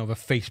attention of a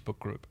Facebook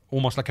group,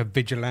 almost like a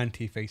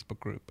vigilante Facebook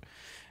group,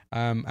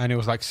 and it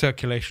was like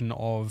circulation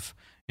of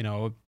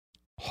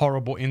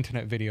horrible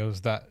internet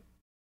videos that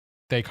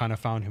they kind of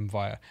found him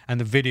via, and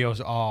the videos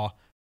are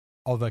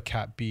of a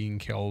cat being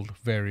killed,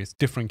 various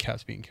different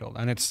cats being killed,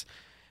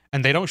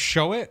 and they don't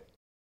show it.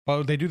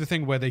 But they do the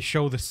thing where they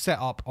show the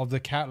setup of the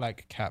cat,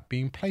 like cat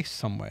being placed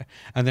somewhere.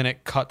 And then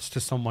it cuts to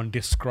someone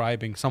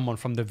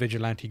from the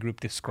vigilante group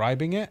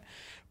describing it.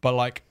 But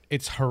like,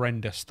 it's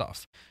horrendous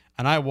stuff.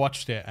 And I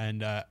watched it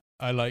and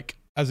I like,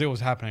 as it was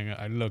happening,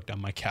 I looked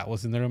and my cat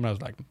was in the room and I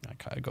was like,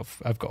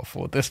 I've got to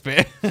forward this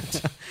bit.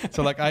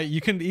 So like,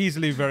 you can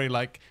easily very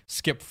like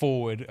skip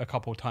forward a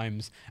couple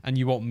times and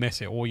you won't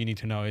miss it. All you need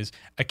to know is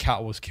a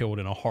cat was killed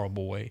in a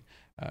horrible way.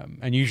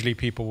 And usually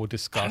people will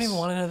discuss. I don't even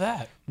want to know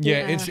that.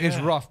 Yeah, Yeah. it's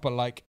rough, but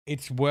like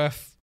it's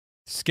worth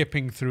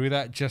skipping through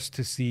that just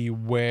to see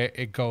where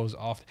it goes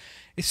off.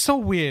 It's so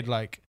weird.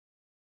 Like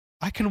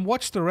I can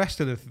watch the rest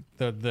of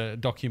the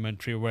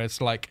documentary where it's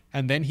like,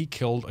 and then he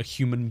killed a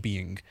human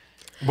being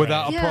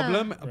without a Yeah.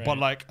 problem. Right. But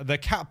like the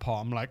cat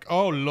part, I'm like,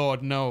 oh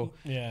Lord, no.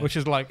 Yeah. Which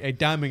is like a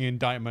damning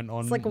indictment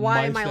on. It's like,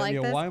 why am I mindset. like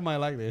Yeah, this? Why am I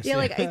like this? Yeah,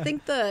 like I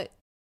think to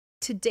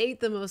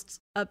date the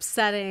most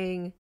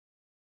upsetting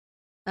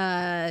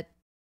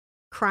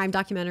crime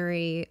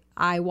documentary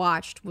I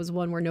watched was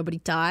one where nobody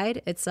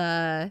died. It's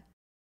the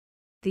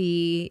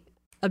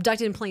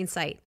Abducted in Plain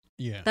Sight.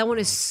 Yeah. That one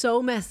is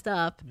so messed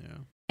up Yeah.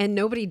 and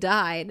nobody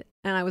died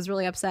and I was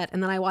really upset.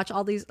 And then I watched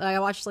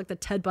like the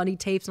Ted Bundy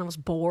tapes and I was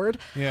bored.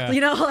 Yeah. You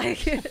know,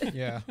 like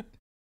Yeah.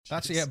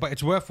 But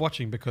it's worth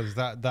watching because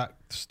that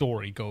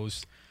story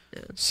goes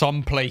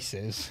some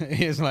places.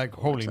 It's like,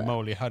 holy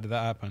moly, how did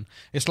that happen?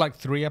 It's like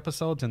 3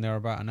 episodes and they're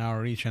about an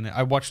hour each, and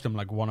I watched them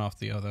like one after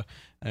the other,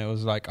 and it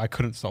was like I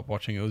couldn't stop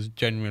watching. It was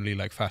genuinely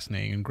like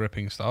fascinating and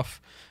gripping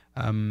stuff,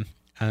 and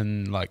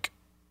like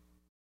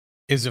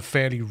is a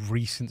fairly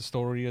recent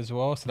story as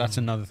well. So that's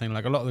another thing.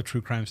 Like a lot of the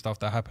true crime stuff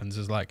that happens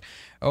is like,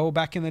 oh,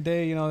 back in the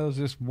day, there was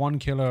this one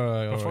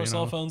killer Before or,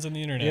 cell phones and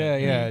the internet.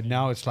 Yeah.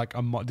 Now it's like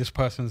this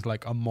person's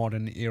like a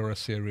modern era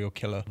serial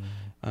killer,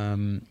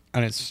 and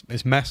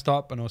it's messed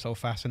up and also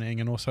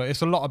fascinating, and also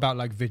it's a lot about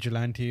like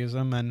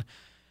vigilantism, and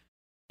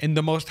in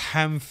the most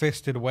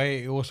ham-fisted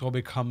way, it also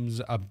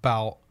becomes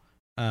about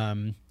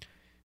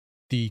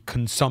the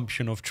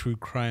consumption of true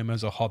crime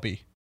as a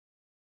hobby.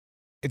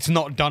 It's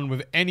not done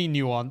with any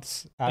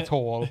nuance at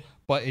all,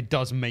 but it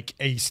does make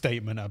a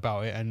statement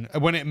about it. And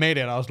when it made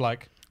it, I was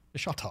like,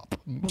 shut up.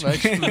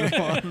 Like, move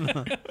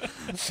on.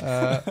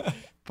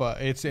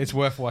 But it's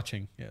worth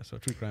watching. Yeah, so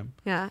true crime.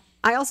 yeah.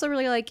 I also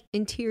really like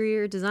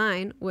interior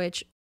design,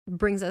 which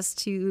brings us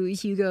to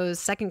Hugo's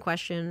second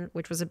question,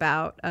 which was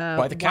about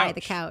why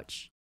the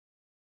couch.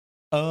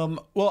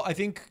 Well, I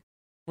think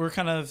we're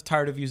kind of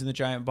tired of using the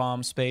giant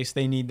bomb space.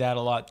 They need that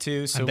a lot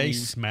too. So And they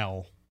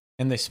smell.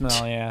 And they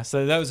smell, yeah.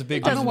 So that was a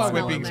big I I don't know reason why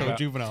smell we're being in so there.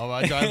 juvenile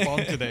about giant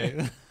bomb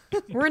today.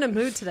 We're in a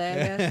mood today,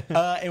 I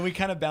guess. And we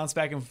kind of bounced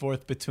back and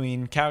forth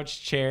between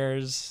couch,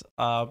 chairs,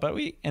 but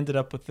we ended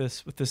up with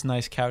this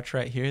nice couch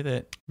right here,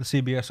 the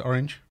CBS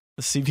orange.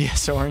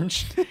 CBS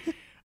orange.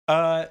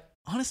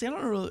 Honestly, I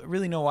don't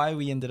really know why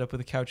we ended up with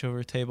a couch over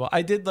a table.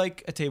 I did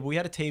like a table. We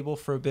had a table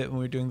for a bit when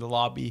we were doing the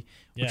lobby,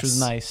 which was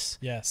nice.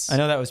 Yes. I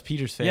know that was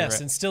Peter's favorite. Yes,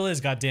 and still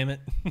is, goddammit.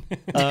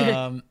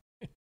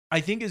 I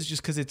think it's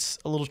just because it's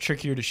a little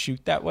trickier to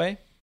shoot that way.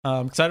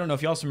 Because I don't know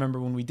if you also remember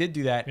when we did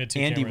do that, We had 2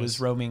 Andy cameras.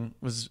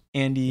 was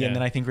Andy, Yeah. and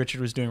then I think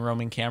Richard was doing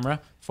roaming camera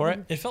for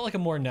it. It felt like a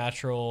more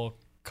natural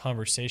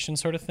conversation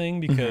sort of thing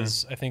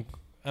because I think,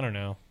 I don't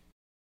know.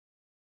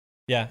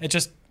 Yeah, it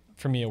just,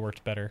 for me, it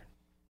worked better.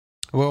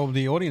 Well,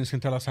 the audience can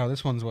tell us how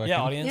this one's working.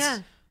 Yeah, audience. Yeah.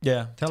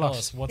 Yeah. Tell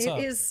us what's up.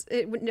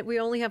 We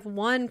only have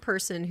one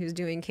person who's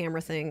doing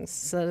camera things,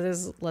 so it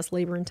is less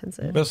labor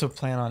intensive. We also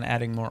plan on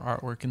adding more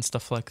artwork and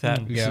stuff like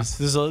that. Yeah. This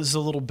is a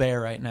little bare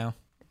right now.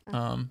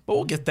 But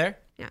we'll get there.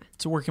 Yeah.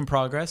 It's a work in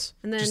progress.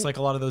 And then- just like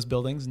a lot of those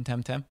buildings in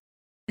Temtem.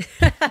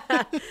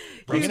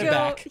 Bringing it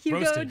back.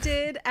 Hugo Roasted.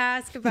 did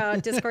ask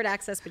about Discord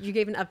access, but you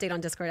gave an update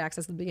on Discord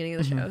access at the beginning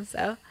of the show.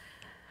 So,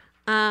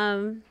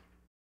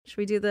 should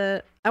we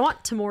do I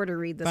want Timur to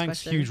read this Thanks,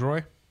 question. Huge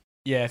Roy.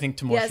 Yeah, I think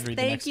Timur Yes, should read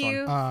the thank next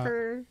you one.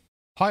 for.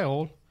 Hi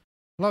all,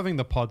 loving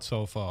the pod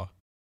so far.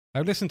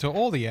 I've listened to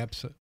all the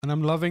eps and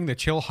I'm loving the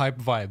chill hype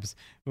vibes,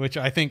 which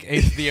I think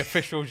is the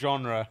official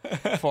genre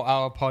for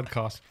our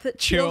podcast. The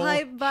chill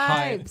hype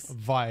vibes.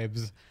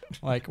 Vibes.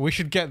 Like we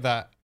should get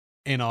that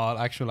in our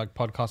actual like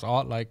podcast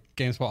art, like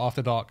GameSpot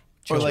After Dark.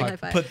 Or Chill like hype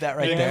vibe. put that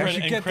right Yeah, there. We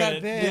should get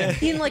that there.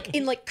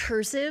 in like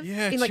cursive,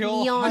 Yeah, in like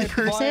chill neon hype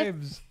cursive.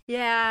 vibes.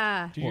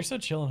 Yeah, Dude, you're so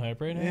chill and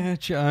hype right now.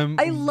 Yeah,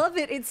 I love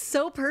it. It's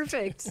so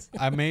perfect.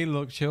 I may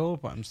look chill,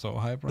 but I'm so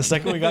hype. The Right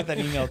second we got that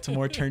email,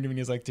 Timur turned to me and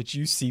he was like, "Did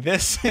you see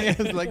this?"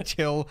 it's like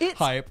chill It's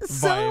hype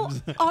so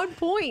vibes. on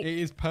point. It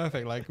is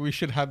perfect. Like we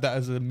should have that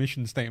as a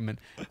mission statement.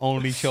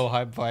 Only chill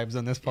hype vibes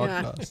on this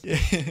Yeah.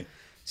 podcast.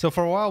 So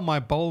for a while, my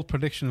bold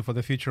prediction for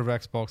the future of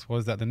Xbox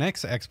was that the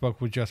next Xbox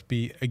would just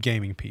be a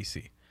gaming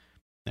PC.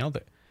 Nailed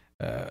it.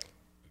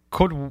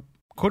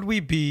 Could we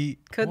be?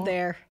 Could what?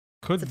 there?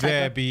 Could It's a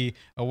there typo. be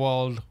a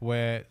world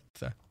where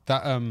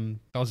that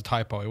was a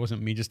typo? It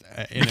wasn't me just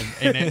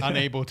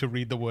unable to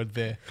read the word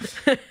there.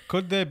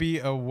 Could there be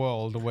a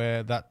world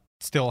where that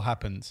still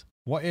happens?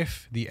 What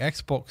if the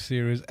Xbox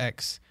Series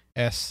X,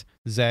 S,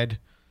 Z,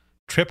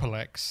 Triple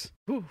X,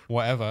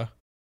 whatever,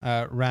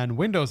 ran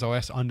Windows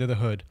OS under the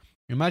hood?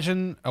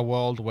 Imagine a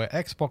world where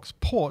Xbox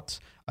ports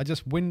are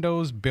just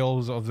Windows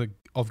builds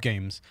of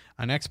games,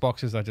 and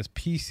Xboxes are just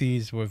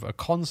PCs with a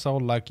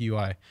console-like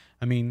UI.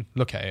 I mean,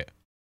 look at it.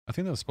 I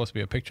think there was supposed to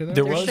be a picture there.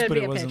 There There was, should but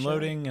be it a wasn't picture.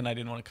 loading, and I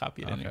didn't want to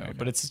copy it Okay, anyway. okay.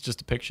 But it's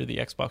just a picture of the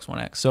Xbox One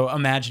X. So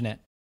imagine it.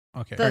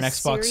 Okay. The Or an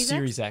Xbox Series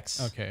Series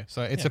X. Okay,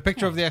 so it's Yeah, a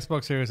picture come of the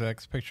Xbox Series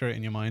X. Picture it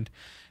in your mind.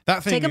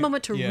 That thing. Take a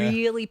moment to yeah,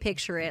 really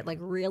picture it, like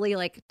really,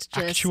 like just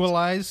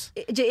actualize.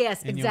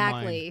 Yes, in your mind.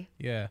 exactly.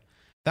 Yeah,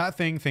 that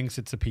thing thinks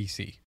it's a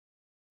PC,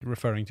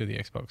 referring to the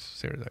Xbox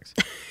Series X.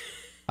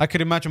 I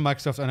could imagine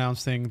Microsoft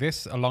announcing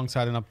this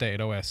alongside an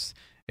updated OS.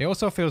 It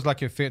also feels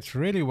like it fits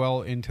really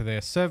well into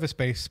their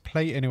service-based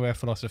play anywhere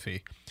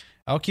philosophy.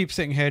 I'll keep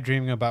sitting here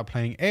dreaming about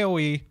playing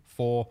AoE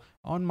 4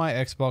 on my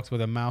Xbox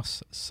with a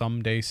mouse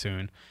someday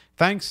soon.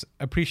 Thanks,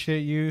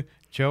 appreciate you,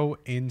 Joe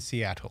in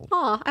Seattle.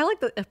 Oh, I like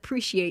the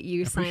appreciate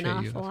you sign Appreciate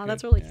off. you, that's Wow, good.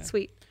 that's really Yeah.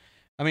 sweet.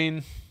 I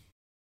mean,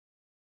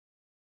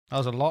 that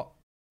was a lot,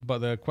 but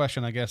the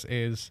question, I guess,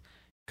 is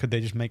could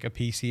they just make a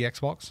PC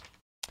Xbox?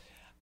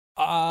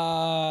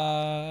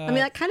 I mean,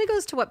 that kind of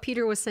goes to what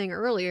Peter was saying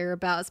earlier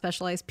about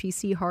specialized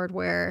PC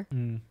hardware.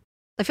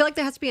 I feel like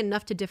there has to be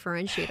enough to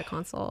differentiate a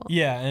console.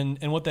 Yeah,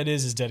 and what that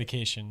is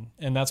dedication,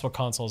 and that's what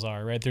consoles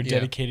are, right? They're Yeah.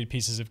 dedicated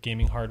pieces of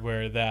gaming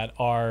hardware that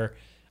are.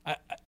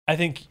 I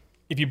think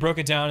if you broke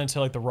it down into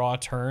like the raw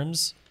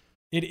terms,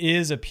 it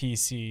is a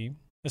PC,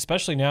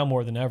 especially now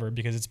more than ever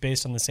because it's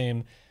based on the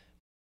same,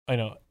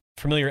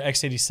 familiar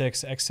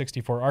x86,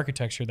 x64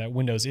 architecture that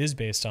Windows is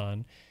based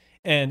on.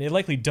 And it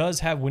likely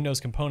does have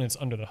Windows components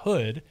under the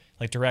hood,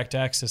 like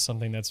DirectX is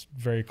something that's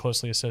very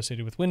closely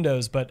associated with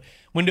Windows, but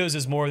Windows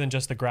is more than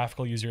just the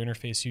graphical user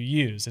interface you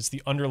use. It's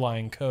the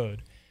underlying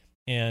code.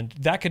 And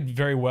that could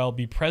very well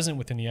be present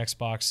within the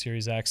Xbox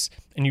Series X,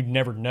 and you'd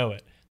never know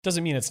it.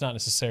 Doesn't mean it's not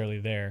necessarily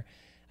there.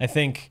 I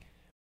think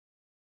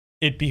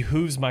it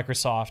behooves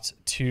Microsoft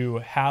to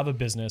have a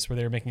business where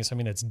they're making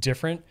something that's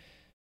different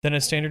than a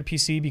standard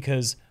PC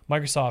because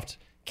Microsoft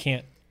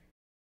can't,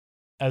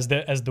 as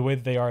the way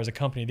that they are as a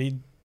company, they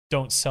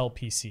don't sell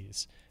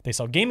PCs. They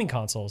sell gaming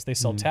consoles, they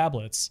sell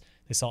tablets,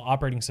 they sell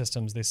operating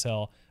systems, they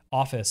sell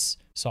Office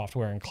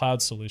software and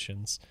cloud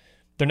solutions.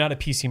 They're not a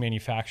PC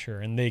manufacturer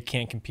and they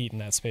can't compete in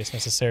that space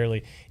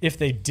necessarily. If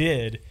they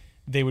did,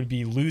 they would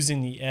be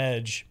losing the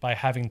edge by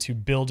having to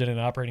build in an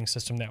operating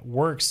system that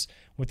works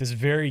with this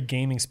very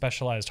gaming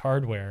specialized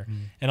hardware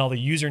and all the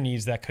user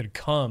needs that could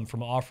come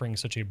from offering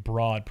such a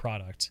broad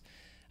product.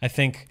 I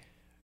think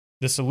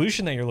the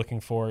solution that you're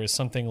looking for is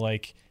something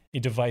like a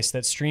device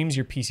that streams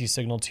your PC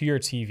signal to your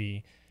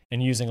TV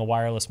and using a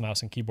wireless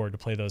mouse and keyboard to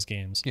play those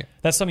games. Yeah.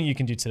 That's something you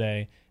can do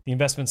today. The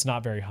investment's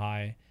not very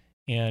high.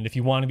 And if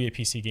you want to be a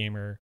PC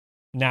gamer,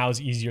 now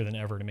is easier than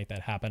ever to make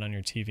that happen on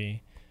your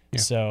TV. Yeah.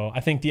 So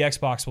I think the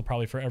Xbox will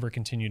probably forever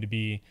continue to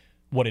be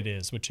what it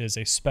is, which is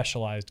a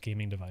specialized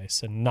gaming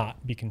device and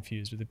not be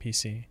confused with a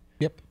PC.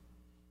 Yep.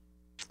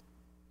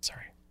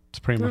 Sorry. That's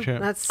pretty much it.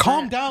 That's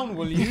Calm that. down,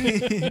 will you?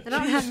 I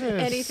don't have Jesus.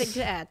 anything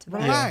to add to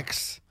that.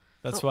 Relax.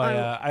 That's Oh,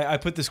 why I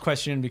put this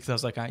question in because I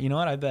was like, you know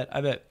what? I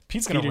bet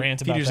Pete's going to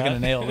rant about Peter's that. going to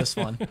nail this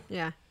one.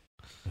 Yeah.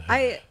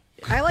 I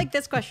like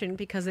this question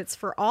because it's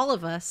for all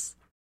of us,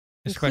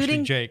 Especially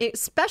including Jake.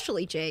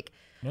 especially Jake.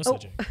 Mostly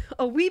Jake.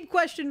 A weeb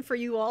question for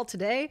you all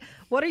today.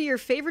 What are your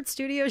favorite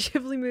Studio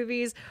Ghibli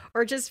movies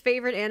or just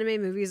favorite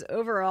anime movies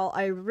overall?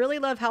 I really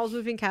love Howl's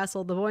Moving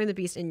Castle, The Boy and the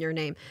Beast, and Your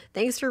Name.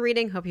 Thanks for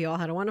reading. Hope you all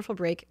had a wonderful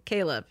break.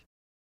 Caleb.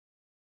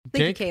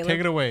 Thank Jake, you, Caleb. take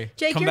it away.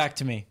 Jake, Come you're- back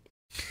to me.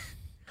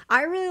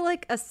 I really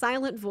like A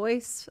Silent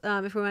Voice.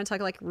 If we want to talk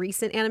like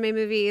recent anime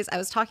movies, I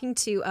was talking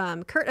to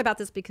Kurt about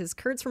this because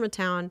Kurt's from a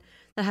town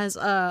that has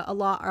a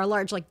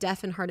large like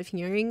deaf and hard of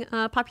hearing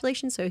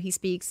population. So he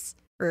speaks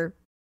or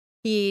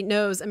he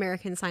knows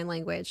American Sign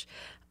Language,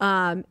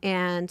 and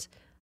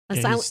a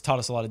Yeah, silent. he's taught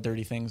us a lot of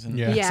dirty things in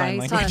Yeah. sign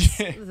He's language.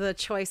 taught us the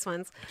choice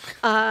ones.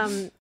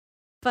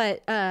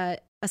 But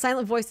A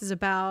Silent Voice is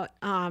about,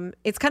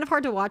 it's kind of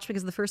hard to watch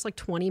because the first like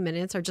 20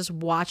 minutes are just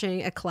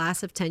watching a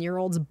class of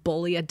 10-year-olds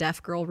bully a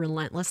deaf girl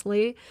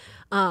relentlessly.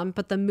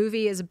 But the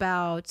movie is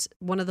about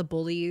one of the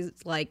bullies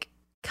like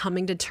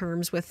coming to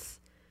terms with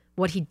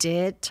what he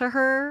did to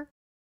her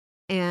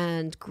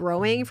and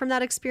growing from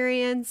that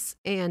experience.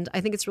 And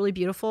I think it's really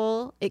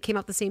beautiful. It came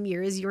out the same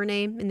year as Your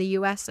Name in the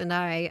US, and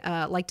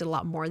I liked it a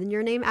lot more than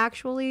Your Name,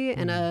 actually.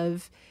 And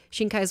of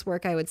Shinkai's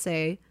work, I would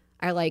say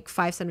I like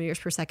 5 centimeters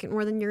per second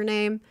more than Your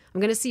Name. I'm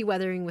going to see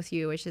Weathering with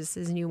You, which is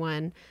his new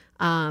one,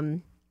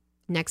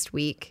 next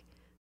week.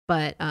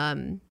 But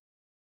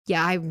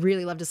yeah, I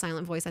really loved A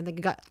Silent Voice. I think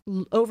it got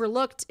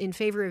overlooked in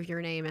favor of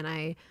Your Name, and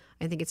I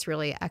think it's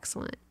really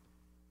excellent.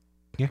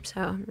 Yeah.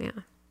 So, yeah.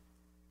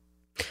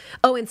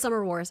 Oh, and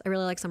Summer Wars. I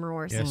really like Summer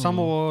Wars. Yeah,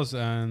 Summer Wars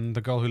and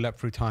The Girl Who Leapt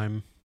Through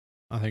Time.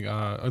 I think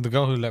The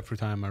Girl Who Leapt Through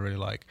Time I really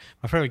like.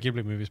 My favorite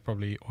Ghibli movie is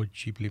probably, or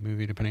Ghibli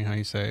movie, depending how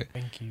you say it,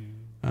 Thank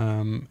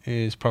you.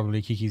 is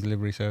probably Kiki's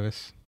Delivery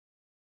Service.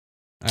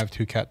 I have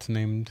 2 cats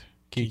named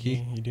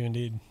Kiki. You do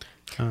indeed.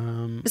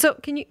 So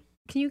can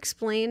you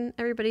explain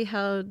everybody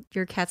how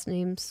your cats'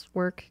 names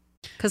work?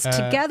 Because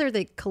together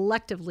they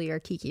collectively are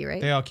Kiki,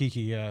 right? They are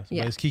Kiki, yeah.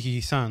 Yeah. But it's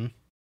Kiki-san,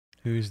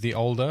 who's the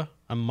older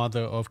and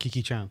mother of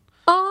Kiki-chan.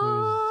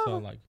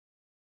 Oh,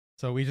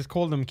 So we just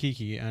call them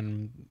Kiki,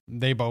 and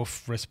they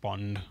both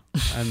respond,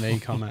 and they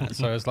come at.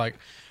 So it's like,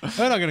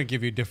 we're not gonna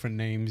give you different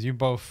names. You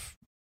both,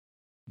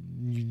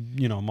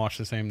 you know, march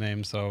the same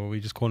name. So we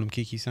just call them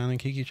Kiki-san and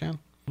Kiki-chan.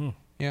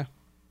 Yeah.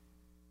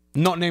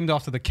 Not named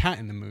after the cat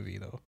in the movie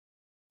though,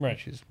 Right.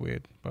 which is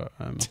weird. But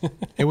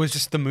it was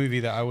just the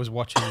movie that I was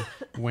watching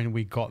when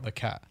we got the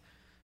cat.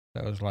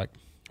 That was like,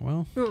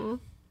 well, Aw.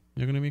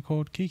 you're gonna be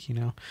called Kiki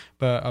now.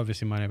 But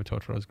obviously, My Neighbor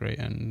Totoro is great,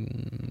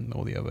 and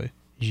all the other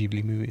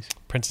Ghibli movies.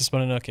 Princess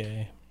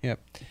Mononoke.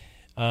 Yep.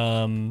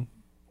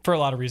 For a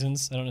lot of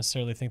reasons, I don't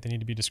necessarily think they need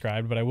to be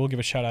described, but I will give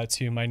a shout out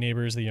to My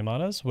Neighbors, the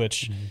Yamadas,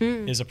 which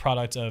is a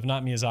product of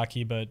not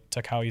Miyazaki, but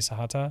Takao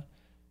Isahata.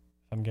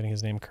 If I'm getting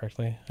his name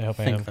correctly. I hope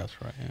I am. that's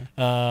right,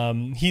 yeah.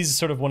 He's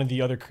sort of one of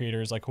the other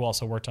creators, like who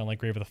also worked on like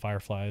Grave of the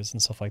Fireflies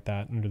and stuff like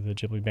that under the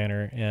Ghibli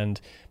banner.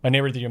 And My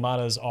Neighbor, the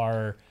Yamadas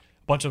are a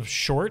bunch of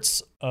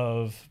shorts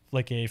of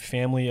like a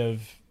family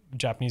of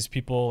Japanese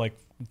people, like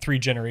 3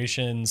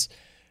 generations,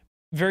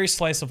 very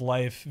slice of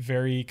life,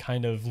 very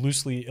kind of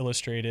loosely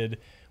illustrated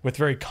with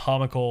very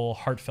comical,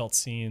 heartfelt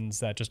scenes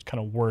that just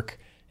kind of work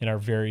and are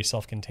very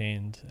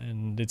self-contained.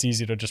 And it's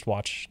easy to just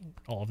watch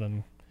all of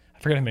them. I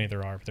forget how many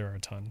there are, but there are a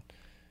ton.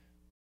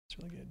 It's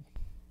really good.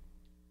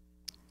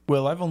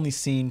 Well, I've only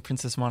seen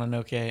Princess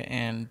Mononoke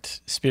and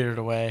Spirited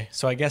Away,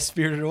 so I guess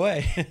Spirited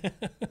Away.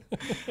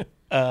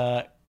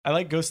 I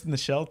like Ghost in the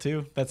Shell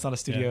too. That's not a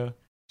Studio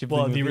Ghibli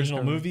Well, movie, the original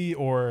or- movie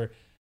or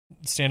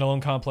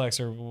standalone complex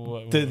or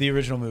The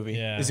original movie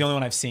Yeah. is the only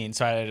one I've seen,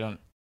 so I don't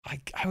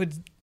I would.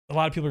 A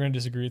lot of people are going to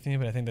disagree with me,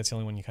 but I think that's the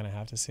only one you kind of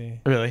have to see.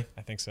 really.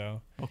 I think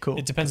so. Well, cool.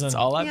 It depends That's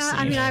on- all I've yeah, seen.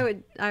 I mean, Yeah.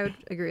 I would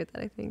agree with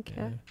that. I think.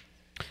 Yeah.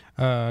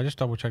 I just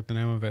double checked the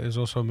name of it. There's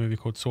also a movie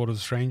called Sword of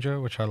the Stranger,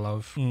 which I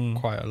love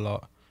quite a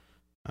lot.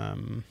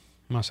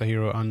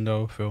 Masahiro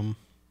Ando film.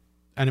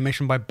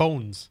 Animation by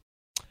Bones.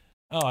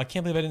 Oh, I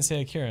can't believe I didn't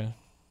say Akira.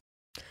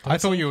 I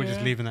thought you were Akira?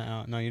 just leaving that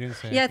out. No, you didn't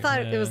say Yeah, I it.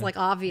 thought it was Yeah. like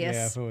Yeah, I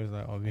obvious. thought it was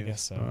that obvious.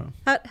 guess so.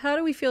 How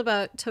do we feel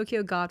about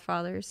Tokyo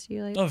Godfathers? Do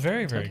you like Oh,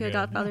 very, very Tokyo good.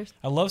 Godfathers?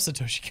 I love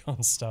Satoshi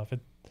Kon stuff.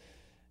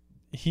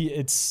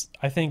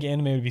 I think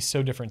anime would be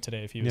so different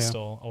today if he was Yeah.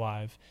 still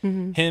alive.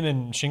 Mhm. Him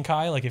and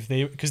Shinkai, like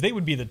because they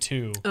would be the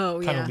two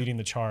Oh, kind yeah. of leading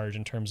the charge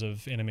in terms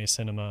of anime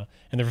cinema,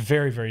 and they're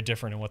very, very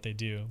different in what they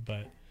do.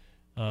 But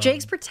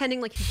Jake's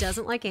pretending like he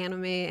doesn't like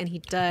anime, and he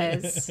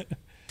does.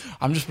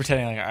 I'm just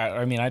pretending like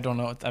I mean I don't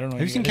know. I don't know.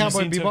 Have you seen anything. have you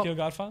Cowboy seen Bebop? Tokyo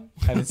Godfather?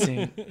 I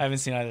haven't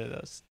seen either of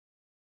those.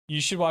 You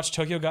should watch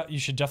You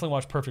should definitely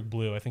watch Perfect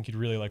Blue. I think you'd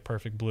really like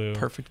Perfect Blue.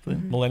 Perfect Blue.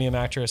 Millennium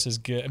Actress is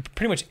good.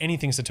 Pretty much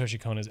anything Satoshi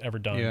Kon has ever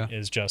done Yeah.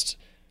 is just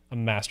a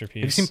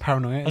masterpiece. Have you seen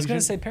Paranoia? I was gonna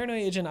Agent? say Paranoia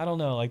Agent. I don't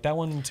know. Like that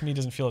one to me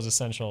doesn't feel as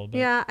essential. But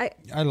Yeah,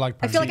 I like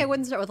I feel like I Paranoia.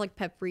 wouldn't start with like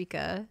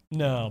Paprika.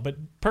 No, but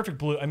Perfect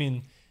Blue. I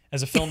mean,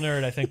 as a film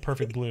nerd, I think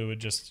Perfect Blue would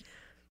just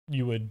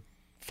you would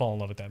fall in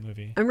love with that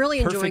movie. I'm really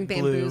enjoying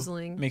Perfect Blue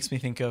Bamboozling. makes me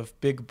think of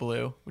Big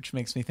Blue, which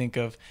makes me think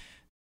of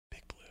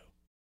Big Blue.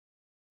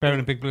 Bear in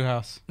a Big Blue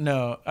House.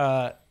 no.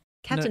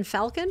 Captain No.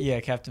 Falcon?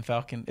 Yeah, Captain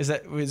Falcon. Is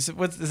that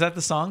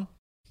the song?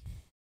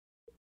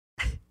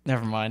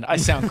 Never mind. I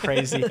sound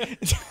crazy.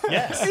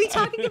 Yes. Are you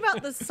talking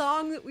about the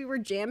song that we were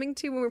jamming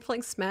to when we were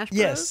playing Smash Bros?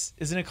 Yes.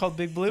 Isn't it called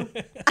Big Blue?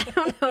 I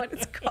don't know what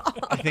it's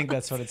called. I think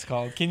that's what it's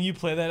called. Can you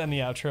play that on the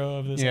outro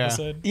of this Yeah.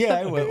 episode? Yeah,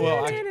 I will.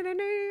 Well,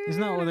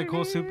 Isn't that what they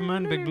call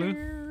Superman, Big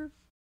Blue?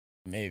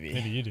 maybe.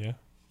 Maybe you do.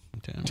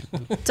 Dun,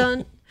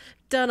 dun,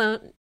 dun,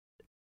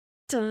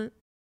 dun,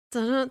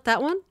 dun.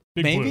 That one?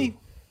 Big Maybe. Blue.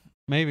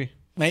 Maybe.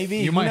 Who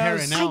You might hear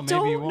knows? it now. I maybe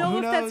don't you know won't. Who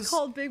if knows? that's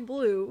called Big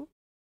Blue.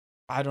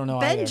 I don't know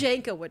Ben either.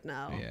 Janka would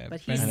know, Yeah,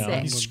 but Ben he's I know.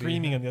 sick. He's Would be-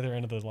 screaming on the other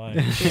end of the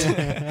line.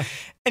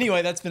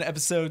 Anyway, that's been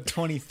episode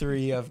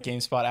 23 of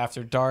GameSpot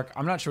After Dark.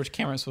 I'm not sure which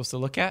camera I'm supposed to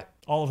look at.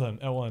 All of them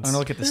at once. I'm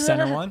going to look at the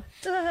center one.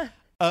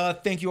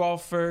 Thank you all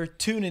for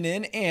tuning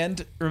in.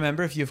 And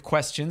remember, if you have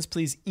questions,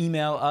 please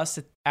email us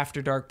at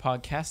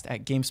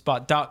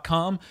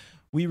afterdarkpodcast@gamespot.com.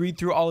 We read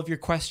through all of your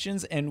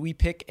questions and we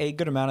pick a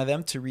good amount of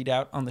them to read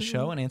out on the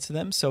show and answer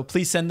them. So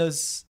please send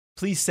those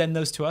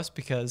to us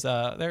because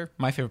they're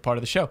my favorite part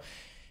of the show.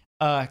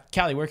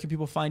 Callie, where can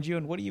people find you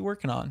and what are you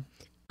working on?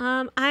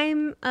 I'm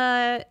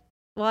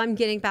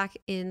getting back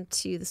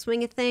into the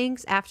swing of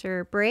things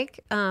after break,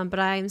 but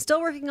I'm still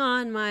working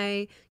on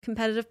my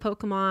competitive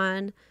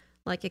Pokemon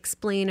like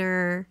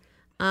explainer.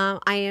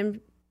 I am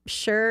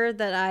sure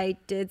that I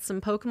did some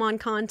Pokemon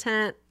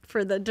content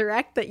for the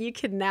direct that you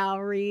can now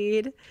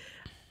read.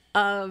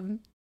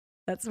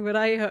 That's what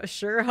I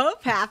sure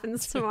hope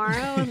happens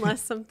tomorrow,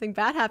 unless something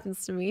bad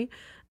happens to me.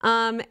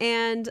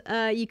 And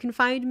you can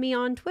find me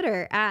on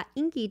Twitter at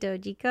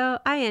InkyDojiko,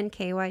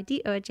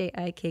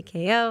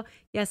 INKYDOJIKKO.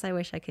 Yes, I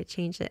wish I could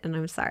change it, and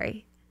I'm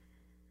sorry.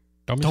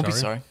 Don't be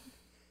sorry.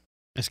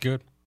 It's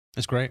good.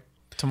 It's great.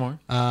 Tomorrow.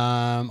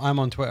 I'm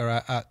on Twitter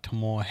at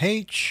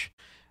TamorH.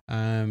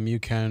 You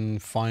can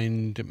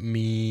find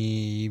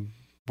me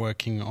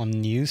working on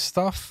news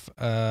stuff.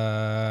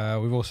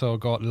 We've also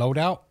got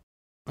Loadout,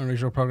 an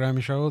original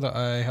programming show that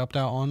I helped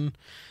out on.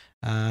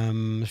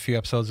 A few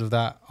episodes of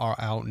that are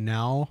out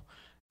now.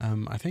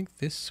 I think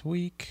this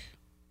week,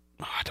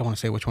 I don't want to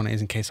say which one it is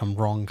in case I'm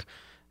wrong.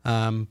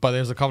 But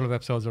there's a couple of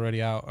episodes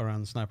already out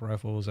around sniper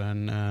rifles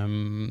and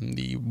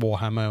the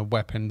Warhammer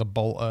weapon, the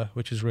Bolter,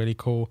 which is really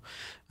cool.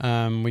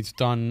 We've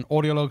done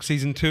Audiolog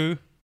Season 2,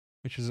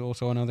 which is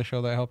also another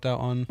show that I helped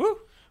out on. Woo!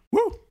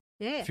 Woo!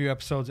 Yeah. A few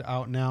episodes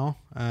out now.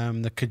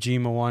 The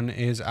Kojima one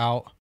is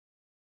out.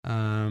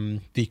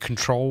 The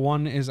Control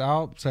one is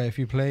out. So if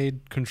you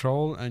played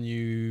Control and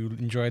you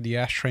enjoyed the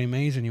Ashtray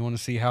Maze and you want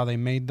to see how they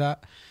made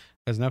that,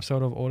 there's an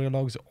episode of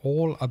Audiologs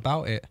all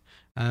about it.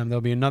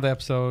 There'll be another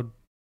episode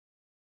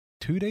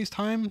 2 days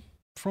time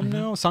from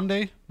now,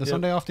 Sunday,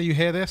 Sunday after you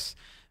hear this.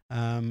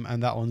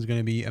 And that one's going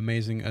to be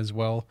amazing as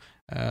well.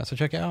 So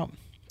check it out.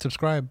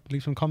 Subscribe,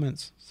 leave some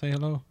comments, say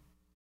hello.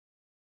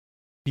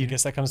 I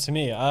guess that comes to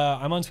me.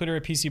 I'm on Twitter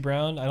at PC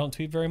Brown. I don't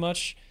tweet very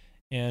much.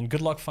 And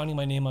good luck finding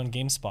my name on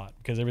GameSpot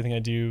because everything I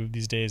do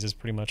these days is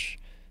pretty much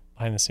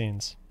behind the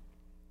scenes.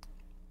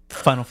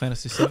 Final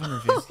Fantasy VII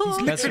review.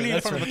 He's literally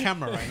in front of the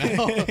camera right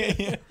now.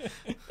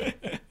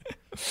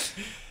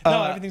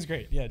 No, everything's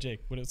great. Yeah,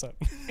 Jake, what is up?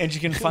 And you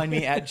can find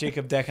me at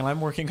Jacob Deck, and I'm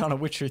working on a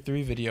Witcher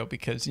 3 video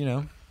because,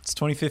 it's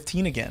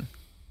 2015 again.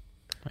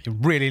 You're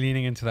really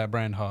leaning into that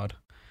brand hard.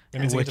 That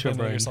means I get to Witcher play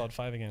Metal Gear brain. Solid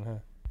 5 again, huh?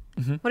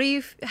 What do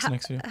you?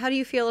 next year. How do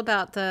you feel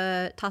about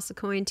the toss a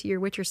coin to your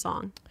Witcher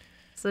song?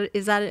 So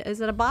is that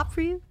a bop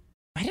for you?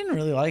 I didn't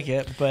really like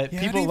it, but Yeah,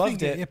 people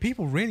loved it. Yeah,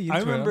 people really into I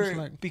it. remember was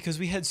like, because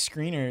we had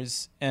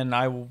screeners, and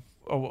I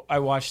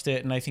watched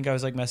it, and I think I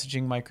was like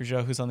messaging Mike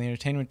Rougeau, who's on the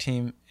entertainment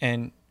team,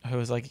 and we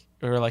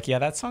were like, yeah,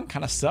 that song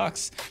kind of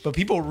sucks, but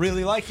people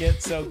really like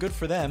it, so good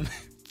for them.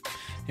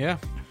 yeah.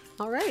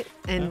 All right,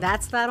 and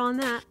that's that on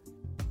that.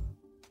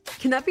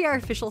 Can that be our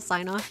official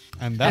sign off?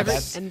 And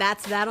that's And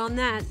that's that on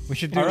that. we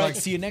should do All right, like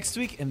see you next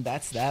week, and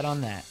that's that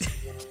on that.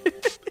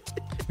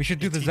 we should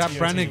do the Zap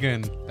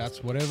Brannigan.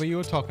 That's whatever you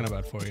were talking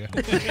about for you.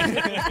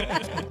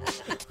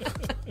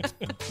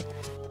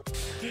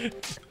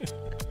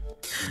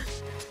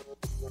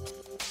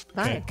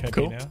 Bye. Can I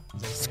Cool. be now?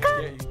 Is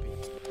that- Yeah, you-